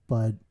sinful,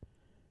 but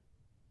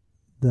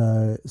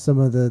some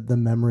of the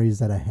memories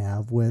that I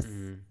have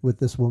with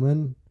this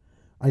woman,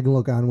 I can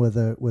look on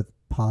with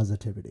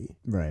positivity.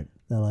 Right.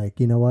 That like,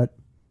 you know what,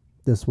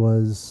 this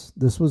was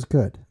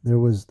good. There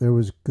was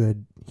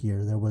good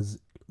here.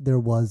 There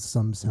was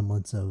some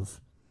semblance of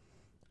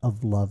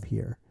love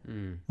here.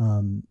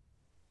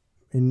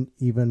 And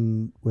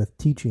even with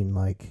teaching,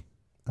 like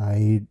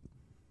of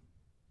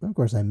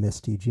course I miss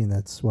teaching.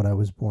 That's what I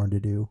was born to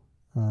do.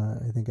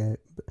 I think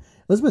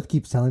Elizabeth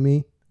keeps telling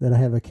me that I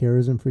have a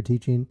charism for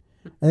teaching.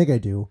 I think I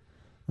do.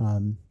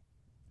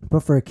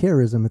 But for a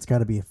charism, it's got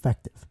to be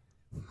effective.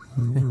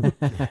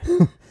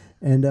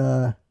 And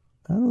I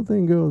don't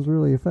think it was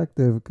really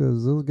effective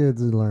because those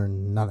kids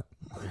learn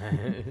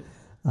nothing.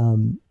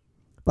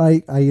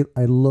 But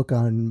I look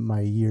on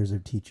my years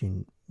of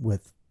teaching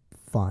with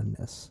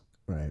fondness.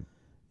 Right.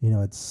 You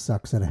know, it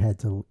sucks that I had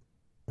to.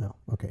 Well,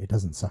 okay, it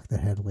doesn't suck that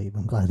I had to leave.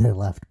 I'm glad I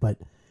left. But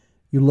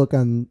you look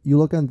on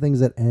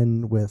things that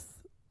end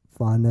with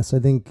fondness. I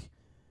think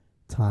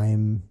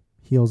time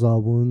heals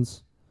all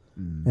wounds.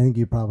 I think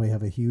you probably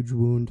have a huge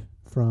wound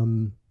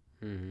from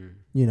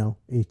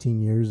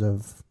 18 years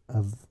of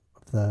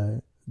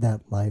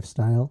that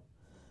lifestyle.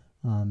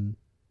 And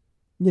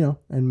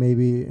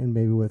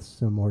maybe with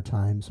some more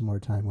time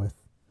with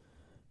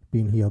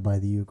being healed by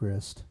the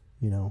Eucharist,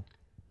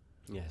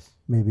 Yes.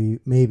 Maybe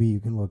you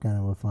can look on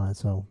it with fun.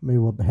 So maybe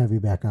we'll have you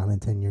back on in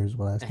 10 years.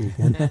 We'll ask you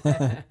again.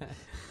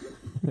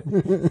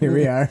 Here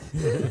we are.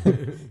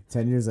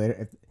 10 years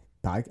later.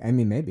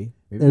 Maybe.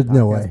 There's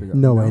no way.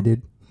 No way,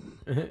 dude.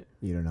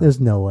 You don't know.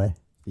 There's no way.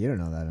 You don't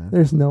know that, man.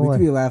 There's no way. We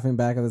could be laughing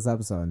back at this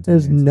episode in 10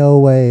 There's years. no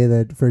way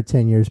that for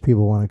 10 years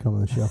people want to come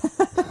on the show.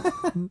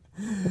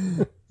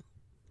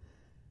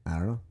 I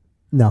don't know.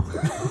 No.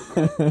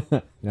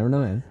 Never know,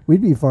 man.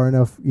 We'd be far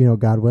enough,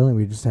 God willing,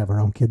 we'd just have our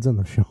own kids on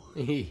the show.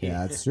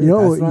 Yeah, that's true. You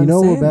know That's what I'm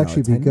what saying, would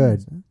actually though, be 10 good?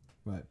 years, huh?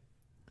 What?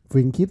 If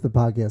we can keep the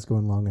podcast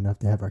going long enough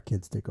to have our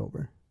kids take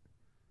over.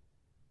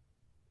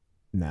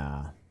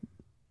 Nah.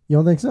 You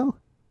don't think so?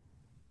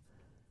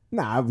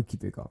 Nah, I would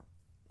keep it going.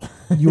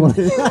 You want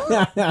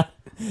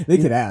They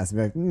could ask.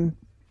 Be like,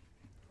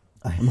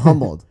 I'm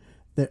humbled.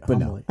 But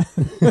humbly.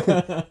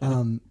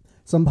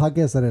 Some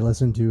podcasts that I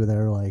listen to,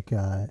 they're like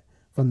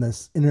from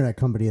this internet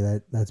company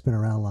that's been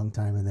around a long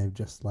time, and they've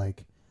just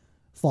like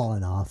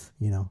fallen off,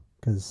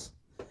 because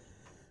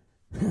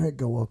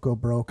go woke, go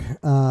broke.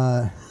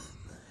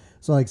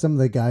 So like some of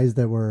the guys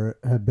that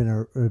have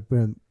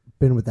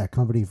been with that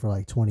company for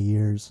like 20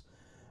 years,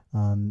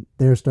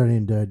 they're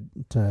starting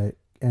to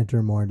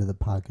enter more into the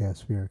podcast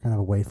sphere, kind of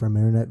away from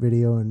internet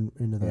video and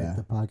into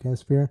the podcast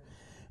sphere.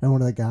 And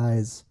one of the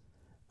guys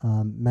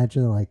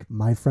mentioned that, like,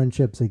 my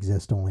friendships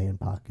exist only in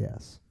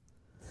podcasts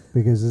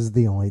because this is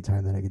the only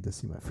time that I get to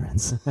see my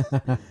friends.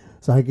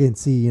 So I can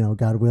see,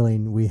 God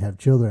willing, we have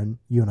children,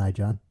 you and I,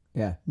 John.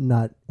 Yeah.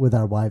 Not with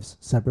our wives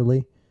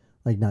separately,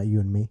 like not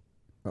you and me.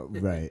 Oh,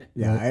 right.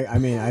 Yeah.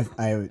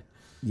 I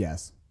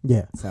yes.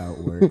 Yeah. That's how it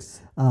works.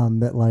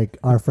 That like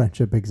our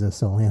friendship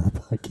exists only on the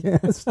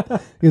podcast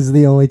because it's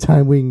the only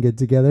time we can get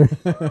together.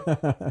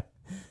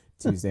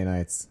 Tuesday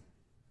nights.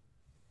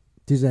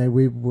 Tuesday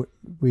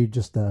we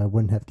just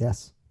wouldn't have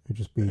guests. It'd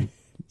just be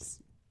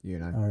you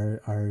and I.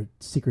 Our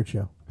secret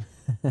show.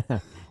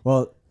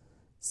 Well,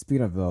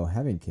 speaking of though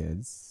having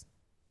kids.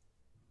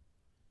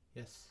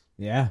 Yes.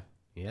 Yeah.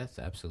 Yes,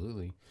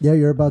 absolutely. Yeah,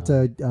 you're about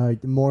to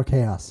more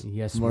chaos.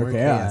 Yes, More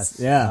chaos.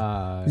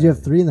 Yeah. 'Cause you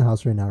have 3 in the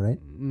house right now, right?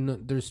 No,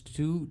 there's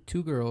two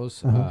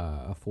girls,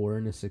 a 4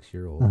 and a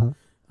 6-year-old.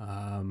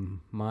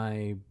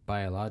 My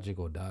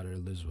biological daughter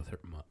lives with her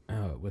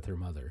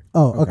mother.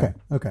 Oh,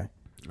 okay.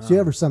 So you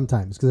have her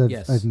sometimes because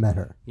yes. I've met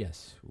her.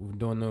 Yes,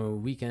 on the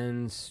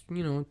weekends,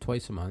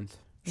 twice a month.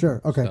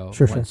 Sure. Okay. So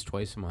Sure. once,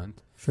 twice a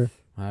month. Sure.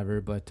 However,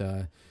 but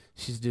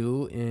she's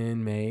due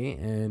in May,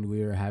 and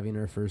we are having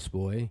our first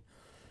boy.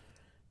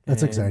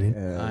 That's And exciting.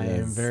 I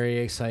am very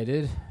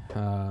excited.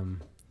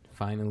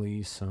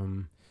 Finally,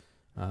 some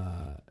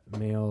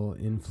male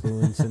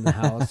influence in the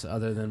house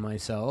other than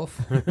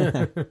myself.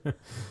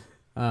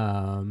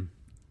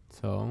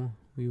 So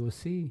we will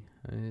see.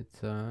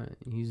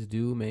 He's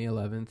due May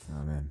 11th.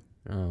 Oh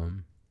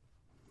man.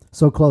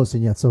 So close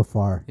and yet so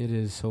far. It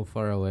is so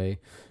far away.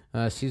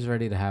 She's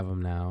ready to have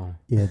him now.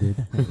 Yeah,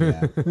 dude.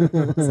 Yeah.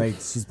 It's like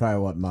she's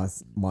probably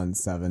month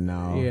 7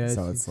 now. Yeah,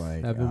 So it's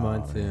like 7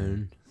 months man.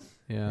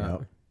 in. Yeah.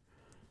 Yep.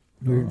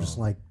 You're just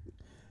like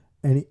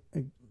any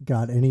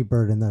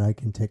burden that I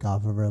can take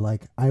off of her.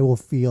 Like I will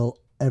feel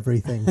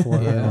everything for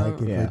her. Like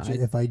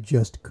if I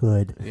just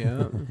could.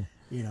 Yeah.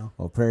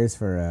 Well, prayers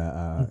for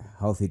a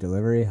healthy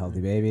delivery, healthy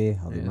baby,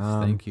 healthy Yes,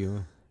 mom. thank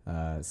you.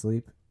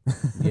 Sleep.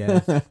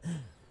 Yes.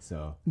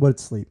 So.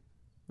 What's sleep?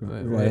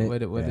 What Yeah.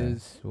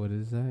 is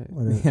that?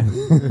 What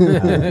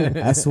is,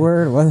 S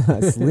word?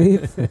 What?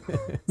 Sleep?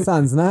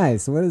 Sounds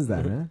nice. What is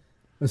that, man?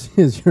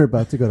 is you're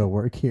about to go to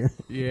work here?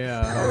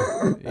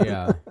 Yeah.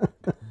 Yeah.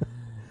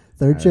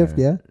 Third shift,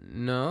 yeah.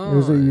 No. Or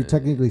is it you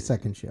technically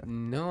second shift?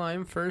 No,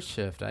 I'm first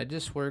shift. I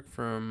just work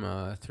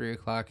from 3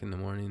 o'clock in the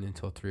morning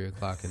until 3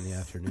 o'clock in the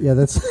afternoon. Yeah,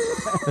 that's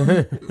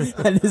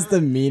That is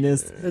the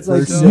meanest it's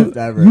like first shift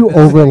ever. you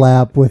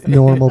overlap with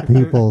normal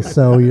people,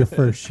 so you're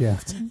first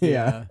shift.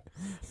 Yeah.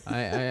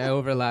 I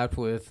overlapped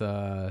with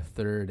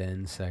third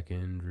and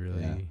second,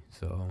 really. Yeah.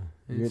 So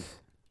You're- it's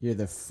You're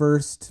the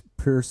first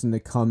person to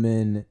come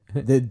in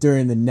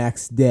during the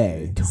next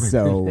day.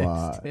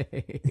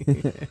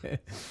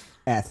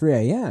 At 3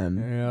 a.m.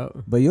 yeah,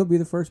 But you'll be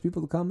the first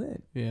people to come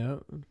in. yeah.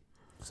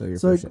 So you're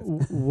So first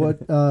like,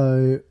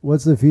 shift.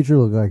 what's the future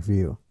look like for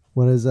you?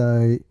 What is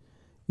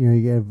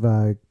you have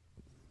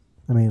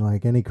I mean,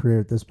 like any career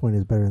at this point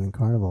is better than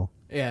Carnival.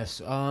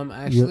 Yes.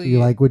 Actually, You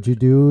like what you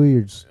do.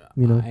 You're just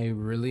I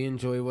really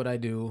enjoy what I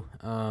do.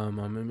 I'm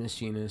a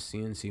machinist,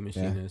 CNC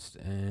machinist,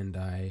 and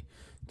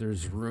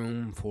there's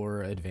room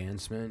for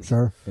advancement.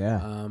 sure.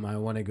 Yeah. I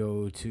want to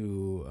go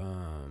to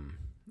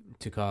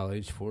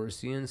college for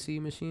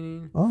CNC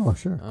machining. Oh,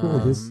 sure. Cool.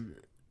 There's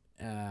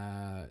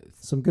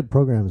some good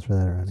programs for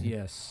that around here.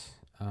 Yes.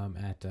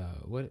 At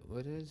what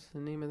is the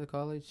name of the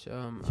college?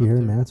 Up Here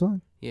in there?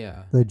 Manitowoc,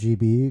 Yeah. the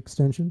GB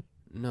extension.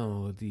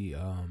 No, the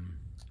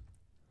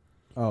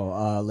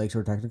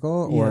Lakeshore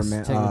Technical Yes,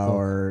 technical.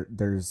 or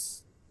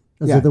there's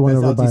Is Yeah, that the one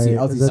that's over by?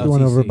 LTC. Is that the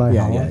one over by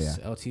Yeah, Hollis?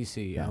 yeah, yes,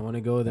 LTC. Yeah. I want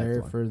to go there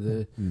That's the for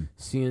the Mm.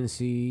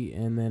 CNC,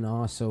 and then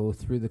also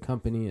through the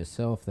company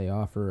itself, they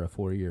offer a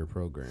 4-year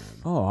program.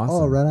 Oh, awesome.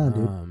 Oh, right on,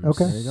 dude.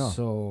 Okay. There you go.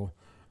 So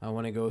I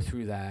want to go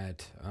through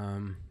that.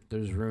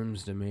 There's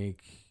rooms to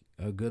make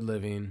a good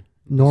living.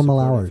 to Normal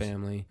support a hours.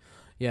 Family.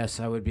 Yes,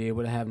 I would be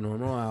able to have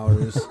normal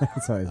hours.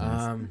 That's always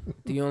nice.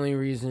 The only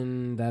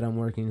reason that I'm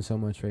working so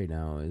much right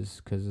now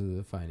is because of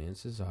the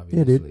finances, Yeah,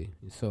 obviously.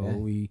 dude. So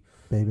Yeah.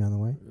 Baby on the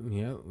way.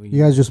 we.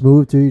 You guys just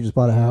moved too. You just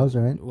bought a Yeah. house,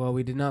 right? Well,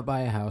 we did not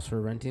buy a house. We're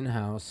renting a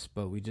house,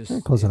 but we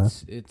just Close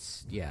enough.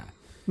 It's yeah,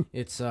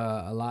 it's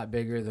a lot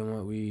bigger than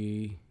what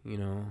we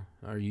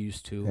are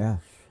used to. Yeah.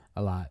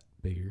 A lot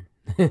bigger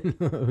than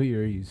what we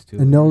are used to.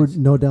 And no, It's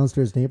no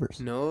downstairs neighbors.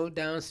 no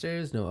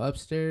downstairs, no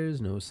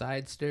upstairs, no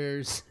side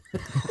stairs.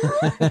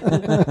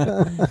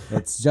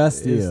 It's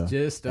just you. It's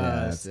just Yeah,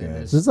 us. that's and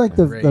good. it's So it's like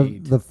the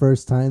great.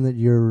 first time that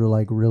you're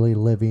like really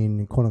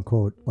living, quote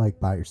unquote, like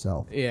by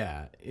yourself.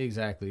 Yeah,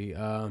 exactly.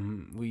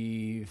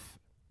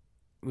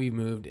 We've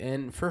moved,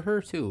 and for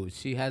her too.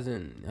 She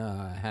hasn't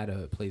had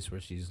a place where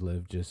she's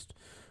lived just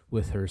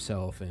with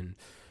herself and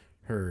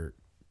her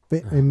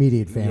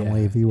Immediate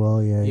family, Yeah. if you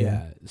will. Yeah, yeah.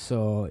 yeah.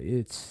 So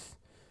it's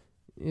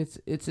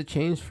a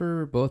change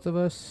for both of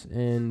us,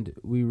 and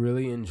we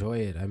really enjoy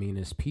it. I mean,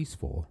 it's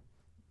peaceful.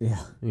 Yeah.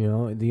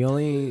 Well,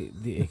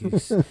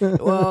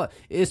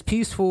 it's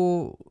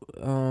peaceful,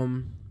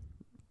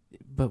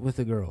 but with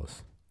the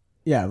girls.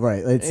 Yeah,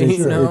 right. It's You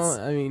it's,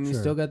 I mean, you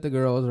sure. still got the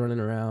girls running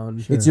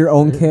around. Sure. it's your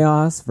own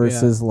chaos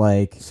versus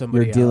like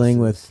Somebody you're dealing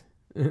else's.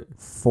 with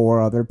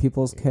 4 other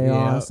people's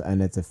chaos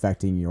and it's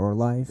affecting your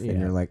life Yeah. and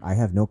you're like, I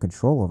have no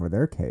control over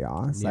their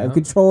chaos. I have Yeah.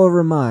 control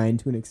over mine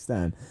to an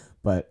extent,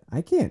 but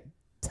I can't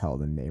tell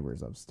the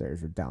neighbors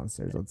upstairs or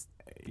downstairs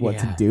what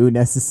to Yeah. do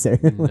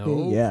necessarily.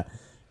 Nope. Yeah.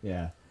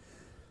 Yeah.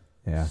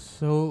 Yeah.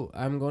 So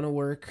I'm going to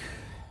work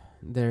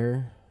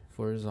there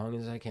for as long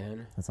as I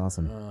can. That's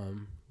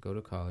awesome. Go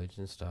to college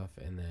and stuff,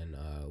 and then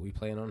we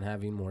plan on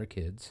having more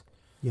kids.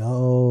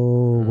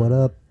 Yo, what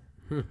up?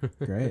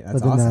 Great. That's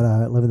Living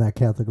awesome. living that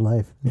Catholic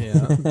life.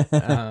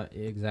 Yeah,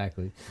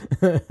 exactly.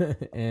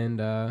 And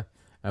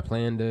I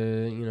plan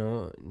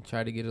to,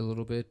 try to get a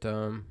little bit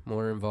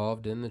more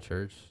involved in the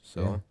church.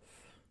 So Yeah.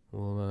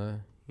 we'll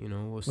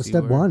Well, see.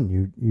 step where- one,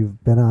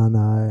 you've been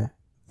on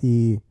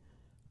the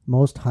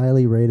most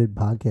highly rated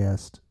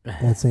podcast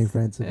at St.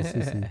 Francis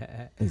Assisi.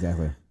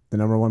 Exactly. The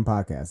number 1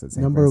 podcast at St.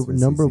 number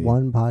Francis number CC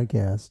 1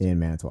 podcast. in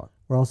Manitowoc.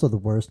 We're also the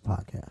worst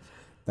podcast.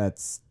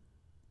 That's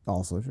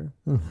also true.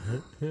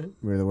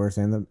 We're the worst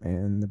and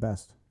the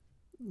best.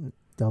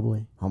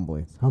 Doubly,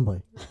 Humbly.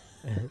 humbly.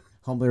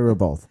 We're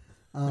both.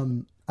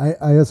 I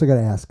also got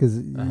to ask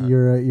because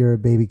you're a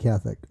baby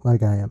Catholic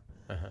like I am.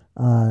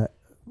 Uh-huh.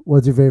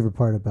 What's your favorite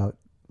part about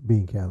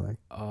being Catholic?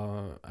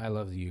 I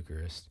love the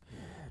Eucharist.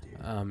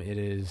 It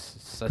is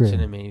such Great. an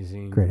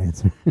amazing. Great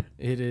answer.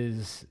 It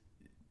is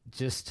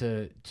just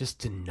to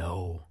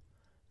know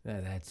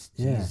that that's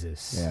Yeah.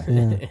 Jesus. Yeah.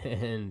 Yeah.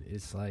 And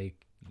it's like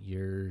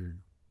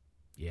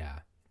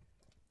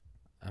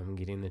I'm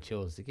getting the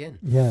chills again.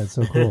 Yeah, it's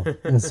so cool.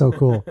 It's so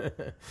cool.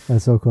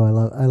 That's so cool.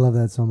 I love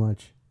that so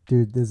much,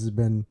 dude. It's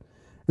been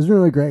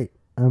really great.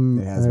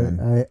 It has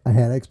been. I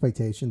had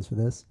expectations for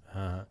this.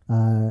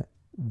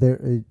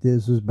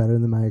 This was better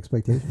than my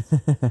expectations.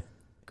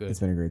 Good. It's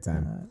been a great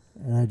time.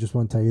 And I just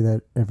want to tell you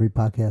that every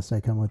podcast I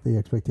come with the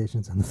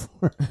expectations on the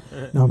floor.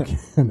 No, I'm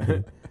kidding. I'm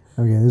kidding.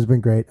 Okay, this has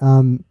been great.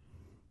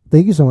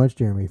 Thank you so much,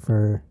 Jeremy,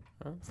 for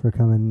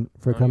coming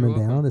you're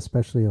down, welcome.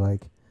 especially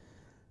like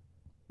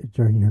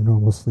during your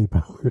normal sleep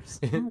hours.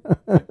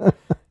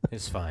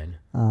 It's fine.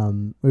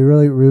 We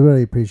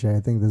really appreciate it. I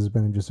think this has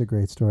been just a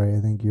great story. I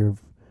think you're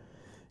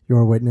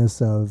a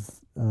witness of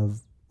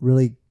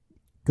really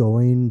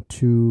going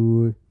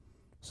to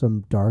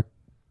some dark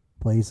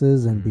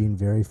places and being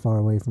very far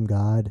away from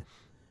God,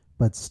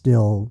 but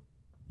still,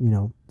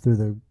 through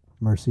the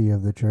mercy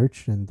of the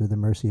church and through the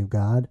mercy of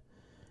God,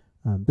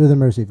 and then the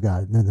mercy of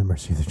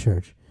the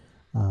church,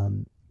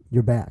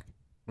 you're back.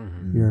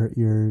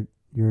 Mm-hmm.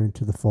 You're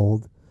into the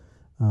fold.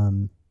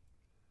 I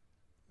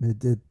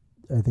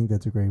think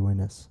that's a great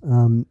witness.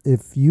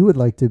 If you would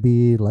like to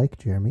be like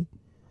Jeremy,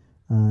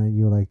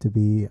 you would like to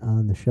be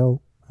on the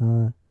show,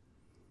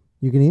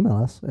 you can email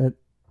us at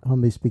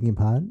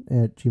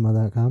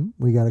humblyspeakingpod@gmail.com.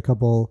 We got a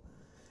couple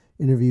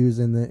interviews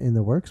in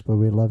the works, but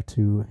we'd love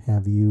to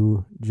have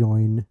you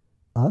join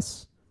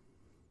us.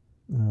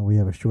 We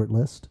have a short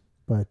list,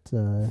 but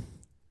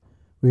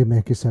we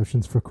make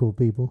exceptions for cool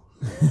people.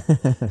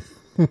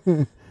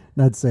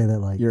 Not to say that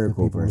like you're the a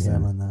cool people we person,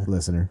 have on the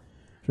listener.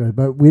 Right,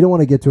 but we don't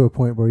want to get to a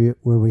point where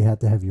we have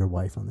to have your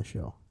wife on the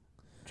show,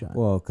 John.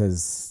 Well,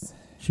 because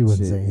she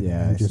wouldn't say anything.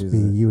 yeah, It'd just be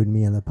you and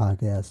me on the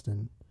podcast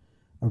and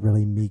a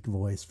really meek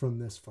voice from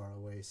this far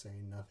away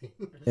saying nothing.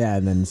 Yeah,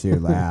 and then she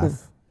would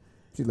laugh.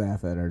 She'd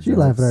laugh at our jokes. She'd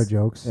laugh at our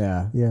jokes.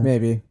 Yeah, Yeah.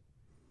 maybe.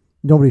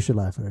 Nobody should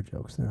laugh at our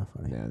jokes. They're not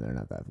funny. Yeah, they're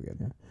not that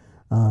good.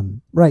 Yeah.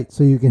 Right,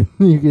 so you can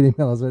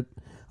email us at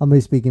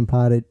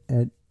humblyspeakingpod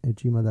at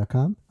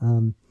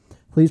gmail.com.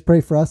 Please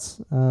pray for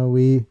us.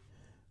 We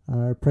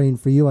are praying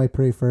for you. I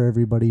pray for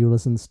everybody who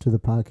listens to the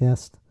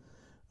podcast.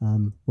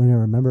 When I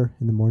remember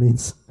in the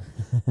mornings.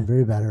 I'm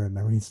very bad at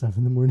remembering stuff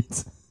in the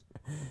mornings.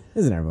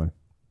 Isn't everyone?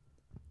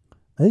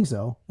 I think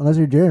so. Unless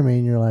you're Jeremy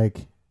and you're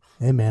like,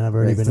 hey man, I've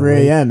already Like been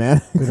 3 a.m.,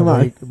 man. Come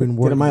on. I've been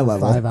working Get on my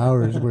level. 5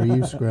 hours where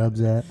you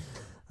scrubs at.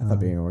 I thought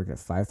being at work at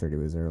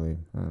 5:30 was early.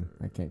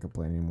 I can't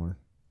complain anymore.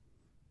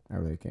 I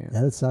really can't.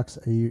 Yeah, that sucks.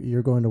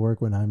 You're going to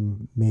work when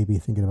I'm maybe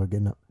thinking about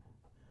getting up.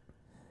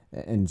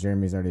 And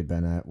Jeremy's already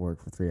been at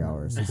work for 3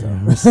 hours. So.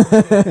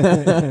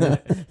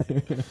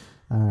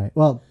 All right.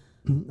 Well,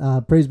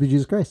 praise be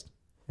Jesus Christ.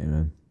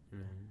 Amen.